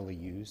was heavily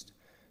used.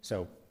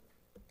 So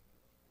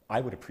I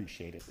would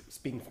appreciate it.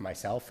 Speaking for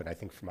myself, and I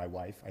think for my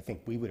wife, I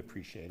think we would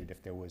appreciate it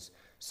if there was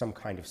some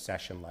kind of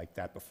session like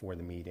that before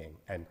the meeting.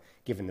 And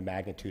given the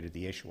magnitude of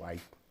the issue,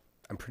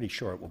 I'm pretty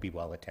sure it will be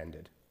well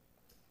attended.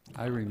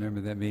 I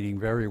remember that meeting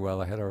very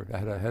well. I had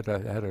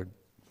to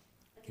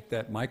get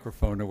that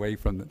microphone away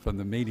from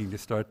the meeting to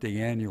start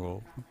the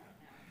annual.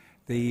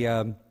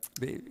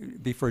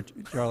 Before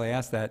Charlie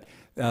asked that,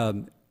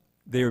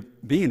 there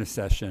being a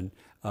session,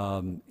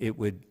 it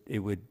would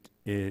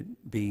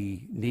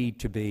need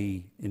to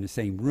be in the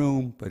same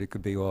room, but it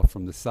could be off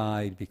from the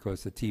side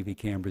because the TV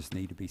cameras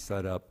need to be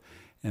set up,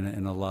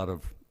 and a lot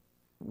of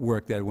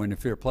work that would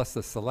interfere. Plus,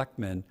 the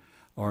selectmen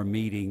are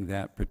meeting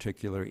that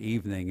particular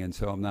evening, and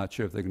so I'm not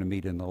sure if they're going to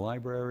meet in the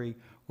library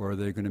or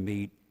they're going to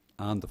meet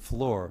on the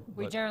floor.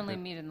 We but generally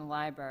meet in the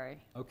library.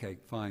 Okay,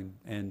 fine.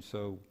 And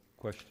so,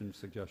 question,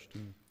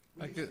 suggestion?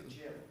 We used the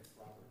gym,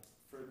 Robert,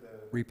 for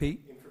the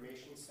Repeat?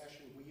 information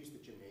session. We used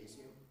the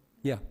gymnasium.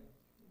 Yeah.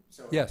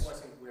 So Yes. it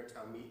wasn't where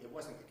town meeting, it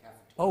wasn't the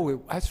cafeteria.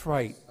 Oh, that's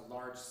right. It was a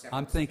large separate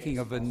I'm thinking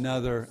space of also.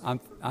 another,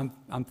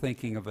 I'm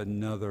thinking of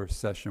another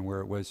session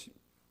where it was,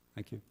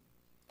 thank you.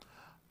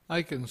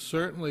 I can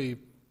certainly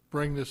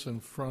bring this in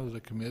front of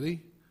the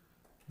committee,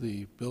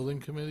 the building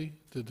committee,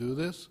 to do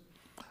this.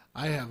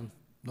 I have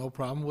no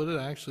problem with it.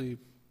 I actually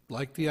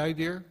like the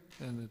idea,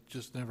 and it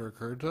just never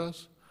occurred to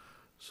us.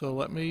 So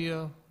let me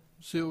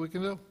see what we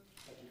can do.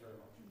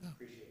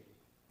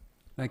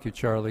 Thank you,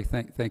 Charlie.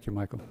 Thank you,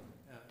 Michael.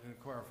 And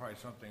clarify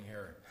something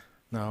here.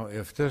 Now,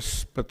 if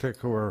this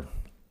particular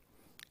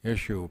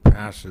issue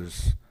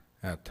passes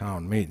at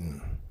town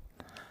meeting,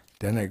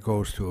 then it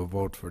goes to a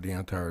vote for the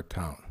entire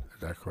town.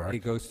 Is that correct? It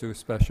goes to a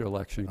special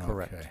election,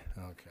 correct?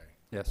 Okay.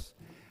 Yes.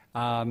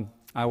 I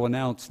will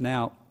announce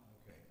now,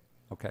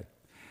 okay.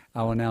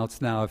 I will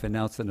announce now, I've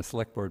announced in a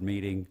select board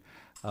meeting,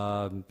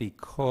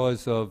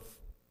 because of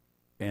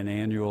an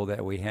annual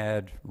that we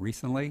had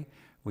recently,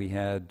 we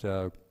had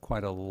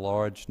quite a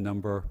large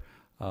number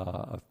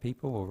of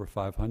people, over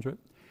 500,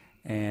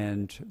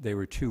 and there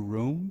were 2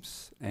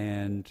 rooms,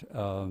 and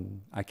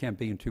I can't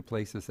be in 2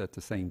 places at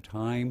the same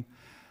time.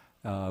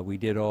 We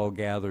did all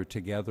gather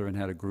together and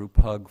had a group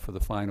hug for the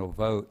final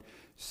vote.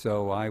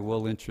 So I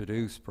will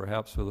introduce,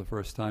 perhaps for the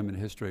first time in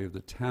the history of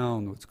the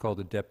town, what's called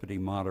a deputy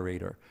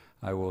moderator.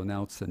 I will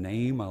announce the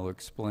name, I'll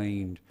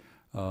explain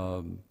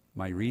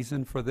my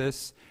reason for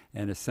this,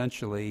 and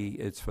essentially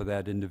it's for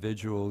that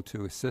individual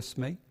to assist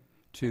me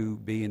to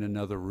be in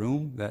another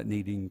room, that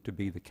needing to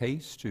be the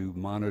case, to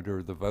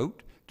monitor the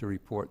vote, to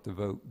report the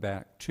vote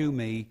back to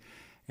me,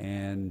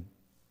 and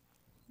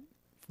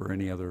for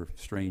any other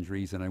strange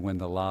reason, I win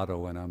the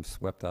lotto and I'm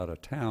swept out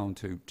of town,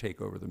 to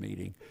take over the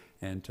meeting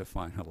and to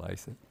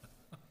finalize it.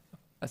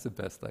 That's the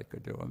best I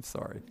could do, I'm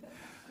sorry.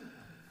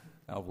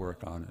 I'll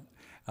work on it.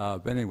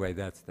 But anyway,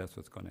 that's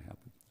what's going to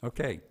happen.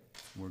 Okay,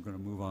 we're going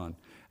to move on.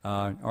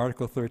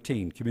 Article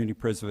 13, community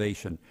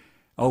preservation.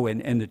 Oh,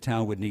 and the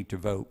town would need to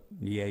vote,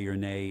 yea or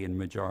nay in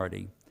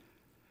majority.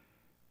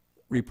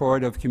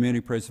 Report of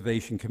Community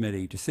Preservation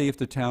Committee, to see if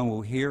the town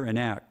will hear and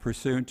act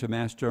pursuant to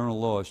Mass General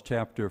Laws,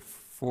 Chapter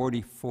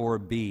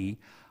 44B,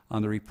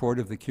 on the report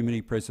of the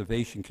Community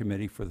Preservation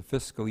Committee for the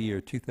fiscal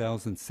year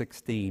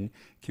 2016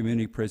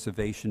 Community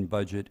Preservation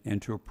Budget,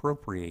 and to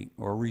appropriate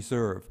or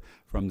reserve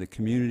from the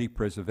Community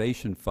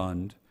Preservation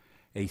Fund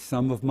a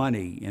sum of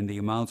money in the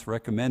amounts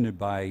recommended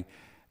by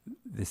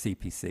the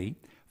CPC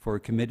for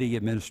committee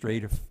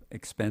administrative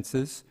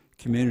expenses,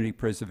 community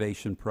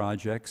preservation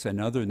projects,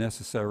 and other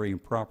necessary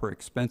and proper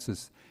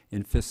expenses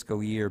in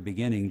fiscal year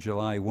beginning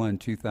July 1,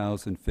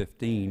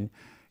 2015,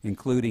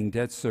 including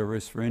debt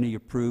service for any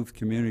approved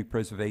community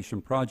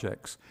preservation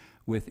projects,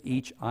 with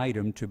each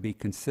item to be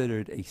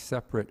considered a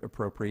separate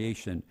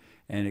appropriation.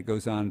 And it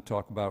goes on to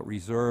talk about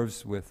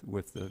reserves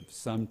with the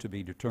sum to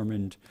be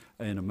determined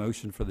in a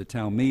motion for the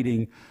town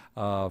meeting,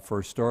 for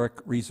historic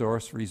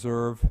resources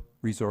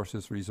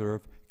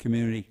reserve,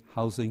 community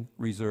housing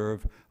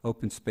reserve,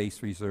 open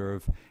space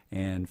reserve,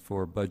 and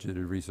for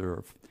budgeted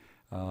reserve.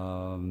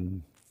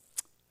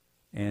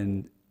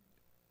 And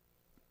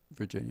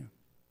Virginia.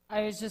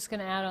 I was just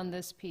going to add on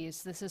this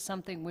piece, this is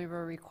something we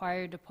were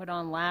required to put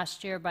on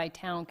last year by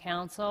town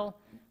council.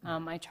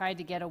 I tried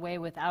to get away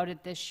without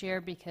it this year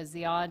because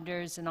the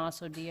auditors and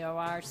also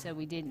DOR said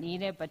we didn't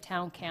need it, but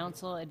town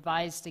council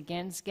advised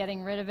against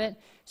getting rid of it,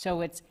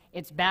 so it's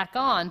back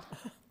on.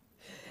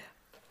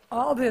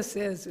 All this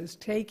is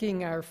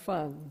taking our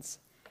funds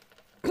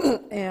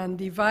and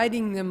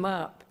dividing them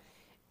up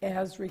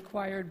as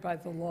required by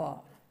the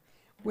law,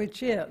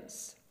 which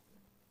is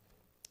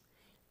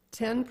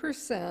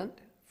 10%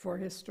 for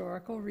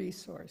historical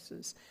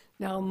resources.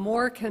 Now,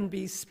 more can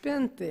be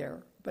spent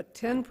there, but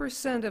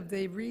 10% of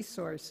the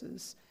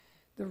resources,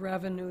 the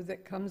revenue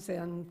that comes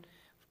in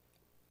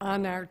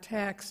on our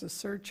tax, the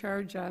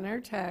surcharge on our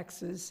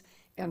taxes,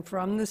 and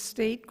from the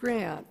state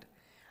grant,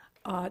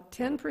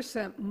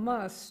 10%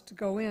 must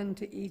go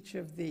into each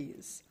of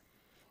these.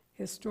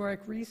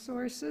 Historic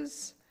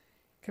resources,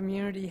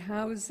 community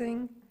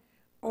housing,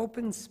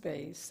 open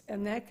space,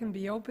 and that can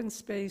be open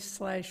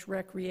space /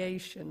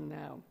 recreation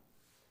now.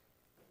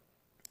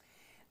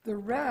 The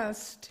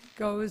rest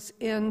goes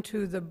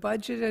into the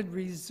budgeted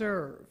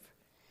reserve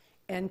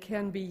and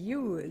can be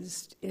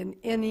used in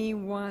any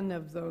one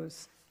of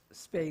those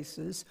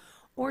spaces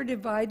or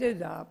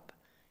divided up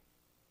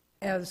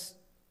as,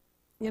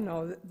 you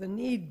know, the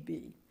need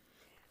be.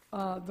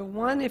 The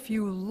one, if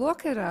you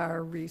look at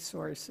our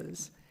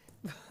resources,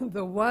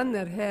 the one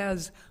that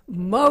has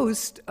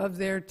most of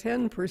their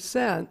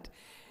 10%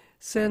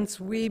 since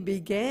we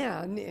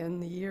began in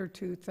the year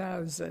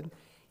 2000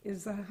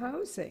 is the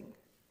housing.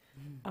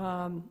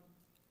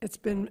 It's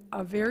been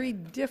a very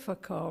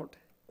difficult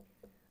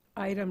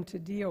item to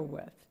deal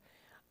with.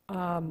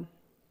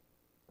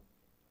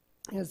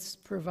 It's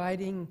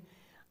providing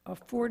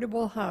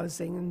affordable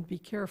housing, and be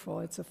careful,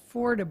 it's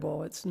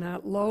affordable, it's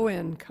not low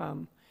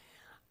income,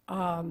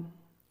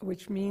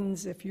 which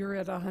means if you're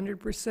at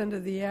 100%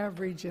 of the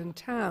average in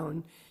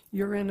town,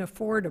 you're in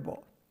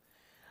affordable.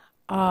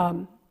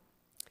 That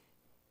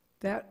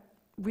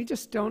we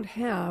just don't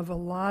have a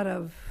lot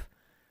of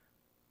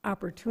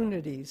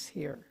opportunities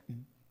here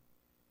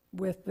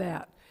with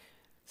that.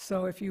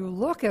 So if you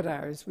look at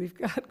ours, we've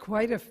got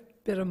quite a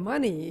bit of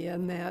money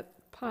in that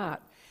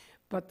pot,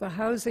 but the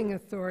Housing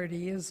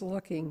Authority is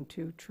looking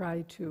to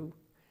try to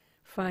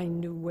find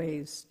new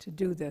ways to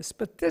do this.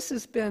 But this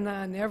has been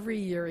on every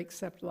year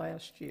except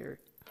last year.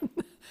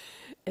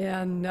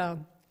 And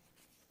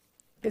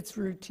it's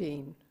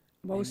routine.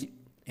 Most.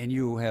 And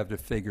you have the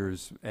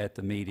figures at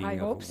the meeting? I of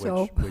hope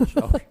which,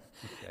 so. Okay.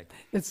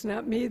 It's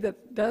not me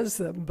that does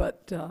them,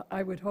 but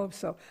I would hope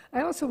so. I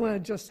also want to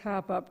just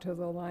hop up to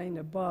the line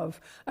above.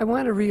 I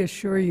want to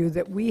reassure you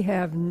that we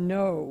have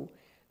no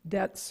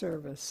debt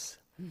service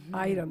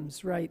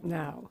items right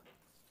now.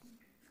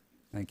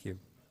 Thank you.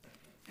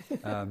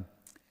 And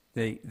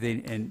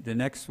the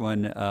next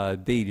one,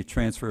 B, to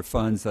transfer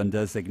funds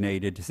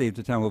undesignated, to see if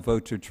the town will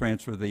vote to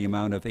transfer the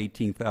amount of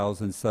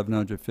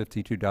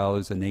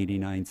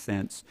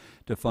 $18,752.89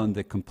 to fund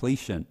the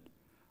completion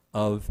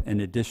of an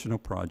additional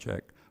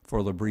project for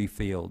Labrie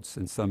Fields,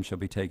 and some shall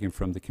be taken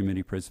from the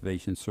Community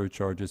Preservation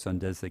Surcharges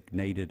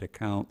Undesignated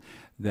account.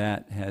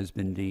 That has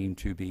been deemed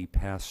to be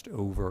passed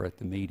over at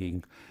the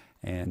meeting,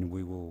 and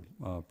we will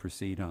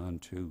proceed on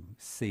to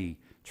C,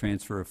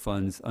 transfer of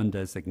funds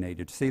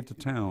undesignated. To see if the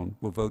town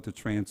will vote to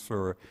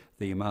transfer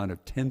the amount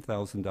of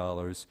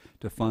 $10,000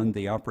 to fund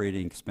the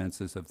operating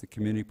expenses of the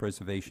Community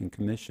Preservation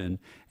Commission,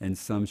 and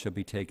some shall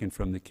be taken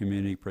from the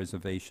Community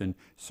Preservation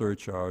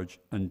Surcharge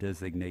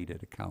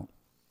Undesignated account.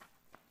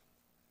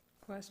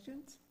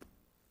 Questions?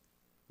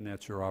 And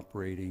that's your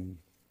operating.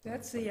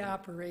 That's the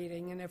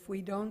operating, and if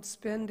we don't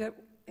spend it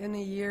in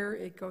a year,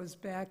 it goes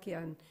back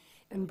in.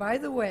 And by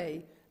the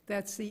way,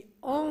 that's the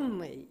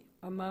only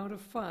amount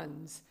of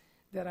funds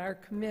that our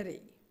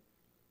committee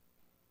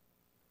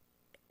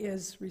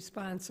is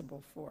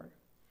responsible for.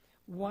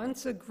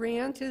 Once a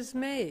grant is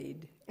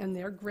made, and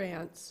they're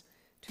grants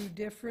to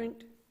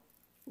different,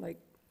 like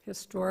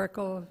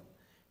historical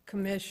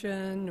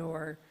commission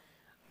or,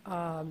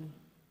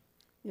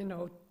 you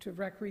know, to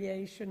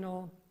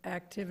recreational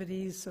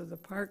activities, so the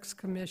Parks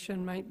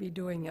Commission might be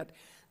doing it.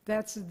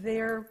 That's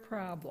their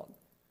problem.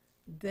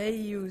 They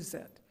use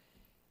it.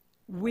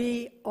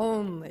 We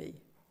only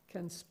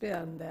can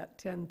spend that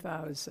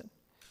 $10,000.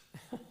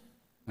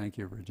 Thank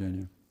you,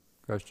 Virginia.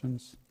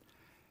 Questions?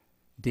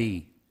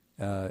 D,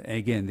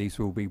 again, these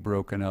will be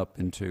broken up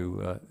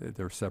into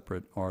their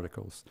separate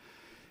articles.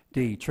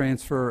 D,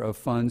 transfer of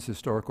funds,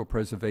 historical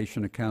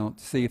preservation account.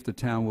 See if the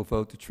town will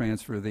vote to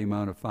transfer the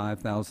amount of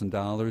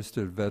 $5,000 to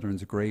the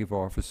Veterans Grave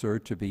Officer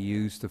to be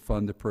used to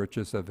fund the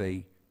purchase of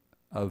a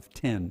of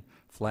 10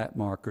 flat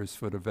markers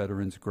for the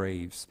veterans'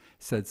 graves.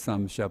 Said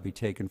sum shall be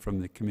taken from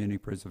the Community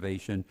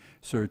Preservation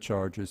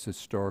Surcharges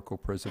Historical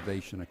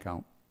Preservation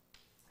account.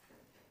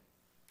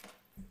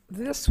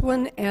 This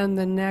one and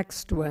the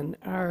next one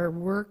are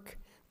work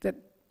that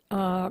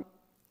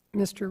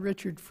Mr.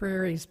 Richard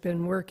Frary's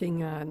been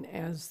working on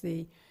as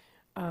the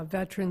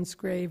Veterans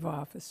Grave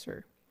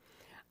Officer.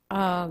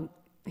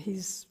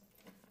 He's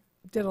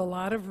did a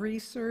lot of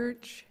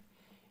research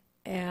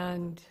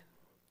and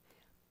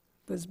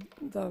was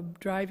the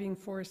driving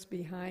force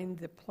behind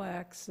the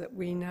plaques that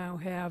we now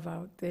have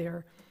out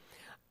there.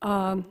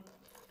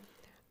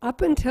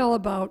 Up until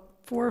about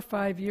 4 or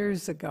 5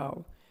 years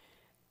ago,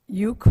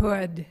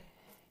 the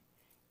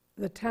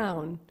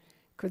town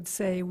could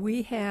say,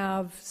 we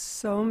have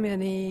so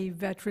many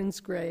veterans'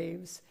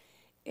 graves,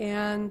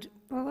 and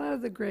a lot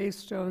of the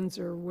gravestones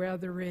are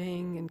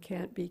weathering and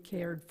can't be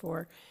cared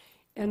for.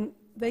 And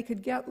they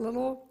could get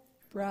little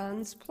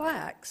bronze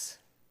plaques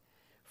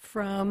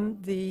from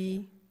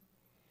the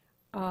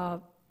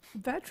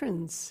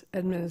Veterans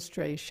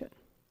Administration.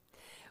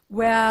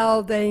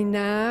 Well, they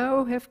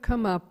now have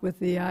come up with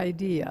the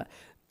idea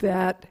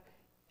that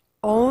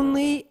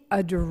only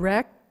a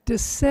direct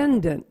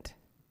descendant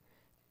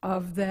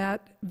of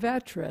that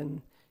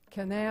veteran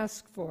can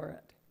ask for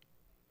it.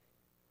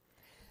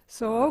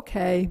 So,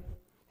 okay,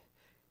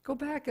 go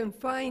back and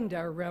find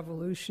our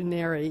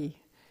revolutionary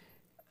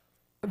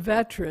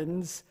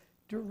veterans'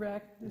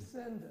 direct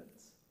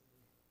descendants.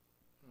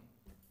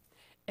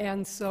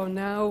 And so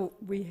now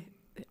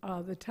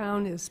the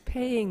town is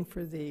paying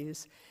for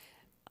these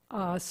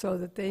so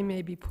that they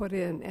may be put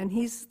in. And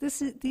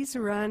these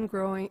are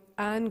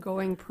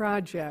ongoing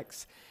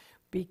projects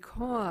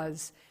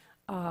because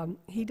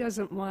he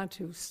doesn't want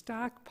to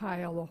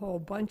stockpile a whole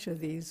bunch of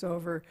these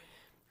over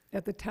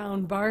at the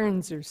town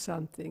barns or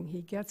something.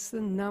 He gets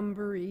the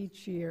number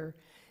each year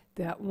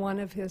that one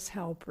of his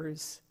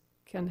helpers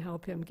can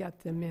help him get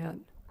them in.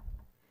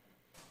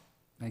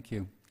 Thank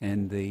you.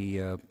 And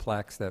the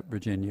plaques that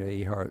Virginia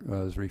Ehart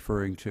was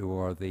referring to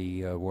are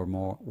the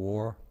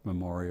war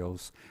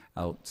memorials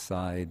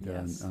outside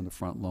Yes. on the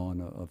front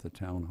lawn of the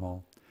town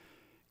hall.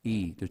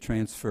 E, to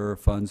transfer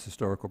funds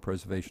historical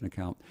preservation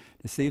account.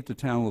 To see if the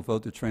town will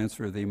vote to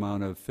transfer the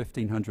amount of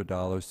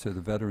 $1,500 to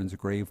the Veterans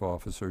Grave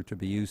Officer to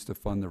be used to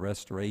fund the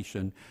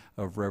restoration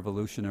of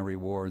Revolutionary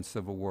War and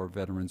Civil War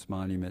veterans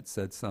monuments.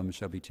 Said sum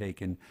shall be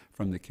taken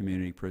from the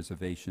Community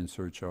Preservation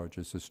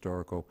Surcharges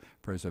Historical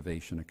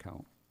Preservation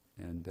account.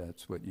 And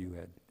that's what you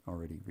had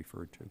already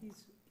referred to.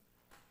 He's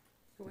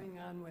going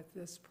on with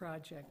this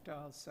project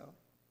also.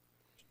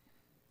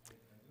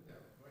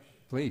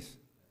 Please.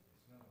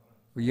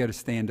 Well, you got to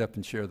stand up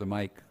and share the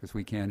mic because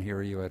we can't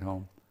hear you at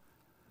home.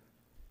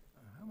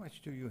 How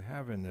much do you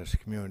have in this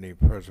community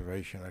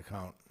preservation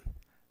account?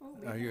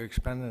 Are you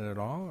expending it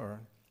all,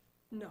 or?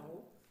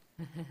 No.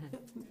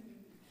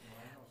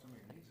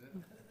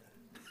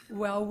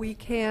 Well, we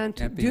can't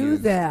Can't be do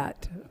used.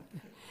 that.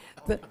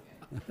 The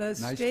Nice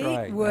try, state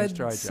nice would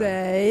try, John.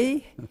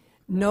 say,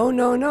 no,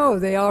 no, no.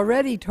 They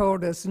already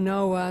told us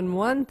no on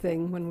one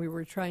thing when we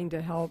were trying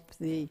to help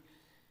the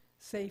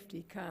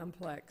safety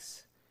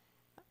complex.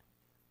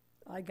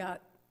 I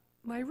got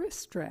my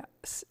wrist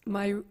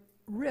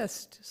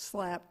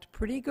slapped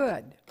pretty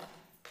good.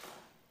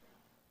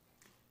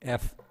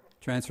 F,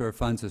 transfer of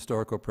funds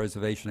historical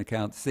preservation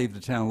account. See if the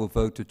town will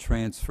vote to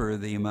transfer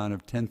the amount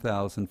of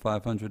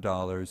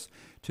 $10,500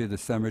 to the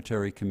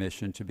Cemetery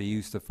Commission to be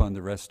used to fund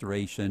the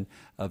restoration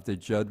of the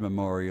Judd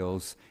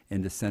memorials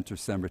in the Center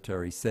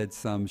Cemetery. Said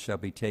sum shall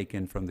be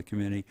taken from the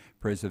Community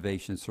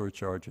Preservation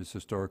Surcharges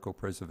Historical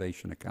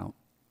Preservation account.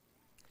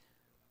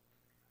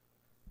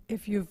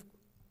 If you've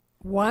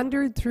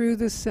wandered through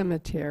the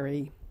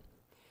cemetery,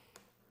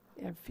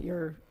 if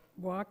you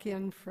walk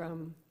in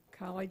from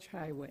College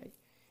Highway,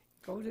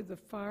 go to the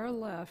far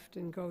left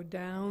and go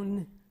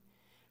down,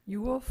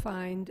 you will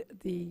find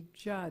the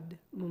Judd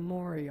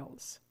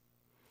memorials.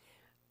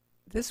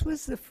 This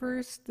was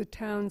the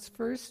town's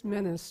first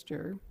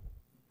minister,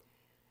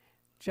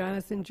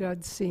 Jonathan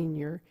Judd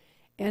Sr.,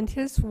 and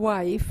his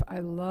wife. I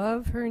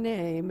love her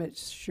name. It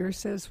sure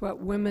says what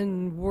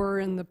women were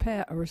in the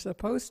past, or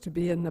supposed to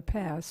be in the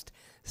past.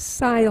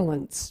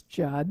 Silence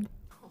Judd.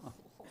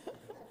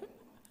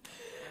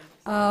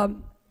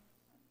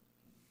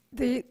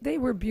 They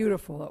were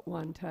beautiful at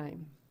one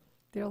time.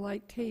 They're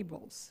like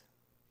tables.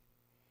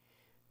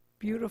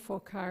 Beautiful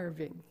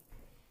carving.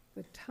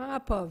 The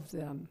top of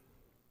them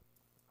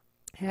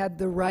had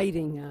the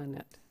writing on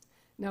it.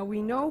 Now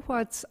we know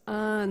what's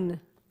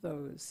on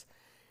those,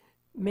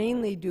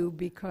 mainly due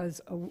because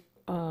a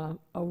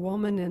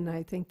woman in,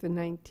 I think, the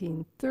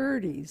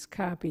 1930s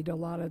copied a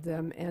lot of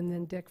them, and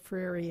then Dick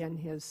Frary and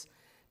his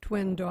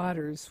twin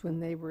daughters, when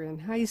they were in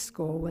high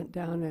school, went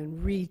down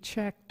and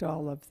rechecked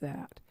all of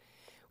that.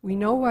 We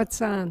know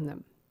what's on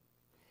them,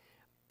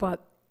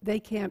 but they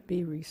can't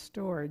be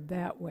restored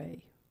that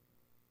way.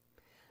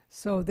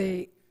 So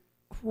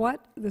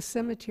what the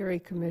Cemetery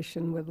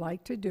Commission would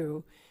like to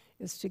do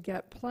is to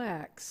get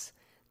plaques,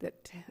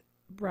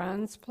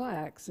 bronze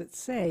plaques that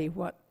say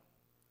what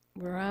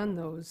were on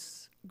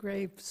those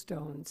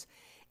gravestones,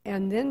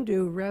 and then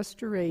do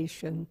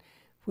restoration,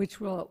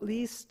 which will at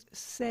least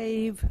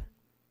save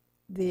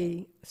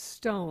the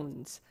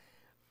stones.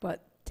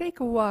 But take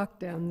a walk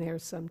down there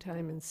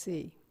sometime and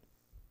see.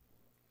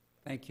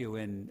 Thank you,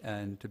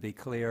 and to be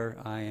clear,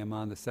 I am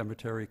on the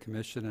Cemetery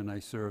Commission, and I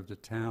serve the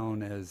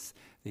town as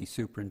the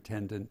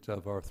superintendent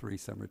of our 3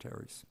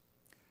 cemeteries.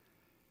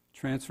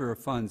 Transfer of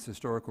funds,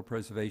 historical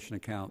preservation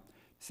account.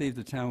 See if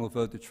the town will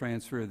vote to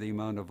transfer the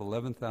amount of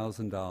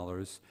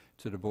 $11,000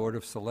 to the Board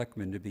of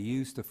Selectmen to be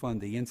used to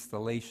fund the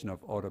installation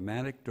of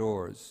automatic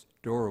door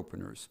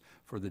openers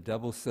for the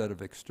double set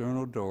of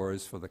external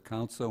doors for the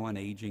Council on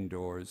Aging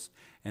doors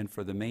and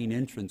for the main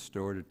entrance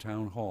door to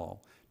Town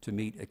Hall to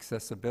meet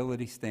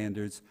accessibility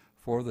standards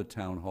for the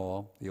Town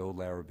Hall, the old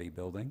Larrabee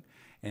building,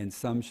 and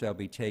some shall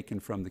be taken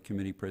from the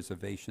Community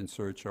Preservation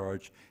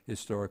Surcharge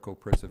Historical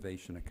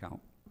Preservation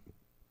account.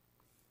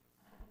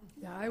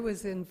 Yeah, I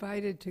was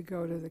invited to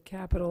go to the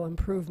Capital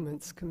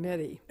Improvements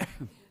Committee.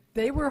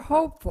 They were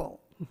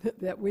hopeful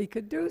that we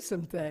could do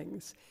some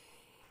things.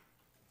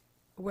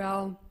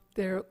 Well,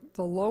 the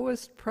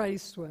lowest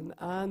priced one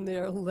on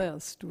their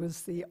list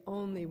was the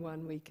only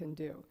one we can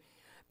do.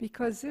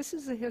 Because this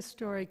is a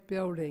historic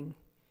building,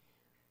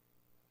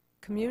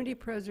 community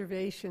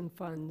preservation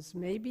funds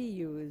may be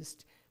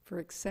used for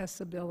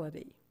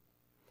accessibility.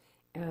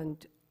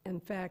 And in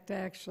fact,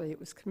 actually, it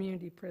was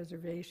community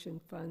preservation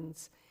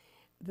funds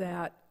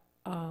that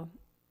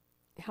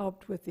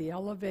helped with the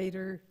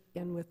elevator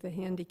and with the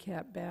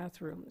handicap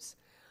bathrooms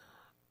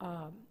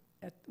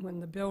when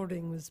the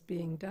building was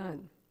being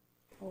done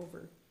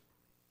over.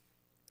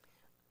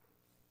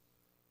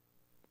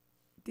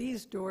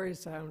 These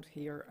doors out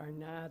here are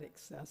not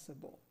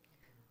accessible.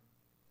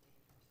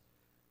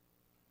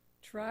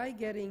 Try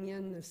getting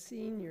in the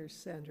senior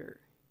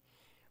center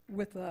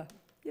with the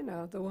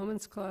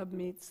Women's Club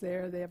meets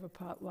there. They have a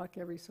potluck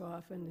every so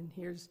often, and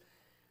here's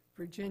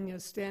Virginia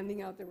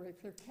standing out there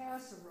with her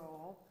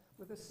casserole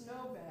with a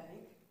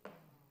snowbank,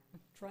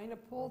 trying to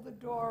pull the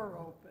door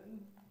open,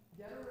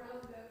 get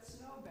around that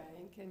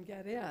snowbank, and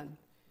get in.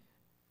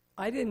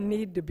 I didn't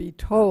need to be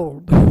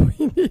told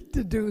we need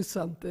to do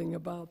something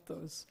about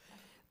those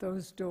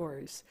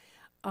doors.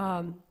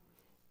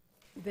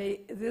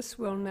 This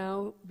will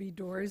now be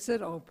doors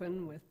that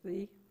open with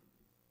the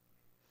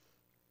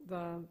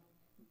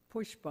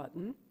push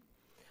button.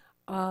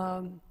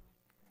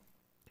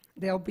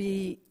 They'll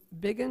be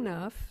big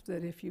enough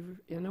that if you're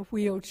in a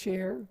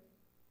wheelchair,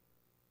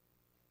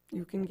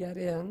 you can get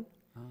in.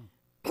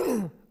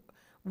 Oh.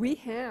 We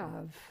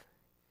have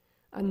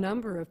a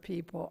number of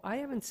people. I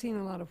haven't seen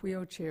a lot of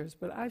wheelchairs,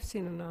 but I've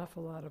seen an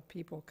awful lot of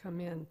people come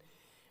in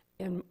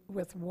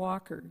with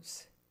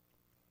walkers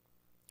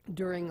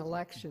during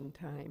election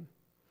time.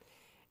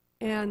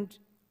 And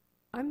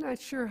I'm not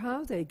sure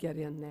how they get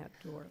in that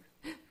door.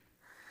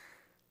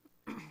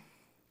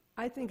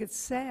 I think it's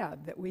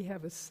sad that we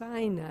have a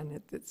sign on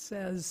it that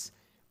says,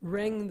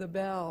 "Ring the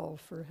bell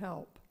for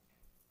help."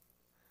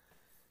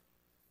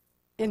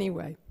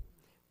 Anyway,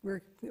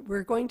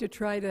 we're going to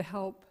try to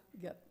help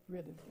get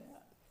rid of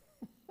that.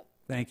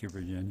 Thank you,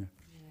 Virginia.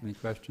 Any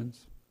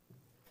questions?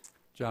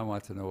 John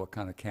wants to know what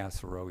kind of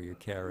casserole you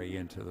carry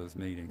into those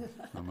meetings.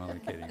 I'm only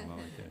kidding, I'm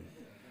only kidding.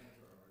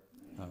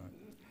 All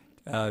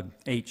right.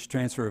 H,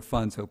 transfer of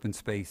funds, open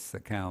space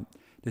account.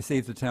 To see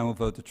if the town will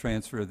vote to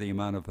transfer the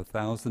amount of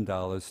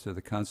 $1,000 to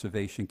the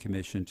Conservation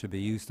Commission to be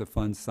used to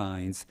fund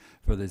signs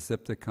for the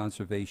Zipta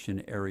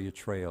Conservation Area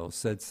Trails.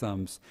 Said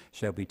sums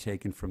shall be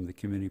taken from the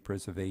Community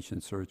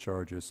Preservation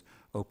Surcharges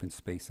open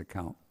space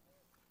account.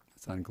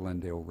 It's on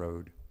Glendale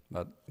Road,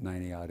 about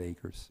 90-odd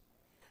acres.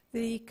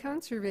 The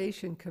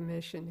Conservation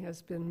Commission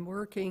has been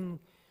working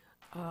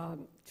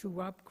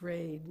to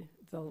upgrade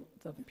the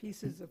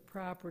pieces of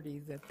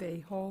property that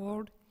they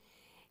hold,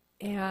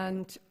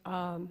 and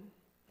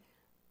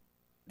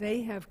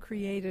they have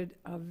created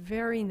a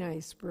very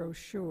nice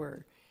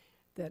brochure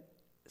that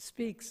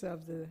speaks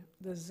of the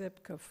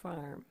Zipka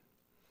farm.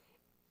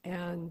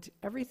 And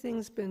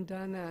everything's been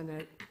done on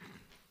it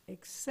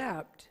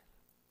except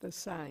the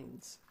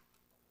signs.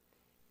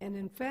 And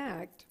in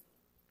fact,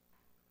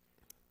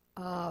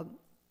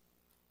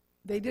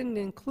 they didn't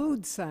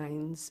include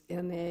signs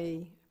in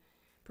a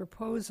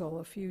proposal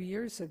a few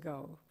years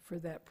ago for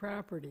that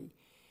property.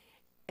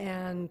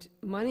 And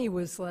money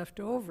was left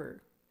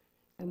over,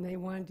 and they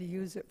wanted to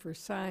use it for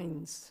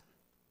signs.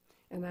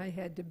 And I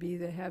had to be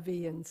the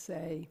heavy and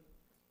say,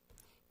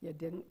 you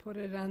didn't put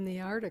it on the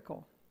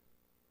article,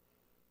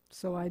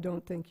 so I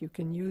don't think you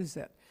can use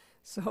it.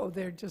 So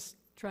they're just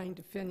trying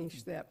to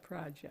finish that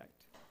project.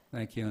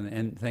 Thank you,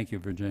 and thank you,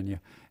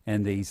 Virginia.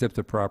 And the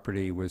Zipta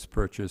property was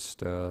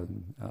purchased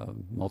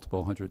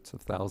multiple hundreds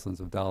of thousands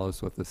of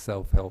dollars with the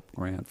self-help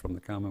grant from the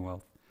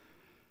Commonwealth.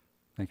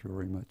 Thank you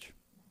very much.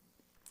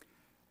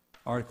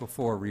 Article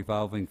 4,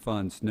 revolving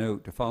funds.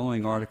 Note, the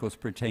following articles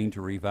pertain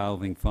to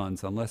revolving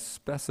funds. Unless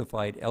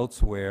specified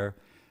elsewhere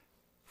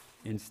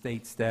in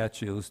state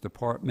statutes,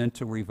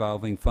 departmental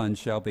revolving funds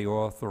shall be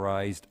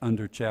authorized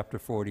under Chapter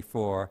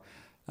 44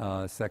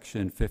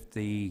 Section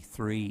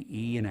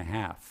 53E and a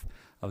half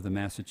of the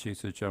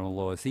Massachusetts General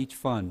Laws. Each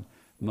fund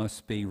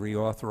must be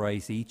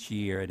reauthorized each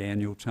year at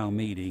annual town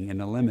meeting,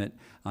 and a limit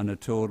on the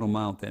total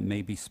amount that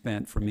may be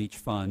spent from each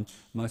fund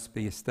must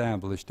be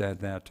established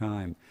at that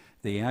time.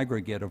 The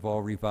aggregate of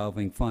all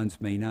revolving funds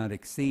may not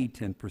exceed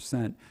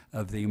 10%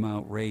 of the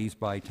amount raised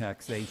by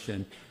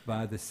taxation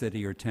by the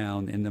city or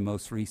town in the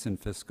most recent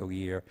fiscal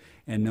year,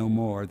 and no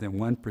more than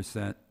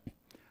 1%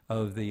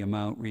 of the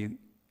amount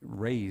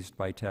raised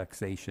by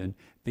taxation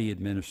be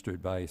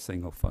administered by a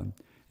single fund.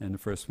 And the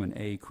first one,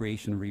 A,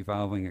 creation of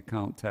revolving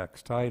account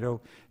tax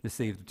title, to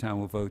see if the town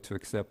will vote to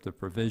accept the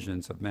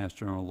provisions of Mass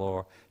General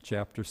Law,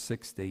 Chapter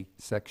 60,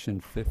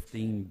 Section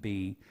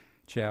 15B,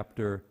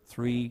 Chapter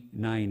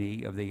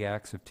 390 of the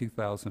Acts of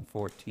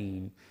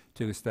 2014,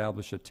 to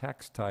establish a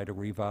tax title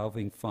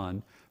revolving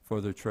fund for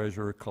the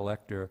treasurer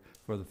collector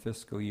for the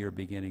fiscal year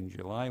beginning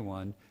July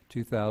 1,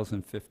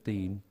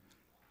 2015,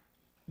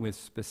 with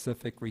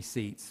specific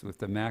receipts, with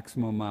the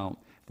maximum amount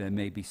that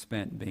may be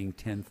spent being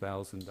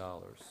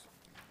 $10,000.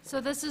 So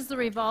this is the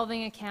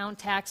revolving account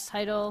tax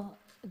title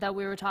that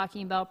we were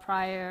talking about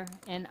prior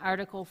in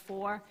Article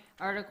 4.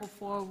 Article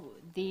 4,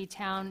 the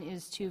town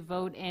is to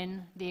vote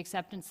in the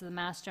acceptance of the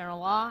Mass General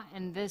Law,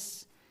 and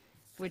this,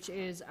 which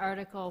is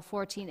Article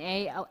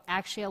 14A,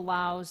 actually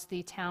allows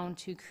the town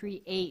to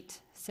create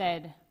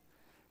said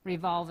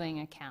revolving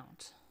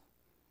account.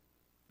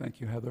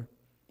 Thank you, Heather.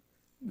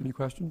 Any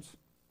questions?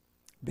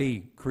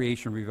 B,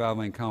 creation of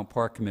revolving account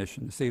park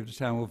commission. To see if the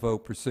town will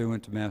vote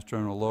pursuant to Mass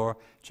General Law,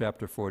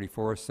 Chapter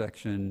 44,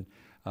 Section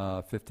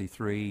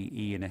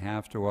 53E and a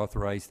half, to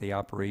authorize the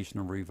operation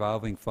of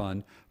revolving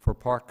fund for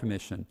park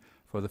commission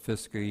for the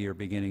fiscal year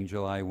beginning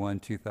July 1,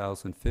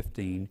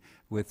 2015,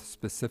 with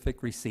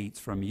specific receipts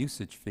from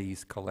usage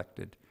fees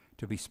collected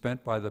to be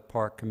spent by the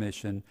park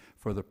commission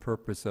for the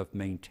purpose of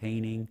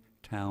maintaining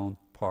town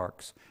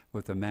parks,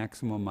 with a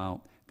maximum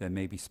amount that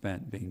may be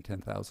spent being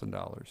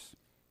 $10,000.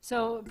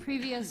 So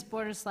previous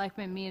Board of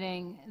Selectmen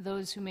meeting,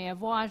 those who may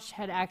have watched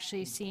had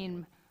actually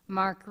seen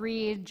Mark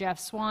Reed, Jeff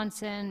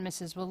Swanson,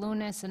 Mrs.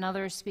 Walunas, and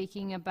others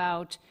speaking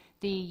about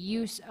the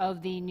use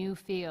of the new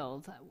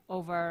field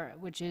over,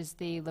 which is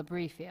the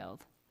Labrie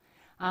Field.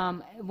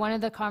 One of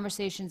the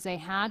conversations they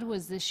had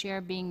was this year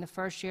being the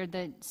first year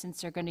that,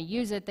 since they're going to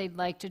use it, they'd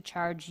like to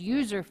charge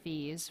user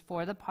fees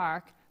for the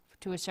park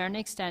to a certain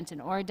extent in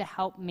order to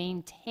help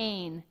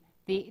maintain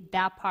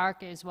that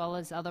park as well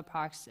as other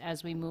parks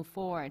as we move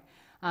forward.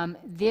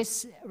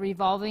 This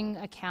revolving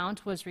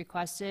account was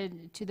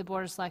requested to the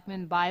Board of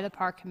Selectmen by the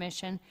Park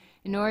Commission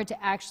in order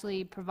to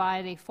actually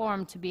provide a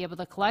forum to be able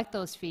to collect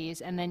those fees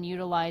and then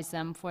utilize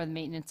them for the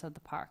maintenance of the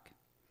park.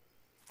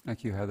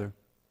 Thank you, Heather.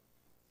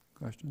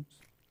 Questions?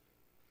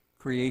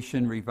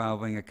 Creation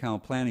revolving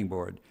account planning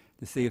board.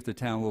 To see if the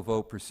town will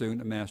vote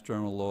pursuant to Mass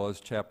General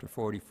Laws, Chapter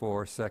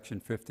 44,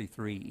 Section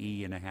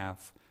 53E and a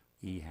half,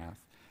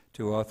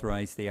 to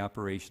authorize the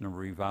operation of a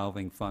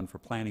revolving fund for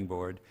planning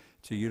board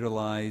to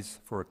utilize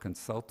for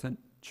consultant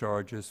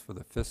charges for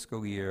the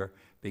fiscal year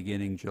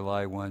beginning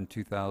July 1,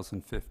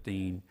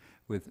 2015,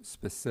 with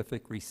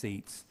specific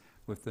receipts,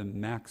 with the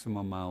maximum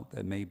amount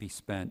that may be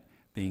spent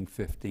being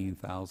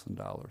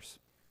 $15,000.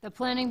 The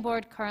planning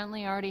board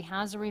currently already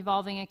has a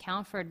revolving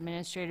account for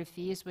administrative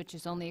fees, which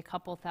is only a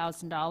couple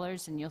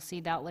 $1,000s, and you'll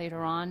see that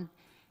later on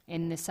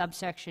in the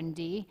subsection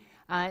D.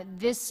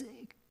 This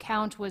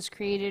account was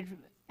created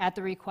at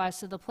the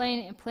request of the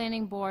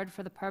planning board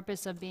for the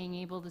purpose of being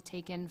able to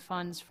take in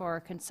funds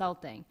for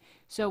consulting.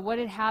 So what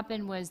had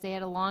happened was they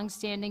had a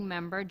long-standing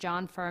member,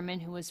 John Furman,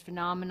 who was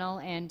phenomenal,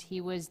 and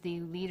he was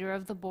the leader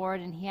of the board,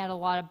 and he had a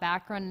lot of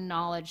background and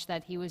knowledge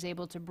that he was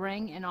able to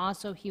bring, and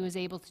also he was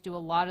able to do a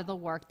lot of the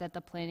work that the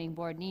planning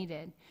board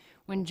needed.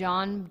 When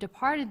John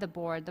departed the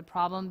board, the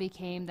problem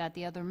became that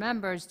the other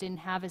members didn't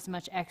have as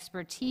much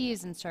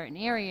expertise in certain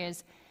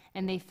areas,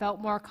 and they felt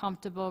more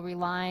comfortable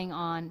relying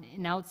on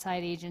an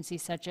outside agency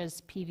such as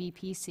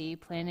PVPC,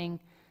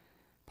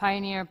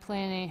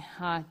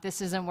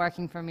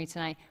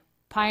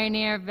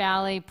 Pioneer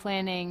Valley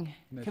Planning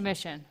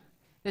Commission.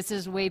 This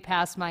is way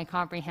past my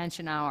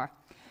comprehension hour.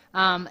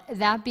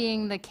 That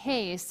being the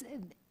case,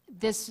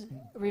 this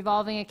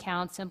revolving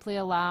account simply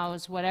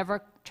allows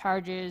whatever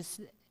charges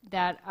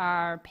that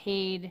are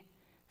paid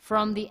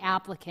from the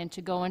applicant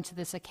to go into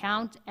this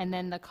account, and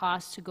then the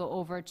cost to go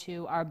over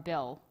to our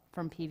bill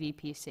from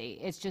PVPC.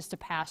 It's just a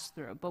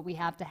pass-through, but we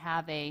have to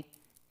have a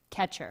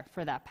catcher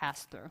for that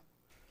pass-through.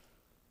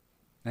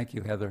 Thank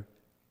you, Heather.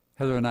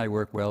 Heather and I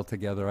work well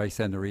together. I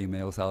send her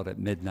emails out at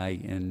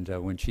midnight and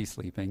when she's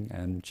sleeping,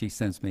 and she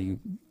sends me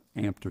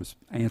answers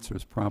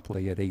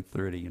promptly at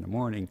 8:30 in the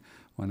morning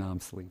when I'm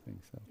sleeping,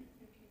 so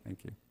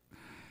thank you.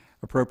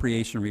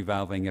 Appropriation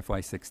revolving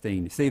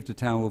FY16. See if the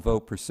town will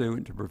vote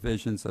pursuant to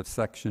provisions of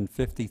Section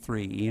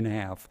 53E and a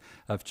half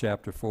of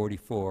Chapter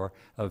 44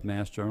 of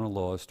Mass General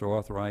Laws to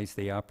authorize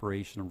the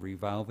operation of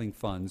revolving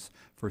funds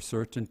for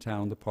certain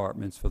town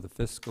departments for the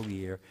fiscal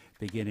year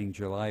beginning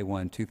July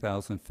 1,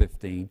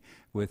 2015,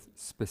 with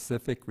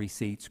specific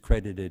receipts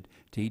credited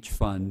to each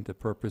fund, the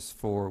purpose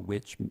for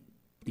which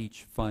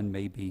each fund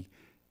may be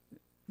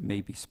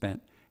may be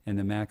spent, and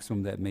the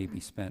maximum that may be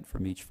spent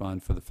from each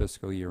fund for the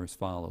fiscal year as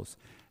follows.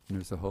 And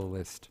there's a whole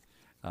list.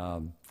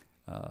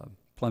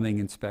 Plumbing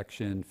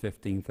inspection,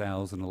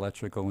 $15,000.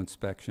 Electrical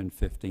inspection,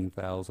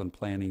 $15,000.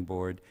 Planning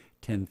board,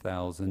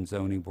 $10,000.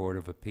 Zoning board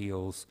of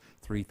appeals,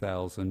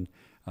 $3,000.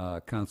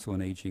 Council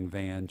on Aging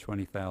van,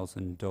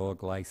 $20,000.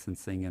 Dog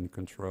licensing and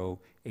control,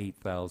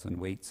 $8,000.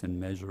 Weights and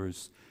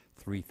measures,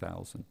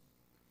 $3,000.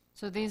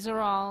 So these are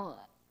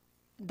all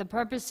the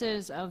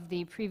purposes of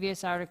the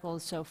previous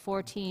articles, so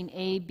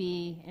 14A,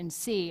 B, and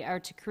C, are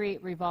to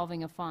create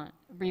revolving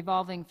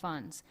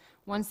funds.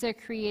 Once they're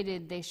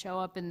created, they show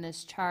up in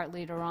this chart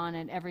later on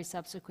at every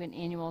subsequent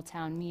annual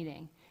town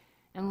meeting.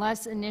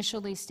 Unless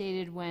initially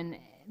stated when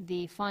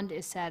the fund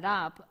is set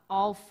up,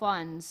 all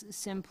funds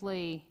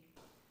simply,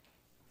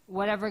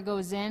 whatever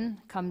goes in,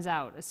 comes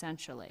out,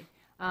 essentially.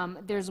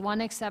 There's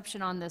one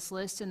exception on this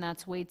list, and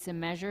that's weights and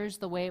measures.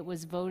 The way it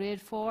was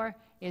voted for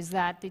is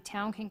that the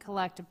town can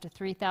collect up to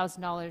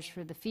 $3,000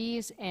 for the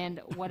fees, and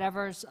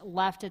whatever's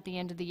left at the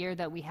end of the year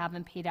that we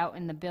haven't paid out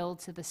in the bill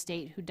to the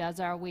state who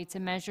does our weights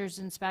and measures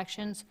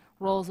inspections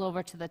rolls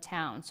over to the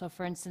town. So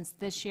for instance,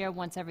 this year,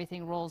 once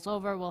everything rolls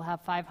over, we'll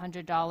have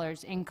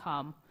 $500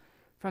 income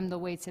from the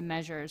weights and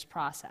measures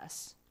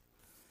process.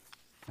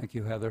 Thank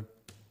you, Heather.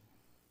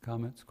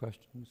 Comments,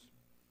 questions?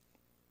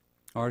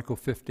 Article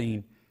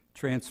 15,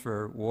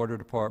 transfer Water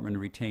Department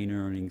retained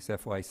earnings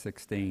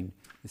FY16.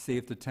 To see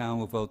if the town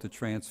will vote to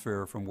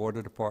transfer from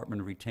Water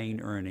Department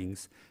retained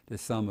earnings the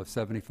sum of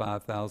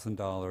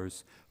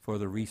 $75,000 for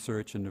the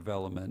research and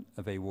development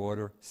of a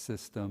water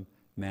system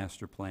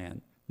master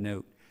plan.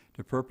 Note,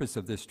 the purpose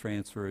of this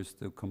transfer is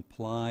to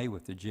comply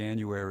with the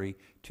January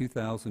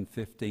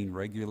 2015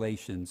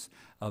 regulations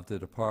of the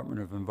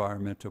Department of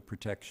Environmental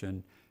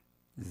Protection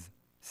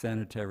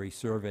sanitary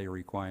survey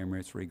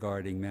requirements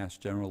regarding Mass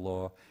General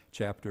Law,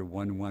 Chapter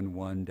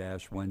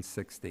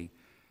 111-160.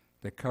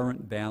 The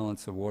current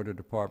balance of Water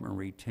Department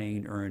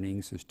retained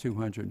earnings is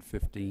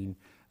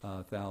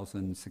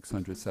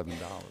 $215,607.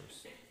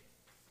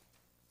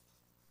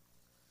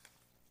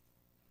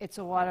 It's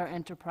a water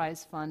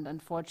enterprise fund.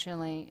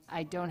 Unfortunately,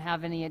 I don't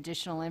have any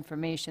additional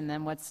information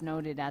than what's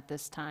noted at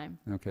this time.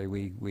 Okay,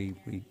 we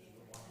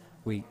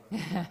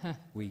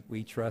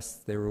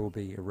trust there will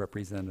be a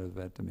representative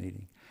at the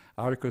meeting.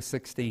 Article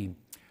 16,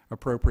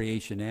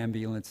 appropriation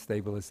ambulance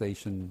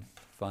stabilization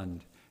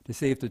fund. To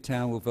see if the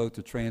town will vote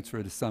to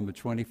transfer the sum of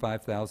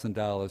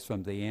 $25,000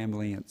 from the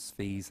ambulance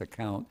fees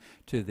account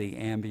to the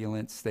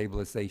ambulance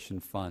stabilization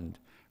fund.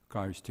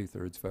 Requires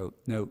 2/3 vote.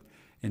 Note,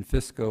 in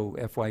fiscal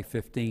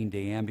FY15,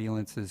 the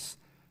ambulance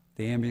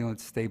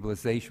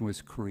stabilization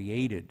was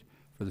created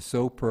for the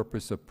sole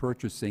purpose of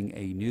purchasing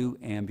a new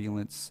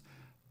ambulance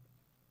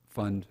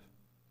fund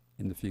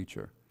in the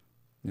future.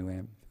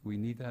 We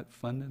need that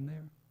fund in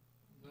there?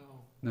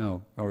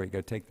 No. All right, got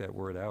to take that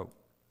word out.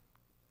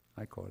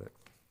 I caught it.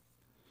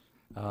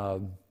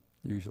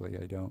 Usually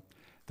I don't.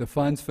 The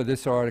funds for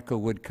this article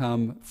would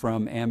come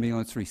from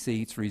ambulance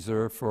receipts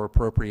reserved for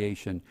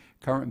appropriation.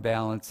 Current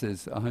balance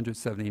is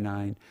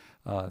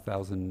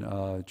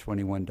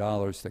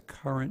 $179,021. The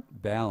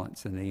current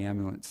balance in the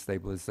ambulance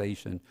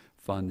stabilization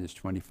fund is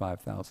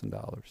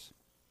 $25,000.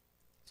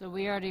 So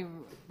we already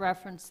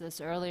referenced this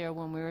earlier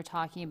when we were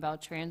talking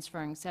about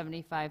transferring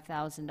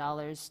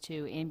 $75,000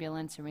 to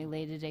ambulance and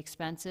related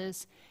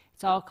expenses.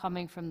 It's all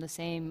coming from the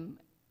same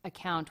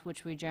account,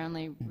 which we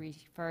generally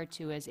refer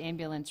to as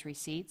ambulance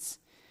receipts,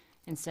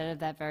 instead of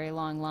that very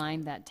long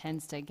line that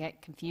tends to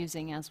get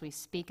confusing as we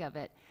speak of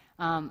it.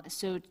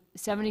 So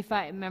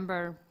 75,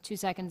 remember 2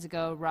 seconds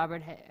ago,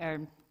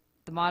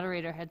 the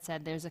moderator had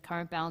said there's a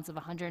current balance of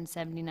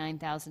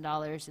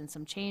 $179,000 and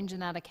some change in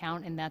that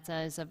account, and that's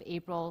as of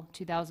April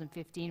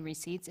 2015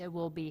 receipts. It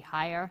will be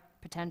higher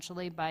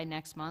potentially by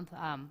next month.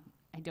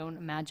 I don't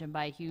imagine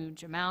by a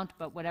huge amount,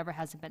 but whatever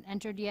hasn't been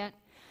entered yet.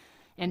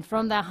 And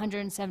from that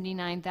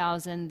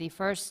 $179,000, the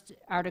first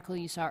article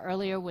you saw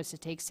earlier was to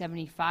take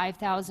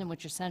 $75,000,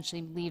 which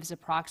essentially leaves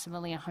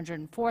approximately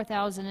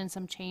 $104,000 and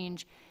some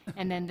change.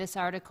 And then this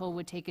article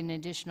would take an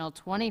additional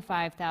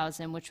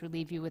 $25,000, which would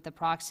leave you with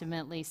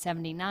approximately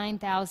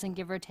 $79,000,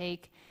 give or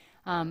take,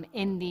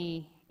 in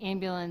the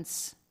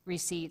ambulance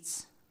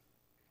receipts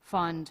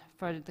fund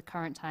for the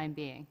current time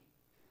being.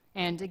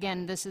 And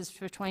again, this is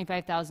for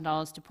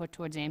 $25,000 to put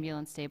towards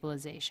ambulance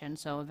stabilization,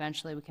 so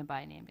eventually we can buy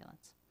an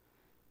ambulance.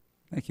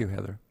 Thank you,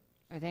 Heather.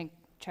 I think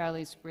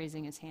Charlie's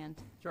raising his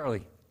hand.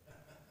 Charlie.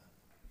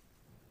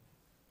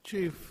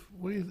 Chief,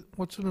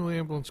 what's a new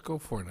ambulance go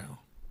for now?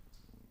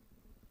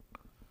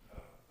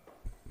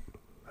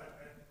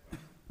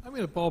 I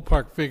mean a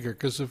ballpark figure,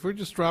 because if we're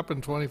just dropping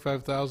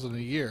 $25,000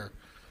 a year,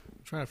 I'm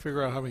trying to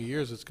figure out how many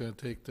years it's going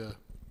to take to...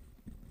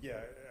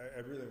 Yeah, I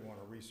really want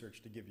to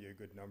research to give you a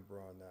good number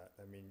on that.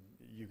 I mean,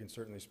 you can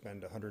certainly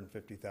spend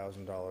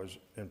 $150,000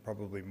 and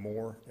probably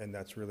more, and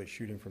that's really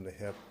shooting from the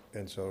hip.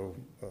 And so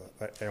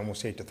I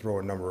almost hate to throw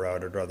a number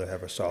out. I'd rather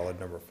have a solid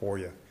number for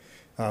you.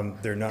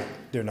 They're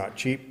not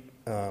cheap.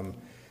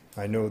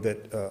 I know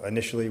that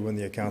initially when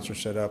the accounts were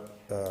set up,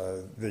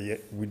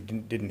 we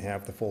didn't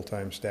have the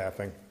full-time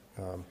staffing.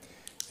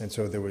 and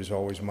so there was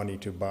always money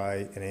to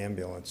buy an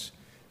ambulance.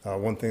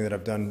 One thing that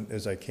I've done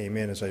as I came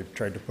in is I've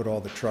tried to put all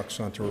the trucks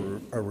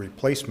onto a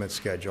replacement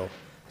schedule,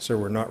 so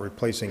we're not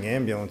replacing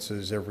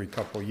ambulances every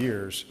couple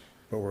years,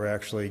 but we're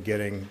actually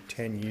getting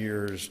 10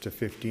 years to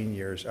 15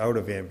 years out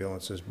of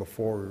ambulances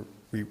before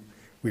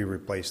we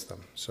replace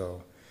them.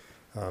 So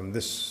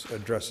this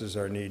addresses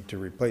our need to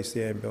replace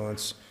the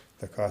ambulance.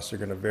 The costs are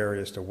going to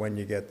vary as to when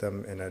you get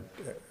them, and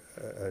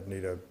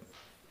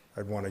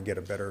I'd want to get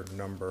a better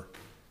number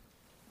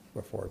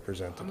before I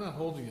present I'm it. not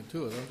holding you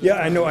to it. I'm just- Yeah,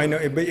 I know,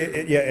 but,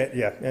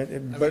 yeah, I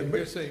mean, but, if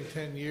you're saying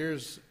 10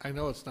 years, I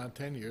know it's not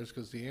 10 years,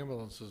 because the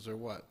ambulances are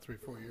what,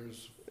 3-4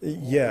 years?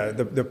 yeah,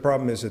 the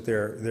problem is that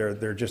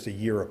they're just a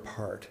year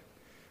apart.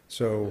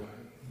 So,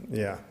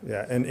 yeah,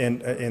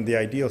 and the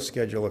ideal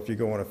schedule, if you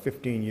go on a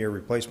 15-year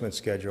replacement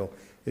schedule,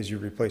 is you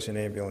replace an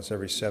ambulance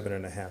every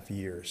 7.5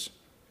 years.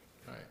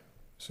 Right.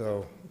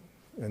 So,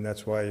 and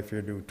that's why if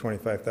you do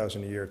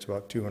 $25,000 a year, it's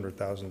about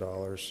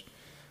 $200,000,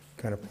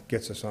 kind of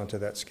gets us onto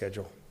that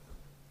schedule.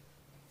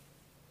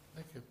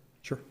 Thank you.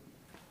 Sure.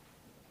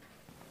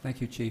 Thank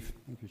you, Chief.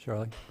 Thank you,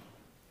 Charlie.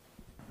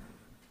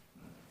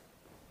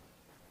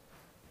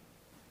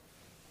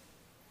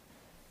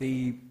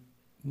 The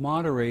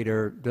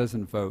moderator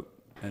doesn't vote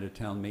at a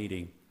town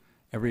meeting.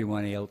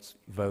 Everyone else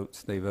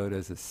votes. They vote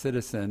as a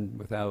citizen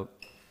without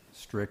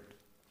strict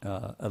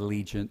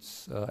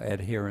allegiance,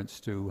 adherence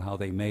to how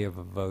they may have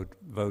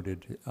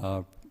voted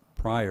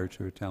prior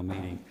to a town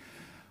meeting.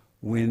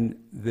 When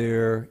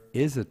there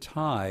is a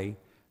tie,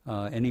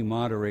 any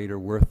moderator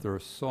worth their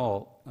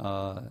salt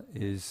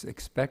is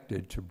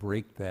expected to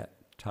break that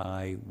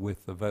tie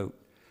with the vote.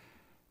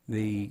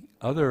 The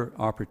other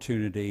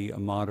opportunity a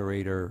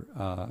moderator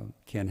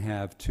can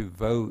have to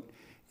vote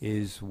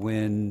is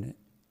when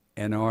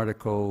an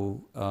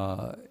article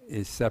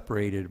is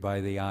separated by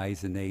the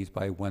ayes and nays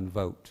by one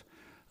vote.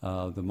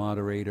 The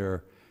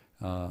moderator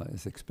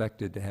is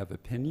expected to have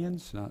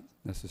opinions, not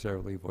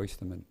necessarily voice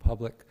them in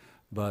public,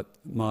 but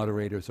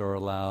moderators are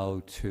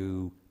allowed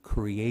to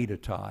create a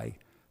tie,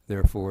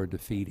 therefore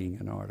defeating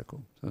an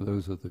article. So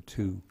those are the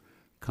two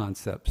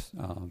concepts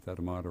that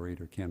a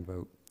moderator can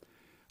vote.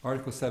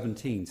 Article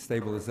 17,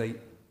 stabilization.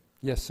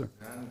 Yes, sir.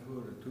 That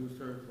include a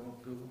two-thirds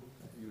vote too?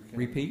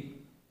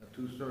 Repeat? A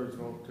two-thirds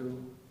vote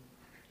too?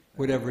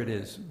 Whatever it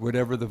is,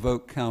 whatever the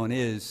vote count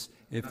is,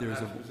 if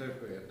there's a,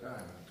 specifically a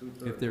time, a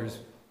two-thirds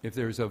if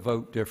there's a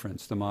vote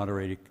difference, the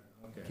moderator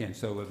can.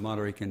 So a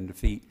moderator can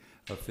defeat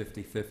a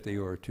 50-50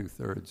 or a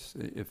two-thirds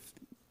if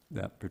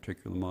that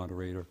particular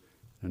moderator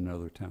in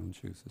another town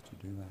chooses to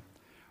do that.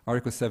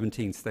 Article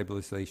 17,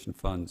 stabilization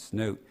funds.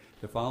 Note,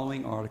 the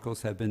following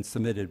articles have been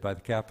submitted by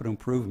the Capital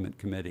Improvement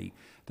Committee.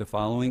 The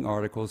following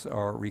articles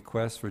are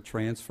requests for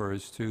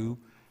transfers to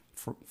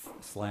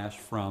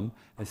from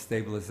a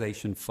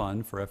stabilization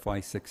fund for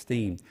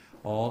FY16.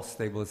 All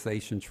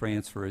stabilization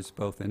transfers,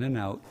 both in and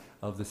out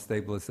of the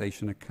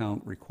stabilization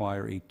account,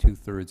 require a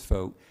two-thirds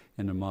vote,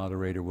 and the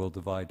moderator will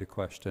divide the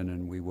question,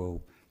 and we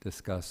will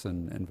discuss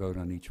and vote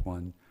on each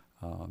one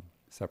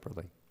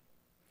separately.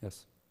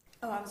 Yes?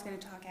 Oh, I was going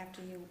to talk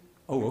after you.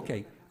 Oh,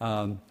 okay.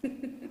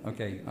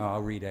 Okay,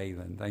 I'll read A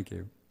then, thank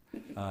you.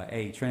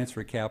 A,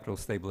 transfer capital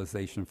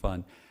stabilization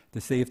fund. To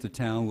see if the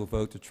town will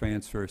vote to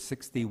transfer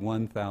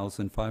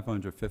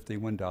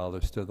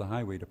 $61,551 to the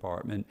Highway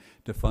Department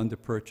to fund the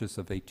purchase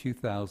of a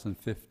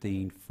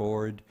 2015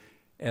 Ford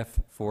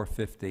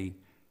F-450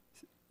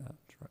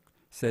 truck.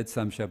 Said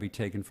sum shall be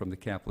taken from the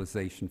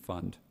capitalization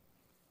fund.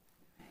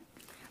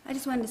 I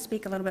just wanted to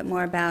speak a little bit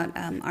more about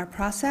our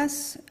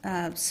process.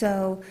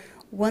 So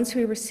once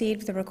we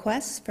received the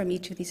requests from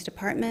each of these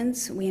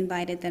departments, we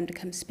invited them to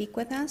come speak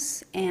with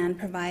us and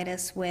provide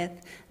us with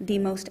the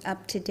most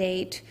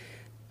up-to-date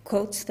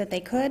quotes that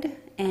they could,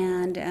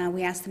 and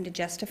we asked them to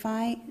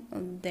justify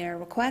their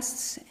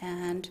requests.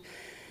 And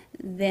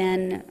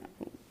then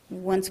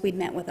once we'd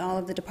met with all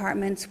of the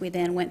departments, we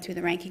then went through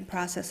the ranking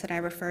process that I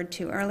referred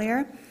to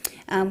earlier,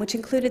 which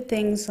included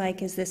things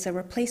like, is this a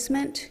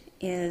replacement?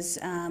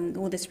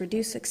 Will this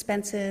reduce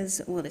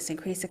expenses? Will this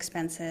increase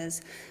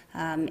expenses?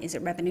 Is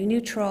it revenue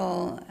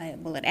neutral?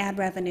 Will it add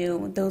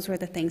revenue? Those were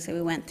the things that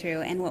we went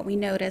through. And what we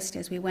noticed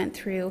as we went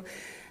through,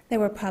 there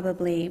were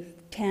probably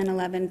 10,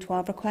 11,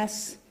 12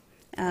 requests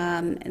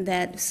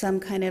that some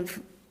kind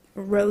of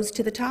rose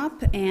to the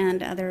top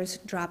and others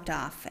dropped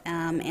off.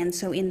 And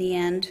so in the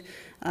end,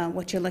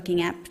 what you're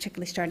looking at,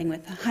 particularly starting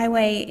with the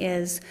highway,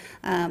 is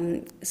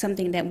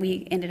something that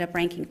we ended up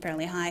ranking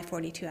fairly high,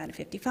 42 out of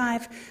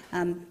 55,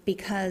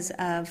 because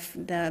of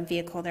the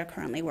vehicle they're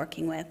currently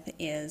working with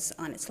is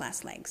on its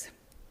last legs.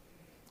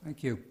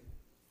 Thank you.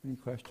 Any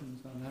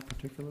questions on that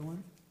particular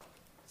one?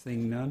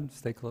 Seeing none,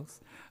 stay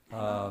close.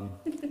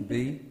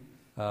 B,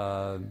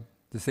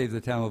 to see if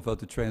the town will vote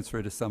to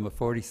transfer the sum of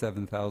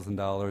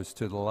 $47,000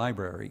 to the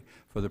library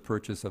for the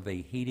purchase of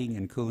a heating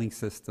and cooling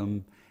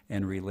system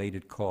and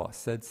related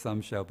costs. Said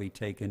sum shall be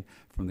taken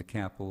from the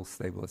Capital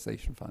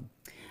Stabilization Fund.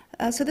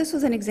 So this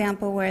was an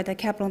example where the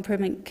Capital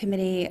Improvement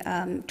Committee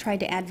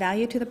tried to add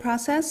value to the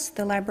process.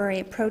 The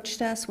library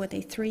approached us with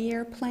a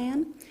 3-year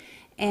plan,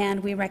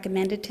 And we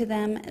recommended to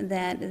them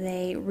that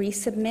they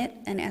resubmit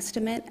an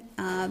estimate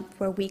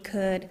where we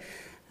could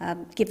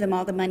give them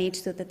all the money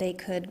so that they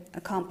could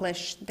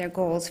accomplish their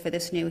goals for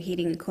this new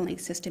heating and cooling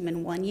system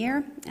in 1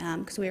 year,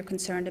 because we were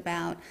concerned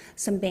about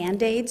some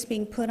Band-Aids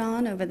being put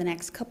on over the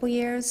next couple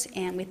years,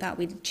 and we thought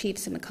we'd achieve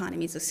some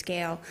economies of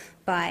scale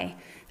by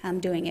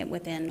doing it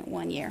within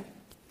 1 year.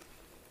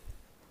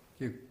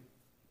 Thank you.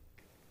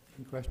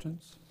 Any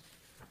questions?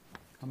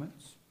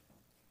 Comments?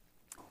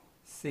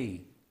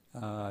 C,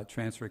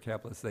 transfer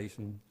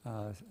capitalization,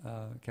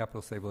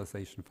 capital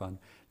stabilization fund.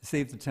 To see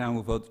if the town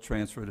will vote to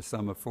transfer the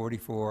sum of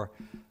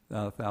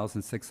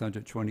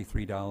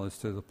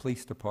 $44,623 to the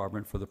police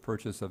department for the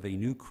purchase of a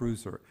new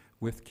cruiser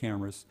with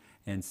cameras,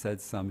 and said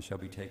sum shall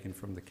be taken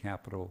from the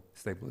capital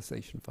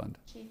stabilization fund.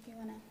 Chief, you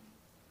want to?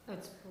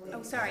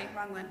 Oh, sorry,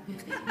 wrong one.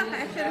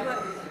 I should have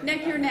looked.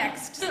 Nick, you're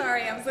next.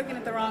 Sorry, I was looking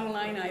at the wrong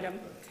line item.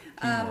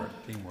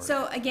 Teamwork.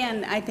 So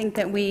again, I think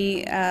that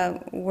we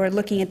were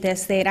looking at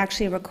this. They had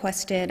actually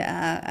requested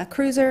a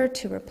cruiser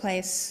to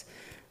replace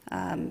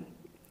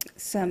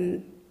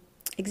some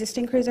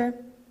existing cruiser,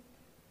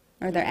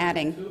 or they're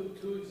adding?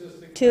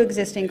 Two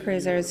existing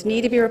cruisers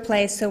need to be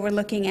replaced, so we're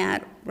looking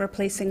at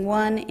replacing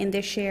one in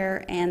this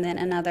year and then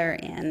another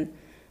in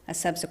a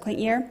subsequent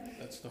year.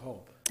 That's the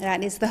hope.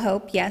 That is the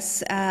hope,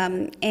 yes.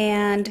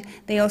 And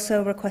they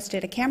also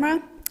requested a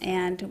camera,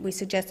 and we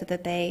suggested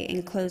that they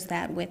enclose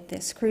that with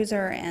this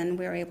cruiser, and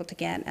we were able to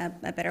get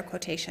a better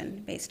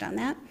quotation based on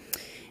that.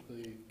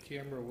 The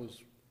camera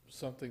was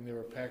something they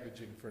were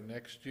packaging for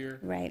next year,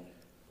 Right.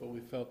 but we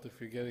felt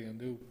if you're getting a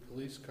new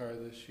police car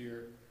this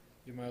year,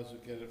 you might as well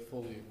get it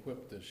fully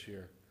equipped this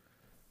year.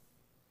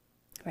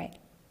 Right.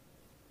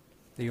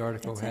 The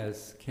article That's it.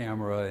 has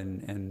camera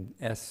and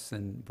S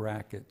and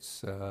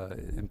brackets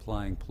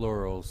implying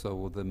plural, so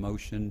will the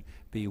motion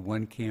be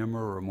one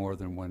camera or more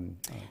than one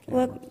camera?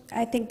 Well,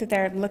 I think that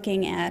they're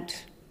looking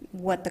at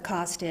what the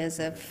cost is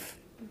of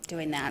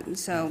doing that. And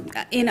so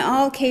in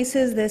all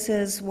cases, this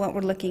is what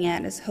we're looking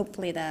at, is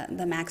hopefully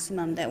the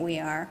maximum that we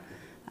are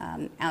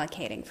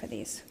allocating for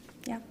these.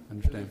 Yeah,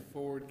 Understand? A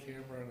forward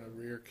camera and a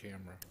rear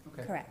camera.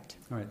 Okay. correct.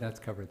 All right, that's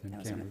covered then, That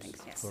was one of cameras, the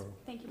things, yes. plural.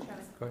 Thank you,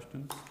 Travis.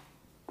 Questions?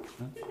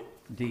 No?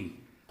 D,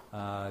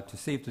 to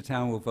see if the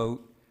town will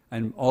vote,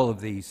 and all of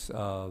these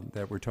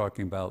that we're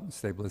talking about,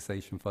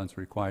 stabilization funds,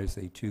 requires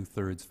a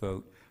 2/3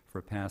 vote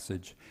for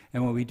passage.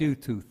 And when we do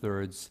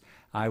 2/3,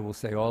 I will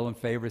say all in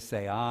favor,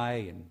 say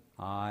aye, and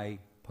aye.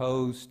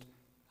 Opposed?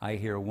 I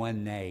hear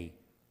one nay.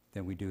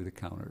 Then we do the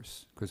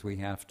counters, because we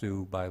have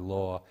to, by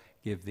law,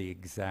 give the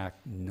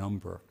exact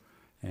number,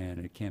 and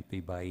it can't be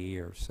by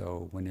ear.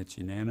 So when it's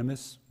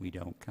unanimous, we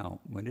don't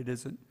count. When it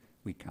isn't,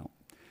 we count.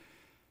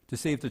 To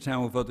see if the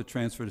town will vote to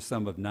transfer the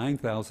sum of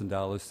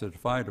 $9,000 to the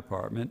fire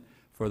department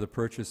for the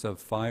purchase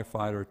of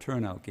firefighter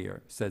turnout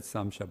gear. Said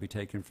sum shall be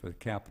taken for the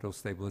capital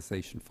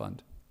stabilization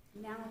fund.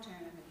 Now I'll turn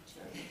it over to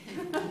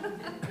you.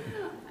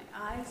 My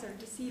eyes are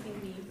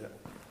deceiving me.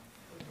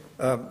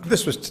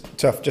 This was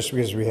tough just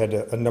because we had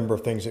a number of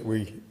things that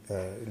we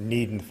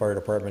need in the fire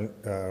department.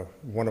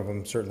 One of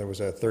them certainly was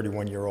a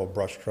 31-year-old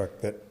brush truck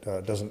that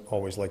doesn't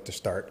always like to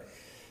start.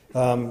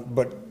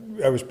 But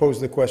I was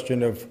posed the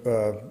question of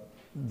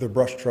the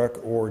brush truck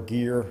or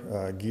gear.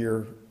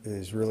 Gear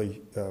is really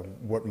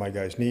what my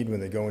guys need when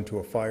they go into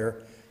a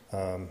fire.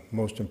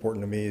 Most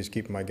important to me is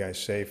keeping my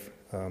guys safe.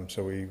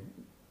 So we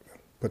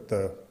put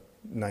the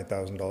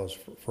 $9,000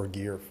 for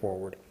gear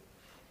forward.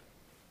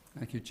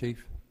 Thank you,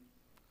 Chief.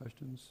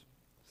 Questions?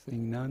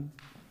 Seeing none.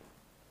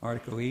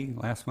 Article E,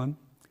 last one,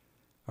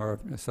 or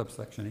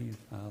subsection E,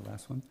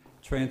 last one.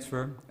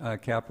 Transfer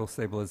capital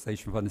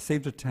stabilization fund. To see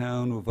if the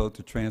town will vote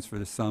to transfer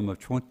the sum of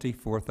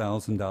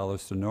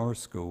 $24,000 to Norris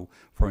School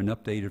for an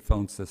updated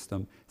phone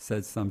system.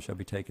 Said sum shall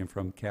be taken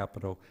from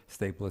capital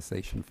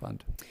stabilization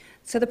fund.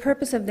 So the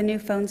purpose of the new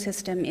phone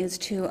system is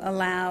to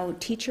allow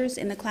teachers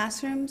in the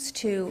classrooms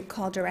to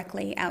call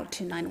directly out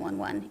to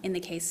 911 in the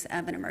case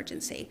of an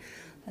emergency.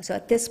 So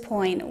at this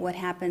point, what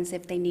happens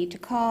if they need to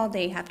call,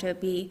 they have to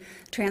be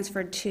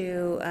transferred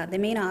to the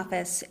main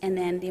office, and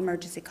then the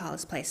emergency call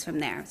is placed from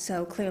there.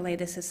 So clearly,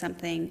 this is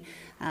something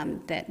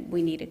that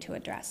we needed to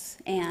address.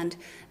 And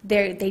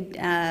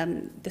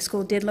the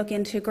school did look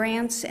into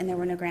grants, and there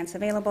were no grants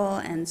available,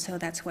 and so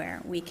that's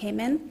where we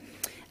came in.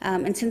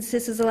 And since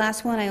this is the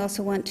last one, I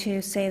also want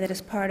to say that as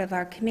part of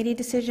our committee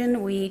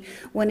decision, we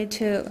wanted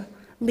to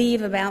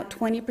leave about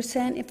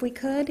 20%, if we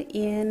could,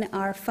 in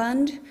our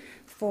fund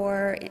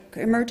for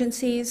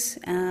emergencies,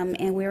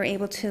 and we were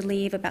able to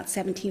leave about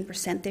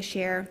 17% this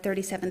year,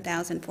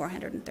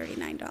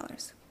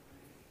 $37,439.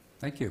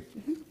 Thank you.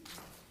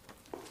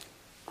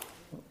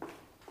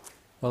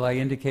 Well, I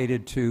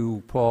indicated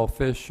to Paul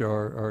Fish,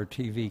 our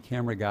TV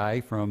camera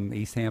guy from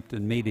East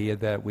Hampton Media,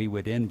 that we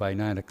would end by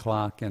 9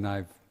 o'clock,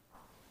 and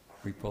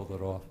we pulled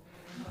it off.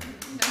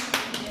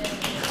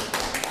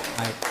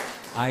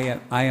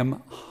 I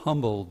am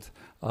humbled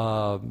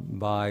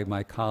by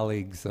my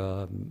colleagues,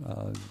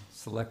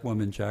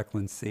 Selectwoman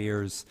Jacqueline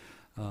Sears,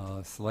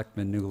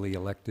 Selectman newly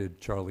elected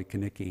Charlie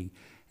Kinnicky,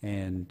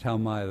 and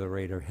town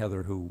moderator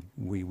Heather, who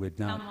we would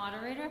not. Town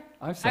moderator?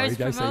 I'm sorry, was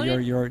did I say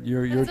promoted?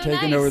 you're That's so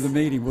taking over nice. the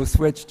meeting? We'll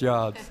switch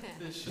jobs.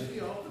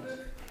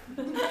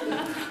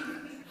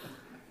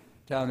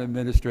 Town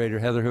administrator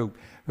Heather,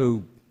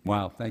 who,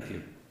 wow, thank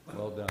you.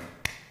 Well done.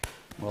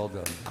 Well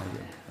done. Thank you.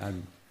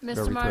 I'm very Mr.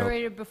 thrilled.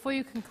 Moderator, before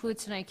you conclude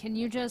tonight, can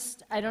you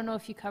just, I don't know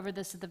if you covered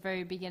this at the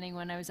very beginning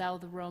when I was out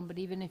of the room, but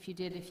even if you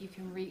did, if you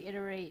can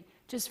reiterate,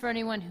 just for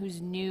anyone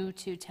who's new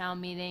to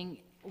town meeting,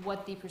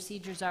 what the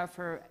procedures are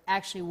for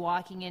actually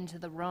walking into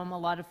the room. A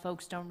lot of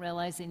folks don't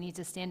realize they need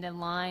to stand in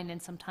line,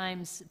 and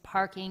sometimes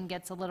parking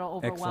gets a little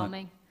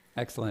overwhelming.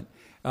 Excellent.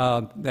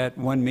 That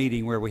one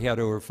meeting where we had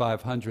over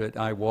 500,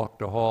 I walked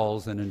the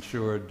halls and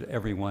ensured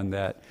everyone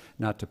that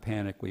not to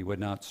panic. We would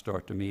not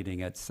start the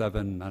meeting at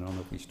 7. I don't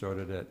know if we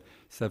started at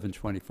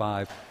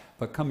 7:25.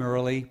 But come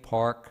early,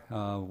 park,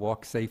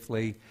 walk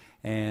safely,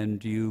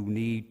 and you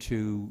need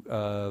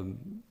to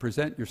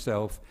present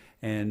yourself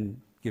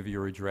and give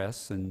your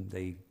address, and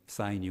they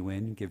sign you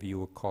in, give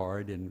you a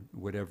card and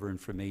whatever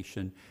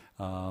information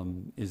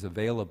is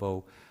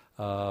available.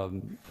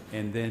 And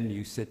then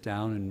you sit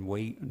down and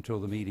wait until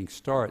the meeting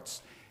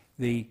starts.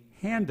 The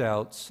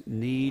handouts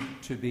need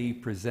to be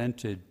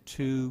presented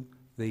to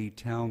the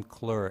town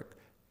clerk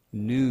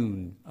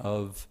noon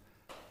of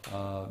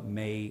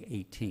May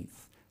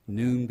 18th,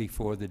 noon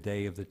before the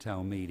day of the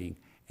town meeting.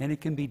 And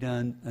it can be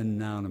done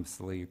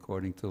anonymously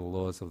according to the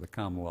laws of the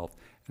Commonwealth,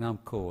 and I'm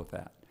cool with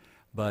that.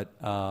 But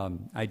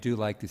I do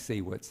like to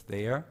see what's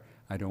there.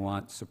 I don't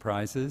want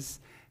surprises,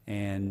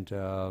 and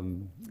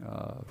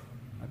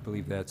I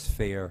believe that's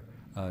fair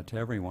to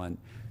everyone.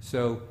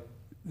 So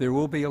there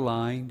will be a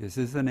line. This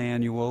is an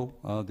annual.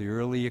 The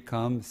earlier you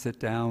come, sit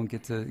down,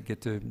 get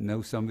to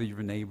know some of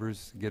your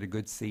neighbors, get a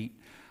good seat.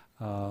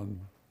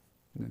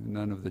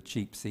 None of the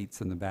cheap seats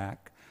in the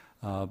back.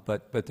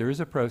 But there is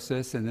a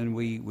process, and then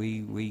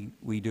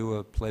we do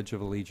a Pledge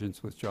of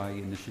Allegiance, which I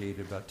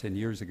initiated about 10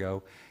 years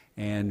ago,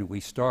 and we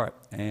start.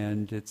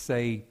 And it's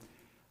a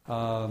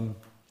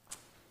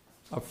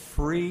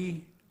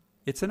free.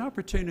 It's an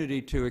opportunity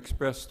to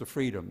express the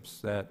freedoms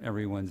that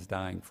everyone's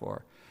dying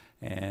for.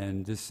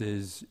 And this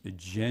is a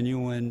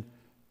genuine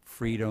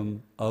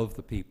freedom of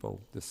the people.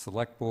 The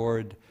Select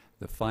Board,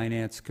 the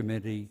Finance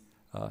Committee,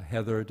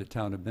 Heather, the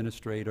town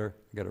administrator,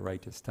 I got to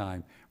write this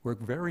time,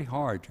 work very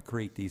hard to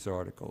create these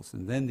articles.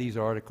 And then these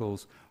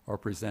articles are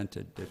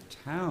presented. The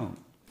town,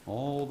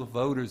 all the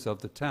voters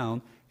of the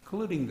town,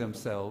 including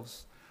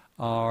themselves,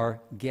 are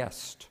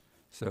guests.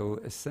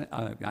 So,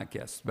 not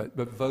guests, but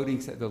voting,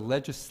 the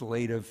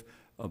legislative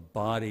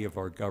body of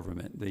our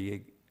government.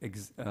 The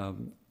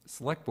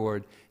Select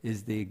Board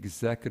is the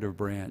executive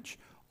branch.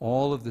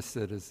 All of the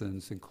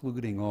citizens,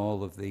 including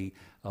all of the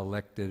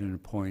elected and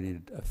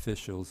appointed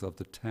officials of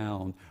the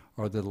town,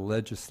 are the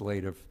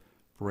legislative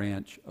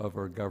branch of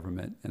our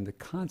government. And the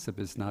concept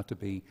is not to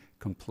be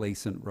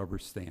complacent rubber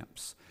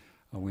stamps.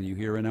 When you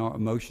hear a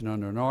motion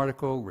on an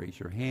article, raise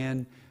your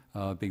hand.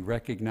 Be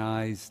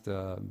recognized,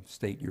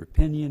 state your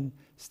opinion,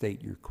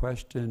 state your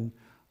question.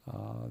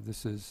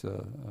 This is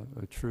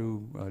a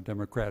true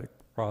democratic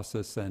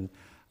process, and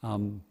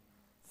I'm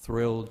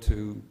thrilled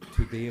to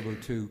be able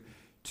to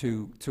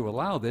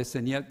allow this.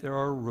 And yet there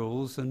are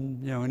rules,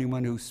 and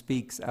anyone who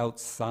speaks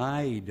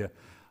outside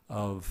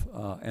of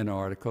an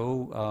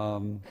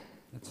article,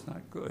 that's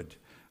not good.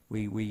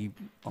 We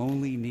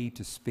only need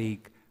to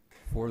speak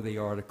for the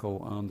article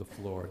on the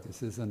floor.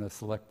 This isn't a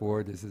select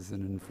board, this is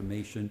an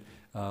information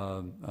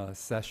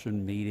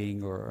session,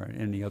 meeting, or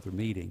any other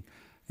meeting.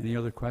 Any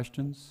other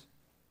questions?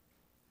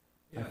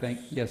 Yes.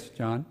 Yes,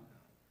 John?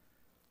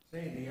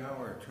 Say the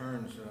hour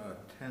turns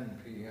 10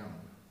 p.m.,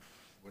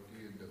 what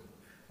do you do?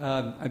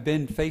 I've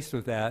been faced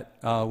with that.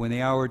 When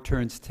the hour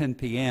turns 10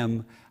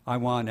 p.m., I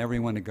want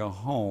everyone to go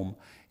home.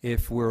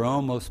 If we're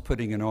almost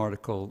putting an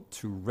article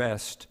to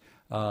rest,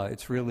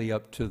 it's really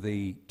up to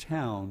the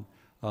town,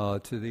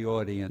 to the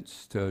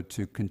audience,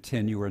 to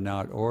continue or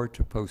not, or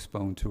to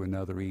postpone to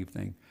another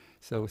evening.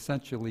 So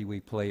essentially, we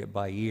play it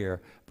by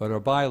ear, but our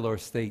bylaw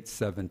states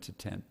 7 to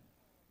 10.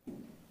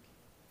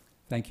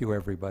 Thank you,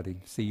 everybody.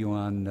 See you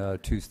on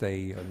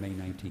Tuesday, May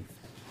 19th.